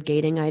considered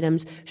gating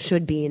items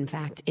should be in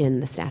fact in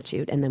the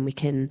statute, and then we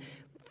can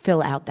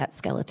fill out that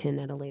skeleton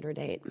at a later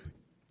date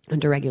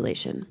under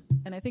regulation.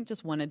 And I think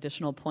just one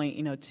additional point,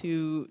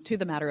 to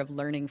the matter of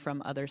learning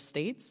from other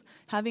states,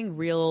 having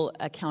real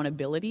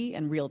accountability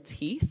and real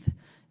teeth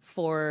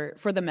for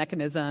the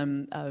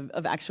mechanism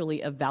of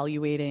actually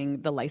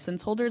evaluating the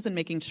license holders and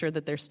making sure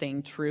that they're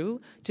staying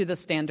true to the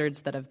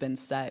standards that have been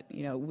set.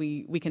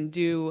 We can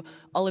do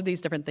all of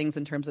these different things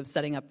in terms of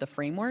setting up the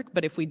framework,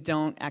 but if we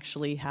don't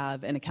actually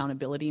have an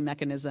accountability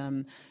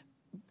mechanism,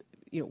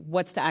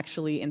 what's to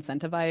actually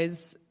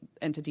incentivize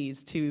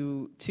entities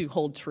to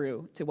hold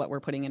true to what we're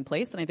putting in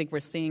place. And I think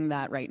we're seeing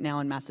that right now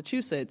in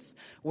Massachusetts,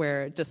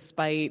 where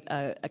despite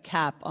a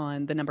cap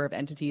on the number of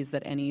entities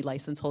that any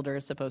license holder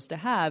is supposed to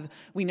have,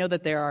 we know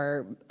that there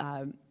are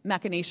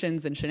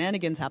machinations and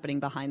shenanigans happening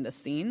behind the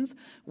scenes,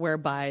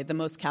 whereby the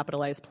most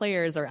capitalized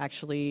players are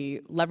actually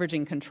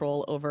leveraging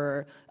control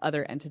over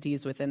other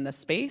entities within the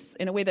space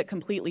in a way that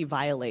completely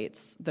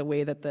violates the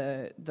way that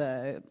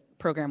the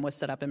program was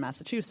set up in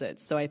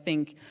Massachusetts. So I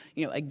think,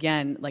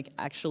 again,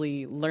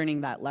 actually learning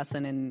that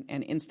lesson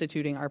and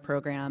instituting our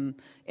program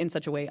in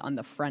such a way on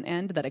the front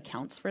end that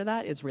accounts for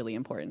that is really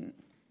important.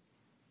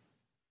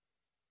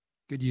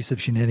 Good use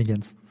of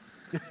shenanigans.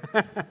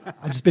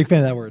 I'm just a big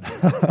fan of that word.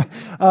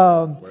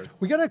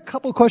 We got a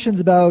couple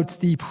questions about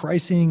the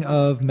pricing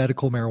of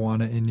medical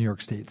marijuana in New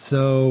York State.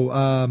 So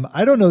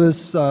I don't know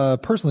this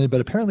personally,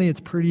 but apparently it's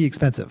pretty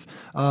expensive.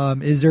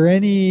 Is there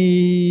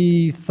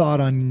any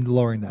thought on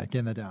lowering that,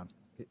 getting that down?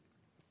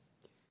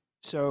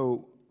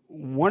 So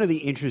one of the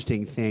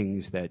interesting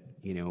things that,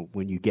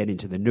 when you get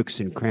into the nooks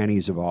and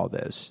crannies of all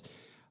this,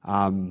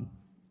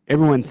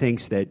 everyone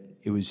thinks that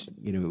it was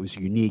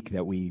unique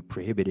that we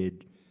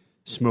prohibited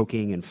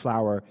smoking and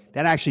flower.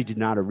 That actually did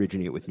not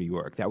originate with New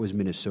York. That was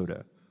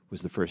Minnesota,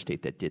 was the first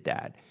state that did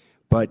that.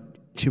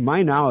 But to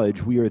my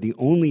knowledge, we are the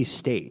only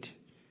state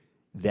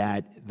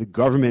that the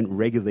government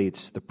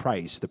regulates the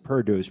price, the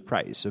per dose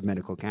price of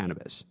medical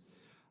cannabis.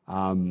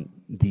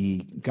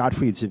 The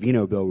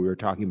Gottfried-Savino bill we were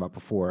talking about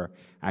before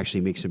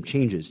actually makes some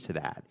changes to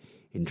that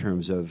in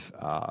terms of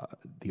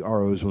the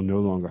ROs will no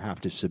longer have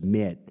to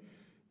submit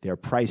their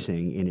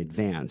pricing in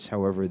advance.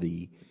 However,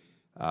 the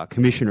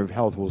Commissioner of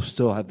Health will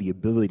still have the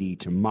ability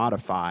to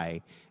modify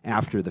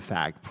after the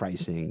fact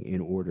pricing in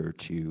order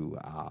to,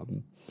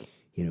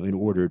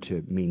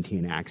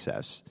 maintain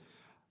access.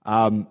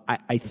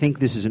 I think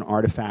this is an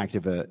artifact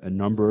of a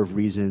number of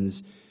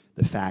reasons.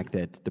 The fact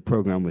that the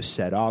program was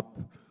set up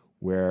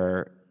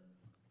where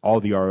all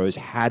the ROs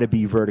had to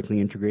be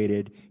vertically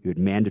integrated. You had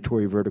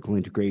mandatory vertical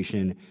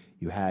integration.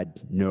 You had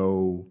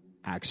no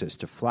access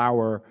to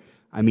flower.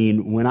 I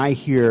mean, when I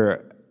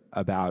hear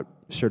about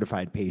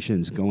certified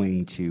patients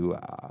going to,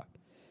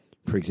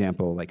 for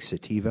example, like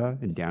Sativa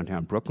in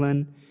downtown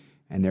Brooklyn,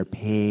 and they're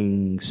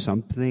paying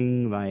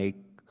something like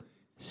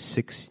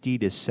 $60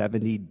 to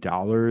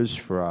 $70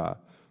 for a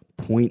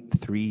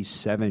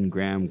 0.37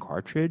 gram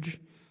cartridge,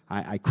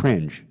 I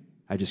cringe.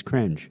 I just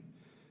cringe.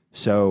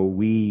 So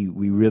we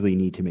really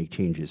need to make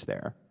changes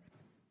there.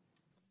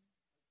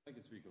 I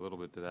can speak a little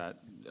bit to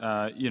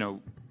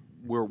that.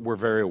 We're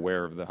very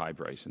aware of the high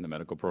price in the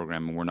medical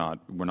program, and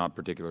we're not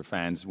particular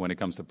fans when it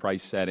comes to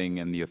price setting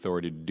and the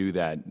authority to do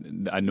that.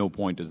 At no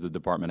point does the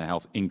Department of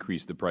Health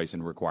increase the price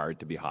and require it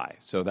to be high.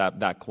 So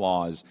that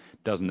clause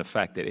doesn't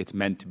affect it. It's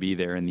meant to be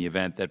there in the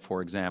event that,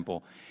 for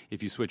example,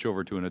 if you switch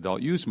over to an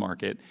adult use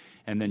market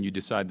and then you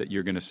decide that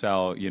you want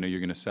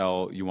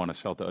to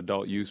sell to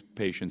adult use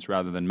patients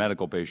rather than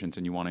medical patients,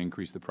 and you want to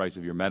increase the price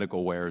of your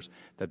medical wares,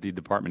 that the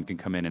department can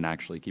come in and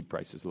actually keep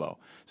prices low.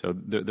 So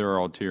there are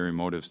ulterior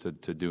motives to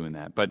doing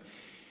that. But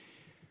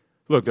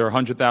look, there are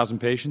 100,000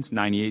 patients,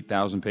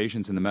 98,000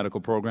 patients in the medical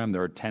program.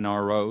 There are 10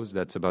 ROs.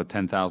 That's about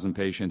 10,000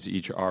 patients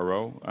each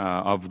RO.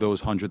 Of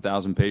those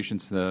 100,000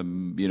 patients, the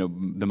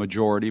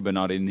majority, but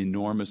not an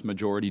enormous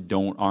majority,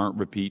 aren't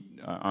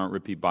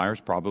repeat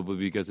buyers. Probably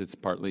because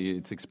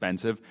it's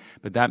expensive,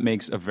 but that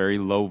makes a very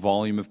low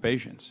volume of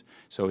patients.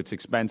 So it's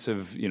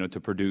expensive, to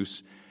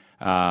produce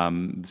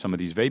some of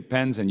these vape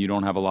pens, and you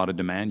don't have a lot of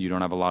demand. You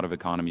don't have a lot of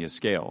economy of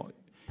scale.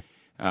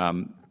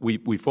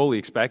 We fully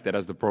expect that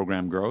as the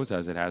program grows,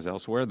 as it has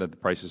elsewhere, that the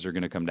prices are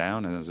going to come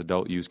down, and as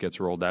adult use gets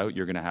rolled out,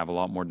 you're going to have a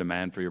lot more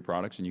demand for your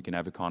products, and you can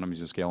have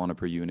economies of scale on a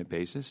per unit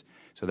basis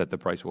so that the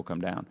price will come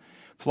down.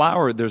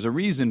 Flower, there's a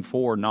reason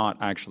for not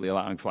actually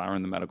allowing flower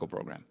in the medical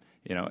program.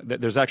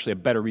 There's actually a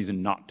better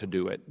reason not to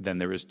do it than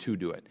there is to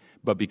do it.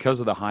 But because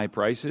of the high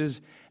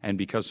prices and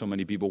because so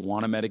many people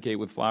want to medicate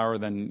with flower,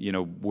 then,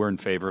 we're in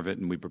favor of it,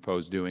 and we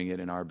propose doing it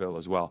in our bill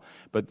as well.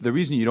 But the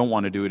reason you don't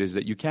want to do it is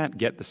that you can't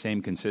get the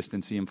same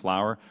consistency in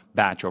flower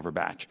batch over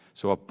batch.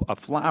 So a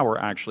flower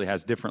actually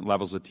has different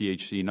levels of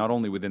THC, not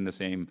only within the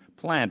same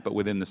plant, but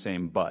within the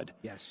same bud.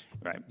 Yes.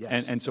 Right.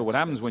 Yes. And so what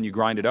happens when you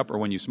grind it up or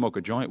when you smoke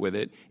a joint with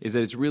it is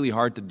that it's really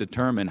hard to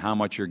determine how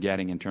much you're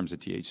getting in terms of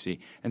THC.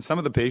 And some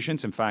of the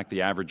patients, in fact,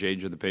 the average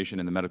age of the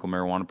patient in the medical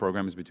marijuana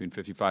program is between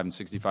 55 and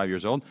 65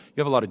 years old.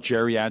 You have a lot of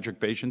geriatric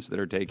patients that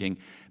are taking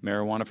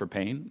marijuana for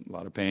pain, a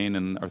lot of pain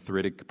and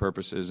arthritic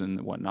purposes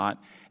and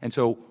whatnot. And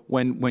so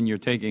when you're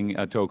taking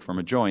a toke from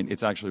a joint,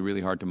 it's actually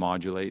really hard to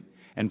modulate.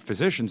 And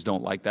physicians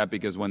don't like that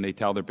because when they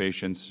tell their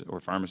patients or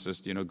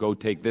pharmacists, go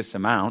take this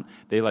amount,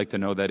 they like to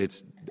know that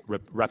it's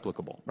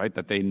replicable, right?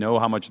 That they know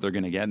how much they're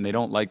going to get, and they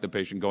don't like the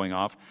patient going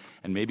off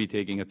and maybe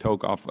taking a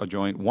toke off a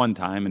joint one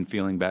time and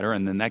feeling better,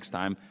 and the next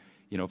time,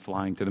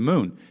 flying to the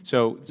moon.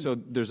 So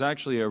there's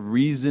actually a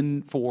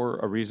reason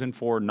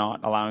for not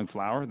allowing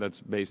flower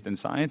that's based in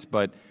science,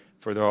 but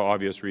for the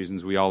obvious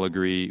reasons, we all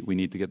agree we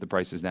need to get the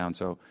prices down.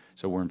 So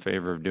we're in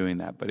favor of doing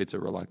that, but it's a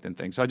reluctant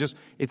thing. So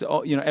it's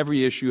all,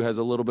 every issue has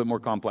a little bit more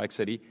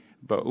complexity,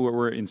 but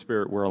we're in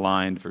spirit, we're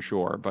aligned for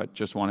sure. But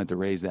just wanted to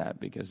raise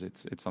that because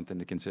it's something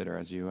to consider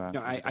as you.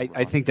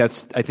 I think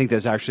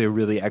that's actually a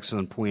really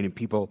excellent point, and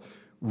people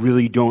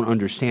really don't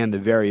understand the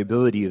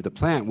variability of the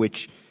plant,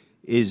 which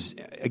is,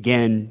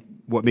 again,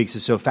 what makes it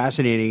so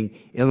fascinating.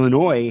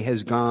 Illinois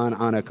has gone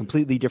on a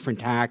completely different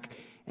tack,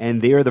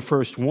 and they are the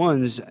first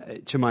ones,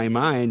 to my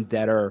mind,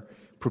 that are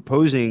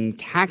proposing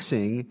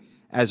taxing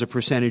as a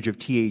percentage of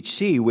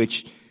THC,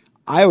 which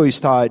I always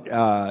thought,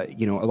 a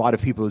lot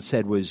of people had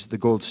said was the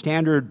gold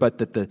standard, but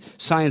that the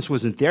science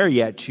wasn't there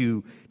yet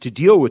to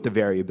deal with the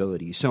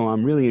variability. So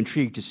I'm really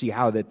intrigued to see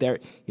how they're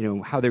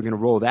going to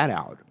roll that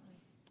out.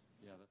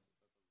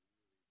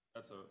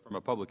 From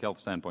a public health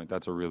standpoint,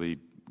 that's a really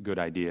good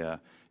idea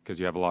because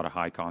you have a lot of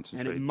high And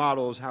concentrate. it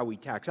models how we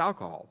tax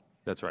alcohol.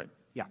 That's right.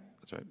 Yeah.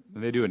 That's right.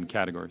 And they do it in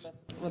categories.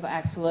 With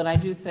Axel, and I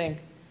do think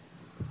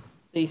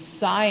the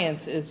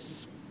science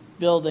is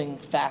building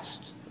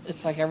fast.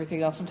 It's like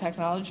everything else in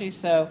technology.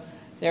 So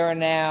there are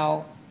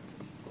now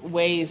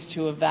ways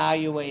to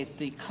evaluate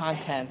the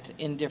content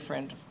in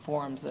different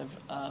forms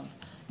of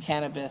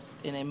cannabis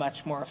in a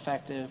much more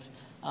effective,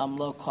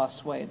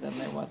 low-cost way than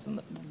there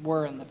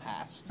were in the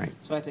past. Right.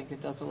 So I think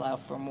it does allow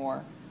for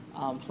more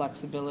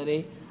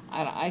flexibility.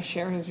 And I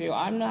share his view.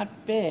 I'm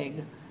not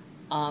big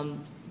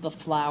on the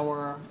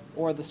flower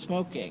or the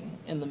smoking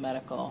in the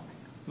medical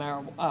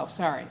marijuana. Oh,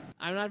 sorry.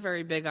 I'm not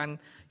very big on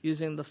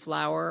using the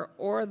flower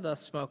or the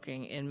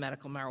smoking in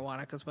medical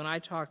marijuana because when I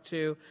talk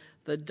to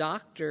the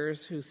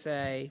doctors who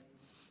say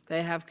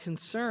they have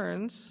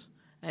concerns,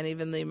 and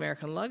even the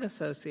American Lung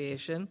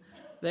Association,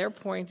 their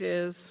point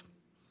is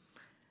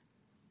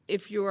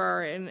if you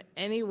are in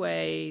any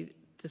way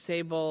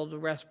disabled,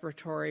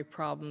 respiratory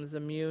problems,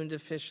 immune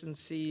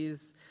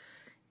deficiencies,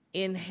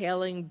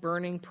 inhaling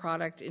burning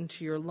product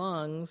into your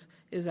lungs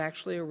is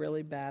actually a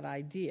really bad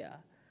idea.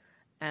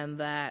 And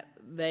that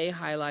they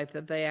highlight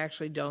that they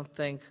actually don't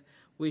think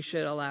we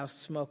should allow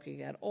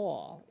smoking at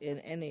all in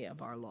any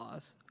of our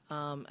laws.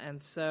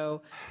 And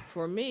so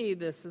for me,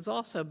 this has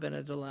also been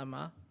a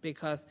dilemma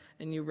because,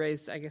 and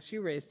I guess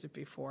you raised it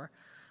before,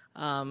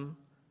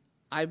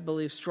 I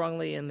believe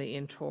strongly in the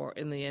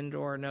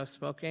indoor no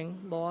smoking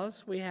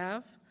laws we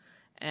have.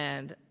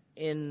 And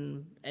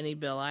in any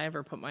bill I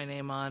ever put my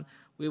name on,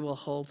 we will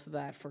hold to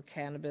that for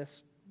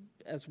cannabis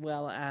as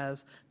well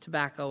as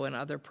tobacco and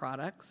other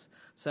products.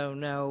 So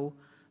no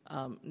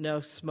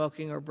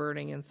smoking or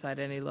burning inside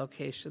any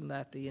location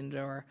that the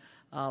indoor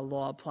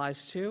law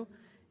applies to.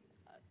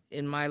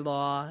 In my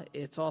law,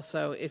 it's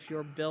also if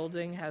your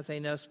building has a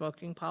no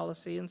smoking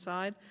policy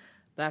inside,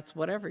 that's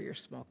whatever you're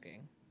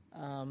smoking.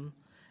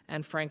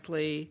 And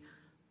frankly,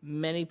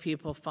 many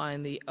people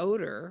find the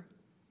odor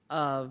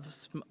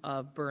of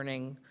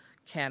burning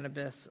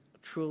cannabis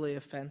truly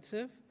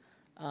offensive.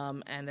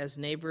 And as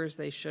neighbors,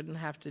 they shouldn't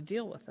have to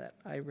deal with it.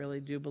 I really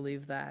do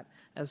believe that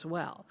as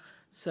well.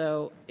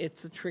 So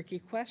it's a tricky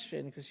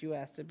question because you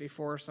asked it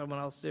before, someone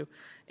else do.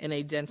 In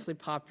a densely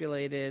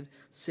populated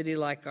city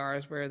like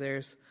ours where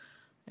there's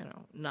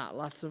not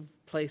lots of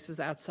places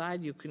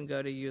outside you can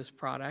go to use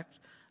product,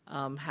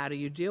 how do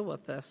you deal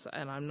with this?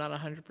 And I'm not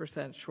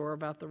 100% sure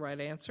about the right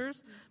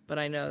answers, but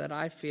I know that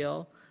I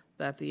feel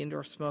that the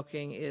indoor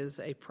smoking is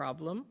a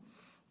problem,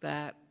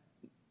 that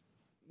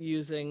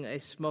using a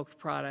smoked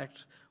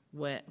product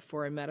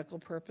for a medical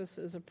purpose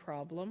is a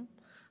problem.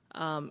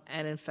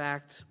 And in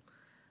fact,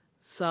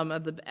 some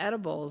of the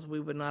edibles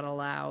we would not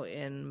allow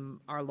in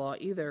our law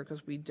either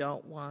because we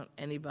don't want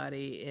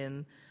anybody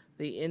in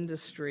the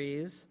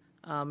industries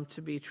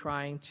to be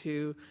trying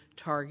to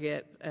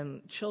target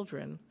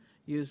children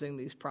using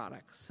these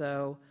products.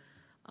 So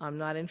I'm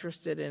not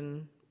interested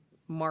in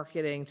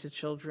marketing to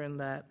children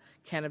that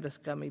cannabis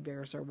gummy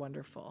bears are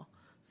wonderful.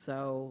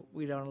 So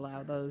we don't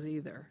allow those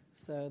either.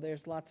 So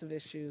there's lots of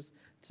issues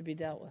to be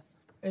dealt with.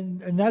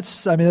 And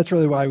that's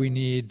really why we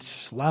need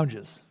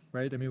lounges,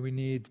 right? I mean, we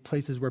need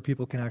places where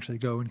people can actually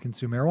go and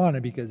consume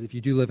marijuana because if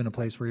you do live in a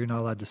place where you're not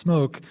allowed to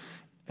smoke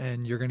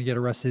and you're going to get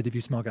arrested if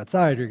you smoke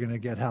outside, you're going to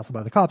get hassled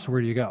by the cops,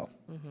 where do you go?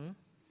 Mm-hmm.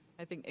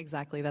 I think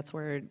exactly that's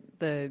where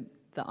the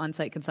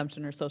on-site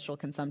consumption or social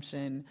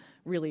consumption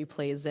really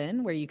plays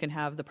in, where you can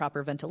have the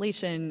proper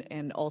ventilation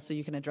and also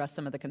you can address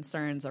some of the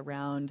concerns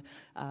around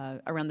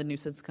the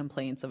nuisance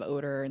complaints of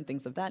odor and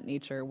things of that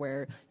nature,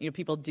 where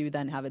people do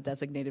then have a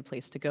designated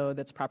place to go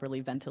that's properly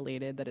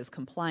ventilated, that is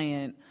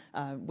compliant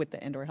with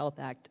the Indoor Health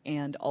Act,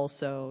 and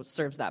also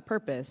serves that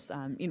purpose.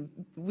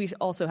 We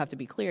also have to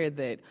be clear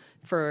that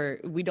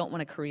we don't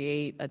want to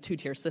create a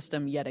two-tier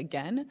system yet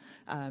again,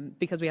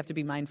 because we have to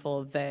be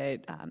mindful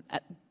that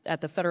at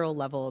the federal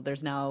level,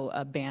 there's now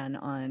a ban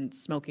on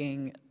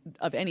smoking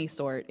of any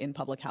sort in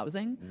public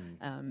housing,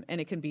 and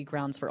it can be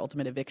grounds for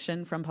ultimate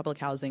eviction from public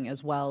housing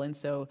as well. And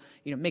so,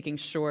 making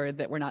sure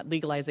that we're not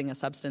legalizing a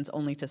substance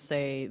only to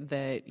say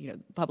that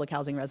public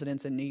housing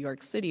residents in New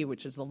York City,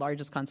 which is the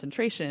largest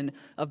concentration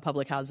of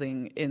public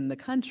housing in the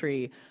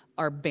country,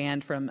 are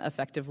banned from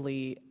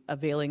effectively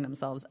availing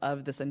themselves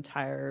of this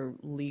entire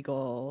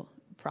legal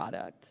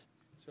product.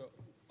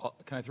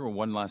 Can I throw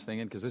one last thing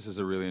in? Because this is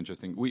a really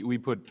interesting... We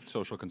put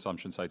social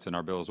consumption sites in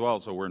our bill as well,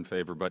 so we're in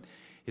favor, but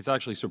it's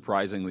actually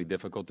surprisingly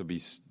difficult to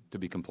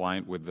be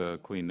compliant with the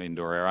Clean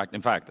Indoor Air Act.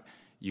 In fact,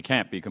 you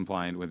can't be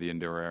compliant with the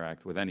Indoor Air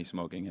Act with any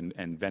smoking,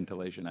 and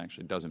ventilation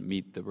actually doesn't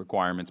meet the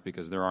requirements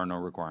because there are no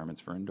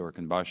requirements for indoor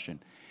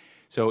combustion.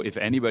 So if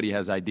anybody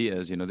has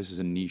ideas, this is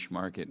a niche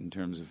market in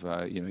terms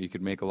of, you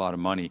could make a lot of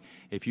money.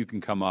 If you can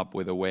come up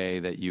with a way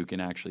that you can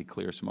actually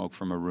clear smoke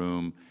from a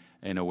room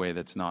in a way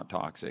that's not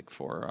toxic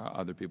for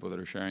other people that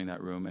are sharing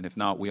that room. And if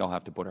not, we all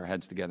have to put our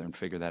heads together and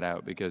figure that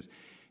out because,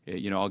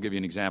 I'll give you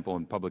an example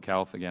in public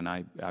health. Again,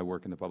 I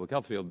work in the public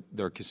health field.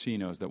 There are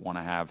casinos that want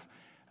to have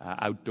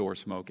outdoor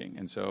smoking.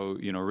 And so,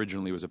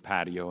 originally it was a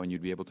patio and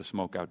you'd be able to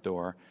smoke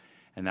outdoor.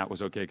 and that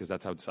was okay because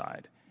that's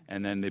outside.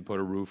 And then they put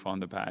a roof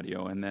on the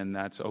patio, and then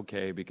that's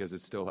okay because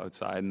it's still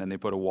outside. And then they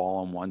put a wall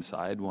on one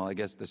side. Well, I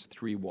guess there's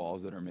 3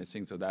 walls that are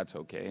missing, so that's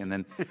okay. And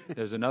then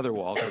there's another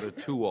wall, so there are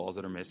 2 walls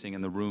that are missing,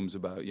 and the room's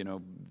about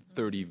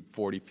 30,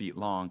 40 feet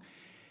long.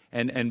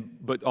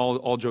 But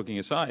all joking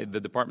aside, the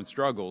department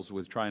struggles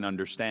with trying to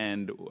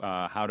understand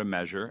how to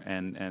measure,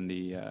 and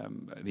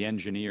the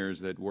engineers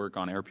that work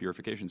on air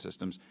purification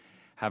systems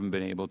haven't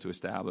been able to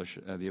establish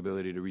the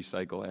ability to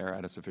recycle air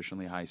at a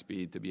sufficiently high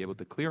speed to be able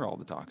to clear all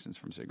the toxins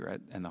from cigarette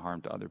and the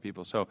harm to other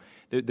people. So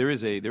there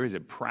is a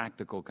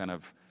practical kind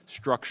of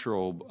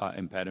structural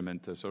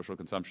impediment to social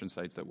consumption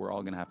sites that we're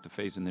all going to have to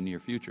face in the near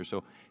future.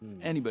 So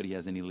anybody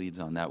has any leads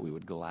on that, we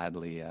would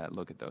gladly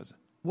look at those.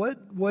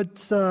 What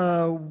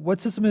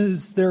system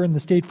is there in the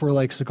state for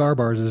like cigar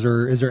bars?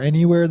 Is there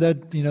anywhere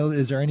that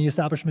is there any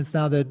establishments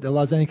now that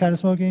allows any kind of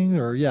smoking?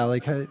 Or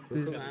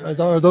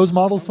are those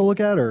models to look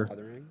at? Or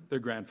they're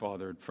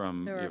grandfathered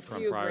from There are a from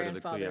few prior to the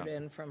grandfathered CLIA.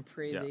 in from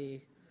pre Yeah.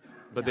 the.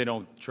 But they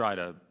don't try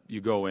to.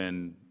 You go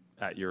in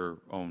at your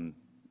own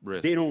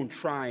risk. They don't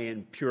try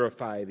and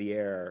purify the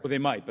air. Well, they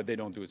might, but they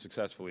don't do it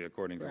successfully,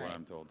 according to what Right.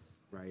 I'm told.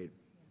 Right.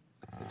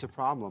 It's a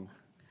problem.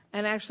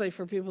 And actually,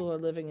 for people who are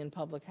living in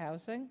public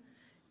housing,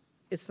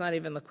 it's not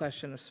even the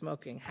question of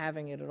smoking,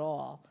 having it at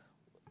all.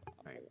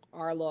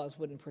 Our laws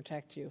wouldn't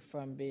protect you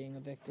from being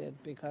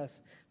evicted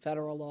because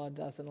federal law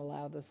doesn't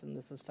allow this, and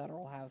this is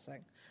federal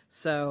housing.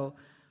 So,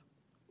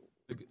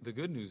 The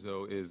good news,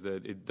 though, is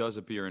that it does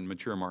appear in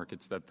mature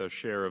markets that the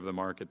share of the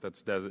market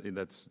that's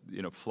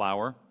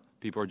flower,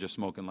 people are just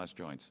smoking less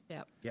joints.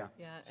 yeah. Yeah.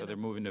 So they're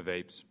moving to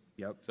vapes.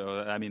 Yep. So,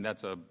 I mean,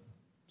 that's a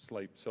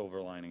slight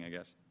silver lining, I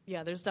guess.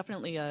 Yeah, there's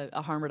definitely a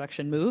harm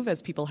reduction move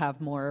as people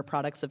have more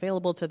products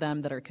available to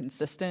them that are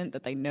consistent,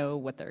 that they know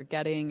what they're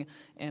getting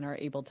and are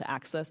able to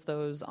access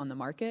those on the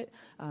market.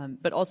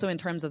 But also in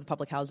terms of the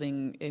public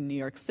housing in New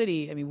York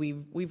City, I mean,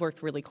 we've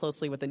worked really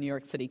closely with the New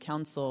York City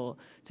Council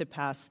to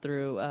pass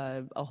through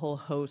a whole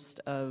host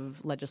of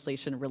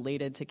legislation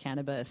related to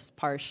cannabis,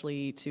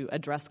 partially to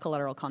address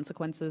collateral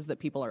consequences that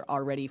people are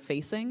already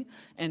facing,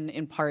 and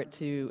in part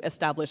to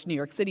establish New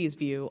York City's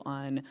view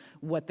on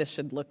what this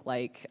should look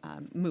like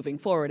moving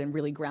forward, and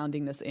really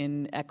grounding this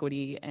in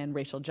equity and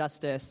racial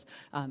justice.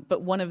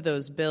 But one of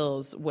those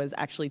bills was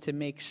actually to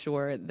make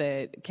sure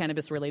that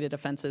cannabis-related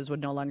offenses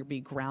would no longer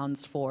be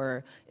grounds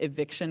for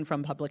eviction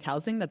from public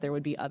housing, that there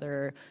would be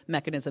other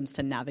mechanisms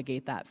to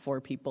navigate that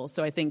for people.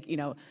 So I think,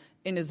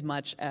 in as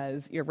much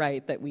as you're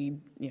right that we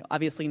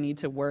obviously need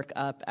to work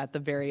up at the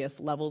various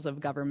levels of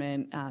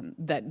government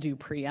that do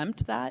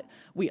preempt that,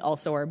 we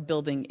also are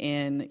building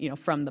in,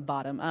 from the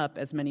bottom up,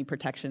 as many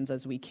protections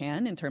as we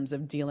can in terms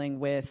of dealing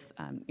with,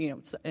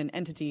 an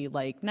entity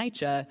like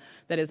NYCHA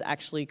that is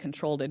actually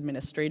controlled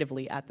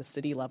administratively at the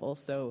city level.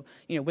 So,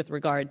 with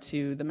regard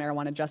to the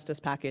marijuana justice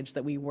package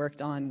that we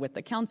worked on with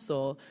the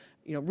council,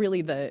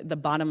 really the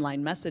bottom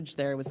line message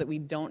there was that we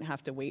don't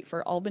have to wait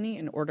for Albany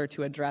in order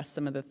to address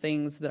some of the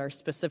things that are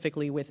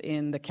specifically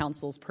within the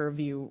council's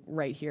purview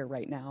right here,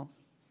 right now.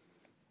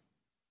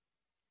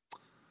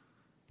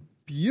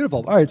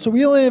 beautiful. All right, so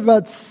we only have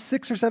about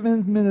 6 or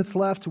 7 minutes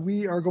left.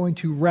 We are going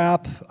to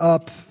wrap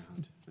up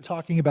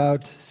talking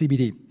about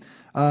CBD.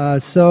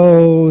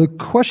 So the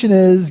question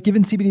is,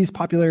 given CBD's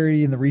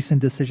popularity and the recent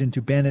decision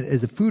to ban it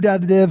as a food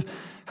additive,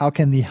 how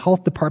can the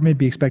health department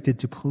be expected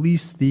to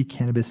police the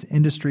cannabis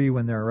industry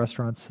when there are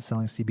restaurants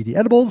selling CBD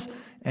edibles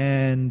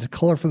and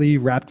colorfully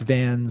wrapped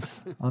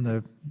vans on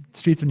the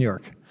streets of New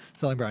York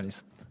selling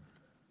brownies?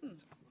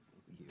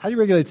 How do you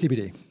regulate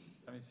CBD?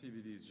 I mean,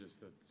 CBD is just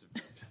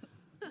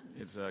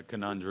it's a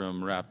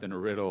conundrum wrapped in a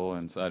riddle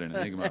inside an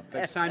enigma.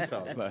 Like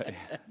Seinfeld. But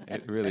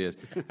it really is.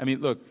 I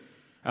mean, look,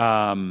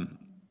 how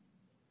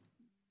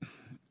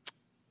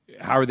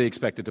are they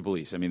expected to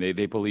police? I mean,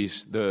 they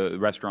police the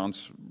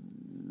restaurants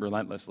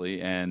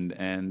relentlessly,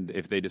 and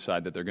if they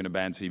decide that they're going to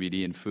ban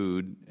CBD in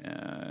food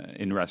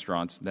in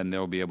restaurants, then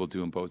they'll be able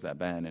to impose that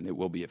ban, and it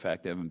will be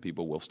effective, and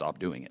people will stop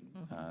doing it.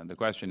 Mm-hmm. The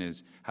question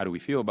is, how do we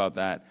feel about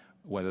that,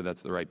 whether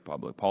that's the right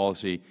public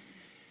policy?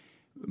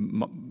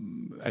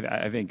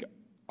 I think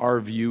our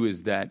view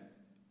is that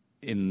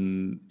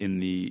in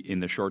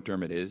the short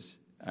term it is.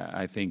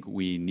 I think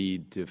we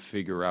need to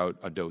figure out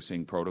a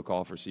dosing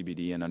protocol for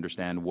CBD and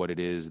understand what it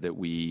is that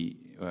we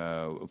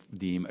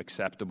deem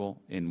acceptable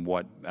in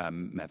what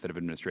method of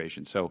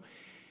administration. So,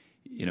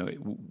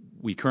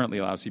 we currently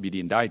allow CBD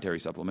in dietary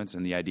supplements,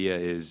 and the idea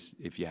is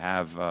if you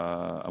have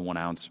a 1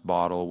 ounce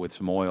bottle with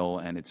some oil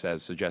and it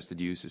says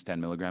suggested use is 10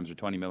 milligrams or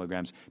 20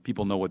 milligrams,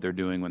 people know what they're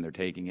doing when they're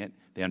taking it.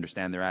 They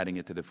understand they're adding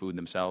it to the food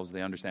themselves.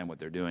 They understand what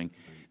they're doing.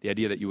 The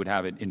idea that you would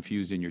have it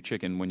infused in your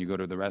chicken when you go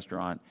to the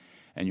restaurant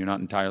and you're not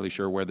entirely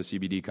sure where the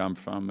CBD comes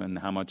from and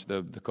how much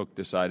the cook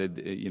decided,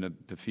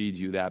 to feed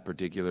you that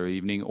particular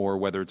evening, or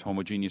whether it's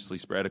homogeneously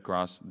spread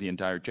across the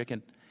entire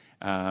chicken,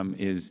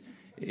 is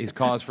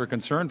cause for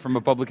concern from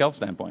a public health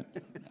standpoint.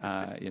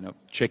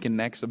 Chicken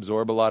necks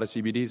absorb a lot of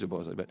CBD,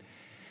 supposedly. But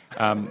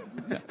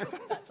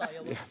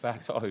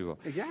Fat soluble.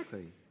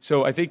 Exactly.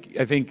 So I think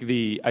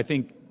the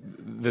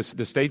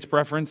state's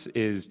preference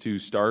is to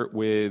start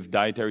with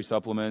dietary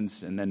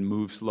supplements and then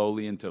move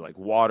slowly into like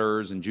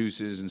waters and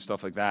juices and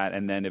stuff like that,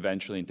 and then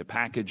eventually into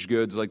packaged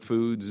goods like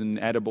foods and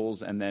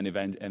edibles, and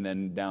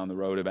then down the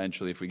road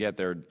eventually, if we get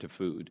there, to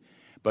food.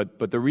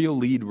 But the real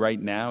lead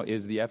right now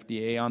is the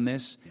FDA on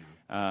this.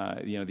 The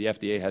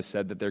FDA has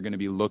said that they're going to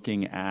be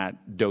looking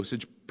at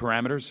dosage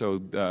parameters. So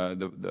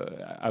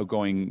the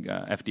outgoing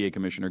FDA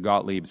Commissioner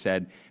Gottlieb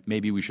said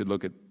maybe we should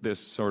look at this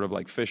sort of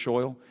like fish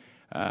oil,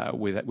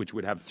 which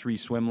would have 3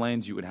 swim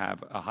lanes. You would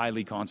have a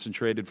highly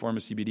concentrated form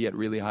of CBD at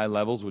really high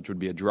levels, which would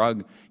be a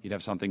drug. You'd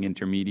have something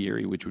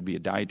intermediary, which would be a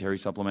dietary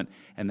supplement,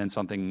 and then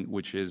something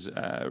which is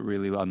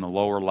really on the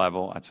lower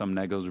level at some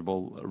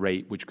negligible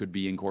rate, which could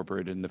be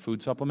incorporated in the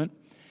food supplement.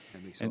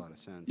 That makes a lot of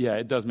sense. Yeah,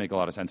 it does make a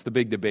lot of sense. The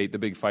big debate, the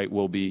big fight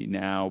will be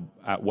now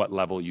at what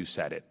level you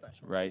set it,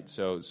 right?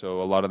 So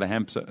a lot of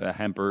the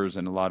hempers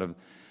and a lot of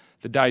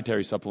the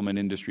dietary supplement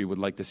industry would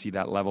like to see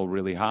that level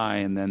really high,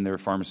 and then there are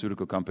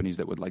pharmaceutical companies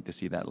that would like to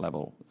see that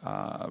level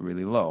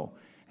really low.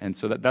 And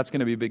so that's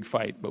going to be a big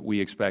fight, but we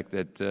expect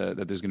that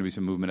there's going to be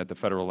some movement at the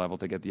federal level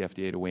to get the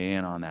FDA to weigh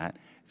in on that.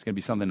 It's going to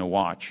be something to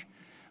watch.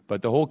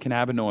 But the whole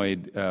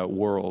cannabinoid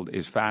world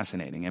is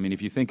fascinating. I mean,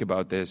 if you think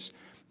about this,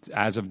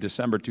 as of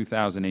December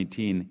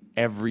 2018,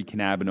 every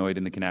cannabinoid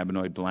in the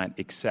cannabinoid plant,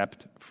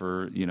 except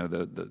for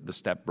the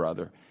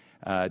stepbrother,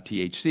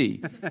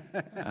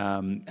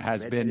 THC,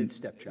 has been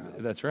stepchild.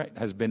 That's right,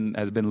 has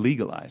been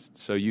legalized.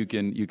 So you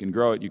can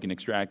grow it, you can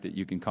extract it,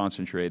 you can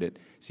concentrate it,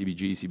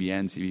 CBG,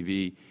 CBN,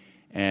 CBV,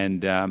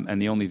 and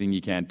the only thing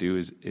you can't do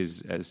is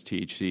as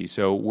THC.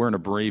 So we're in a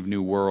brave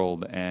new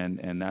world,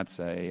 and that's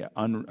it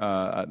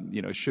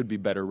should be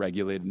better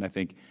regulated. And I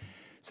think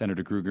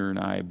Senator Kruger and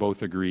I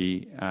both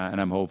agree,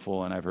 and I'm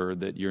hopeful, and I've heard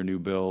that your new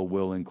bill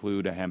will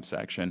include a hemp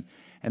section.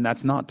 And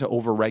that's not to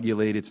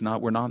overregulate.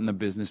 We're not in the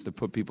business to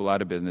put people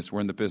out of business.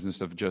 We're in the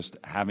business of just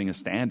having a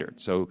standard.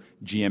 So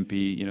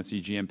GMP,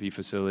 CGMP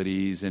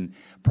facilities and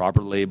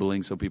proper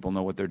labeling so people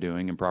know what they're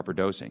doing, and proper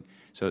dosing.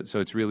 So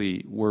it's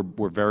really, we're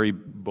very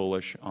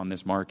bullish on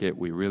this market.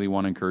 We really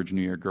want to encourage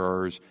New York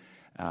growers,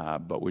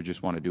 but we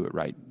just want to do it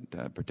right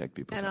to protect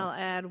people's health. And I'll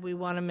add, we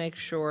want to make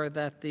sure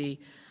that the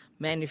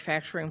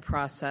manufacturing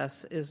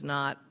process is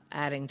not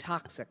adding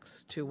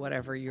toxics to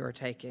whatever you're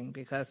taking,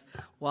 because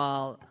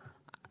while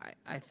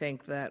I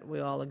think that we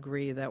all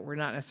agree that we're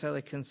not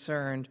necessarily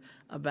concerned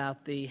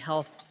about the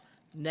health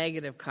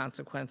negative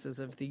consequences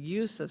of the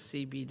use of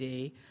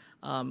CBD,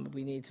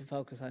 we need to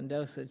focus on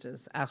dosage,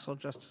 as Axel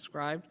just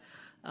described.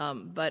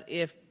 But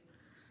if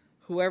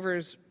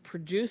whoever's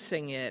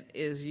producing it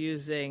is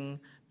using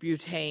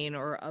butane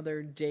or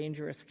other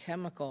dangerous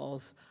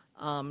chemicals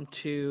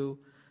to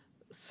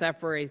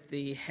separate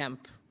the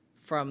hemp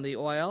from the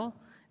oil,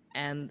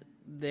 and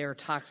their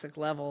toxic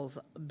levels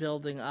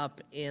building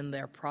up in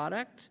their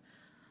product,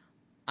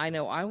 I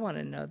know I want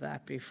to know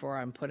that before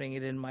I'm putting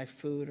it in my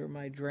food or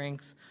my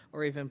drinks,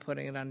 or even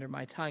putting it under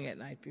my tongue at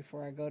night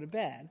before I go to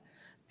bed.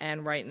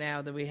 And right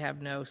now that we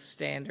have no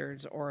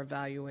standards or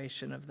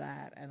evaluation of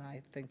that, and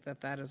I think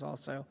that is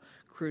also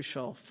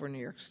crucial for New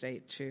York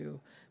State to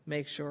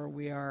make sure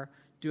we are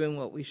doing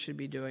what we should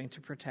be doing to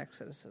protect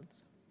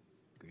citizens.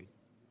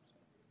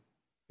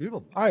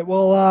 Beautiful. All right.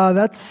 Well,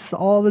 that's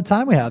all the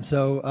time we have.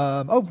 So,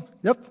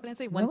 yep. Can I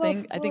say one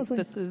thing? I think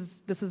this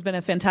has been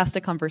a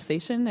fantastic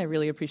conversation. I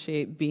really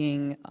appreciate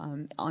being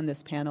on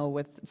this panel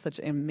with such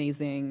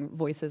amazing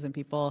voices and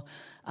people.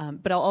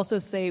 But I'll also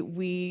say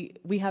we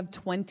have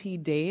 20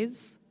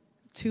 days,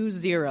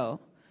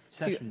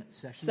 session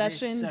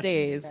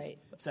days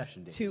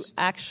to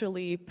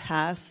actually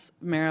pass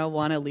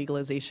marijuana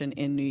legalization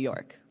in New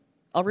York.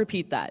 I'll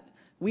repeat that.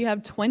 We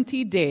have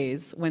 20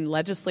 days when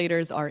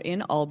legislators are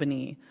in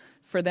Albany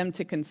for them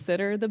to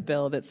consider the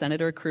bill that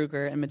Senator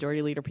Kruger and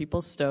Majority Leader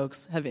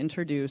Peoples-Stokes have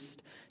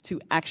introduced to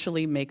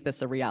actually make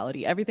this a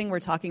reality. Everything we're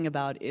talking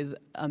about is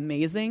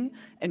amazing,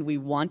 and we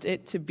want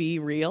it to be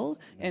real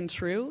and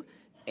true.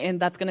 And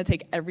that's going to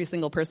take every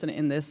single person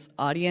in this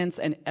audience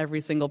and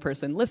every single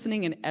person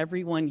listening and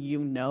everyone you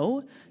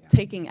know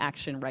taking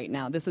action right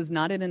now. This is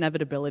not an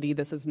inevitability.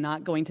 This is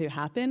not going to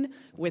happen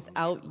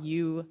without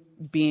you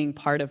being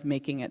part of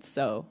making it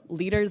so.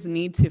 Leaders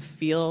need to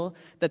feel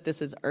that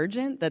this is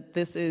urgent,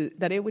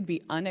 that it would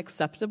be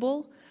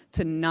unacceptable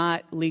to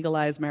not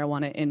legalize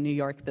marijuana in New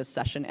York this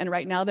session. And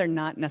right now they're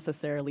not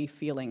necessarily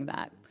feeling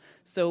that.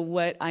 So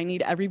what I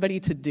need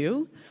everybody to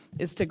do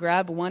is to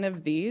grab one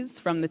of these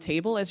from the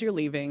table as you're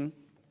leaving,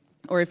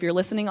 or if you're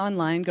listening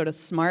online, go to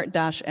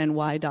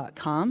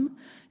smart-ny.com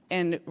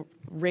and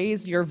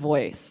raise your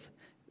voice.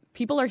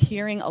 People are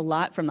hearing a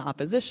lot from the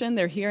opposition.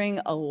 They're hearing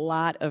a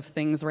lot of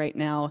things right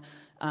now,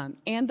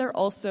 and they're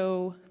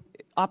also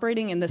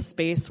operating in this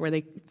space where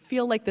they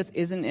feel like this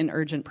isn't an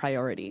urgent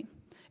priority.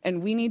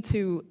 And we need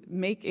to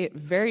make it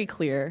very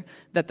clear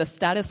that the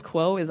status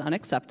quo is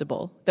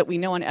unacceptable, that we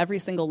know on every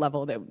single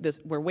level that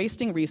we're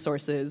wasting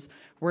resources,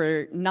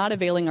 we're not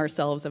availing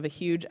ourselves of a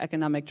huge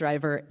economic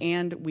driver,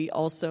 and we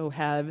also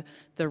have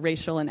the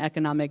racial and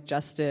economic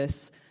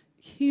justice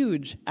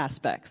huge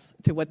aspects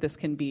to what this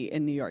can be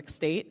in New York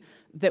State,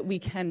 that we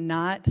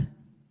cannot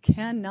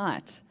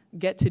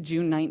get to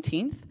June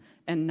 19th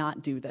and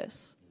not do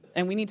this.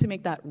 And we need to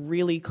make that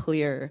really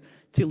clear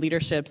to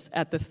leaderships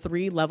at the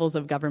 3 levels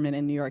of government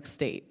in New York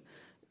State.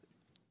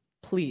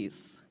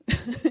 Please,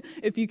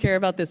 if you care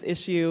about this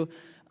issue,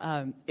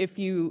 if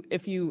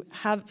you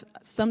have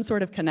some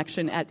sort of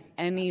connection at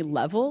any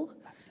level,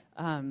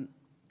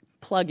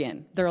 plug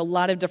in. There are a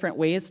lot of different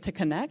ways to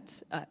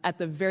connect. At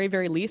the very,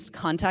 very least,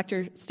 contact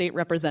your state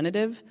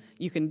representative.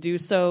 You can do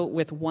so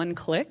with one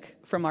click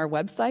from our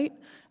website.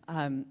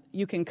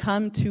 You can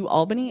come to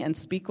Albany and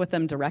speak with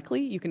them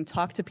directly. You can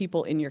talk to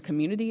people in your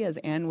community, as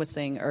Anne was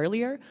saying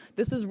earlier.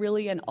 This is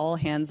really an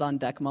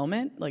all-hands-on-deck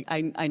moment. Like,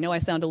 I know I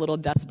sound a little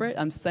desperate.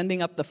 I'm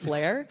sending up the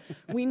flare.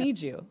 We need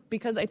you,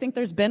 because I think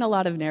there's been a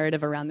lot of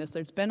narrative around this.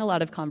 There's been a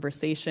lot of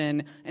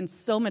conversation and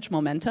so much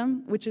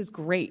momentum, which is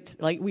great.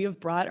 Like, we have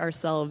brought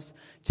ourselves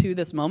to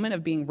this moment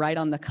of being right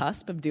on the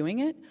cusp of doing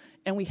it,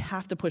 and we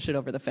have to push it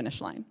over the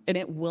finish line. And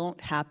it won't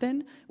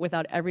happen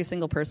without every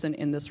single person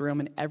in this room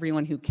and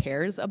everyone who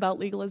cares about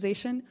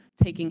legalization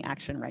taking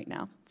action right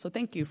now. So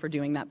thank you for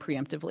doing that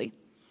preemptively.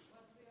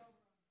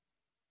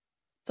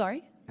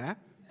 Sorry? Huh?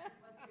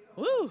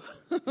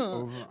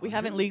 Woo! We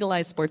haven't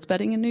legalized sports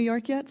betting in New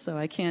York yet, so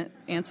I can't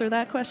answer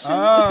that question.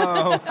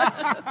 Oh,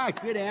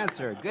 good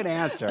answer. Good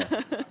answer.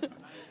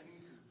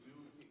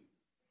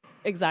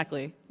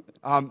 Exactly.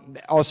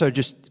 Also,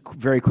 just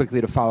very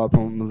quickly to follow up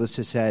on what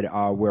Melissa said,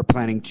 we're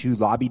planning 2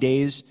 lobby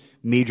days,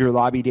 major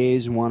lobby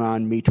days, one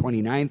on May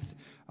 29th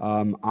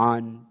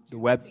on the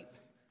web,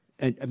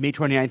 May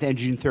 29th and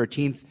June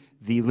 13th.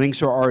 The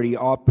links are already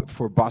up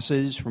for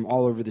buses from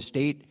all over the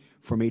state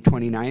for May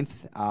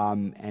 29th.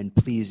 And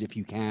please, if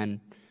you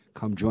can,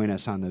 come join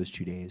us on those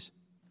 2 days.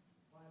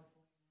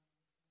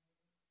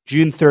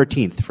 June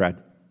 13th,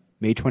 Fred.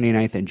 May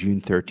 29th and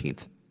June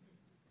 13th.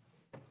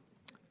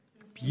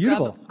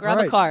 Beautiful. Grab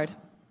a card.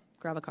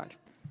 Grab a card.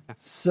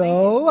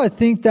 So I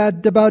think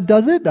that about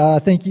does it.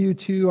 Thank you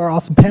to our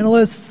awesome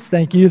panelists.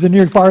 Thank you to the New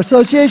York Bar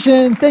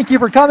Association. Thank you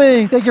for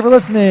coming. Thank you for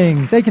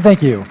listening.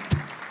 Thank you.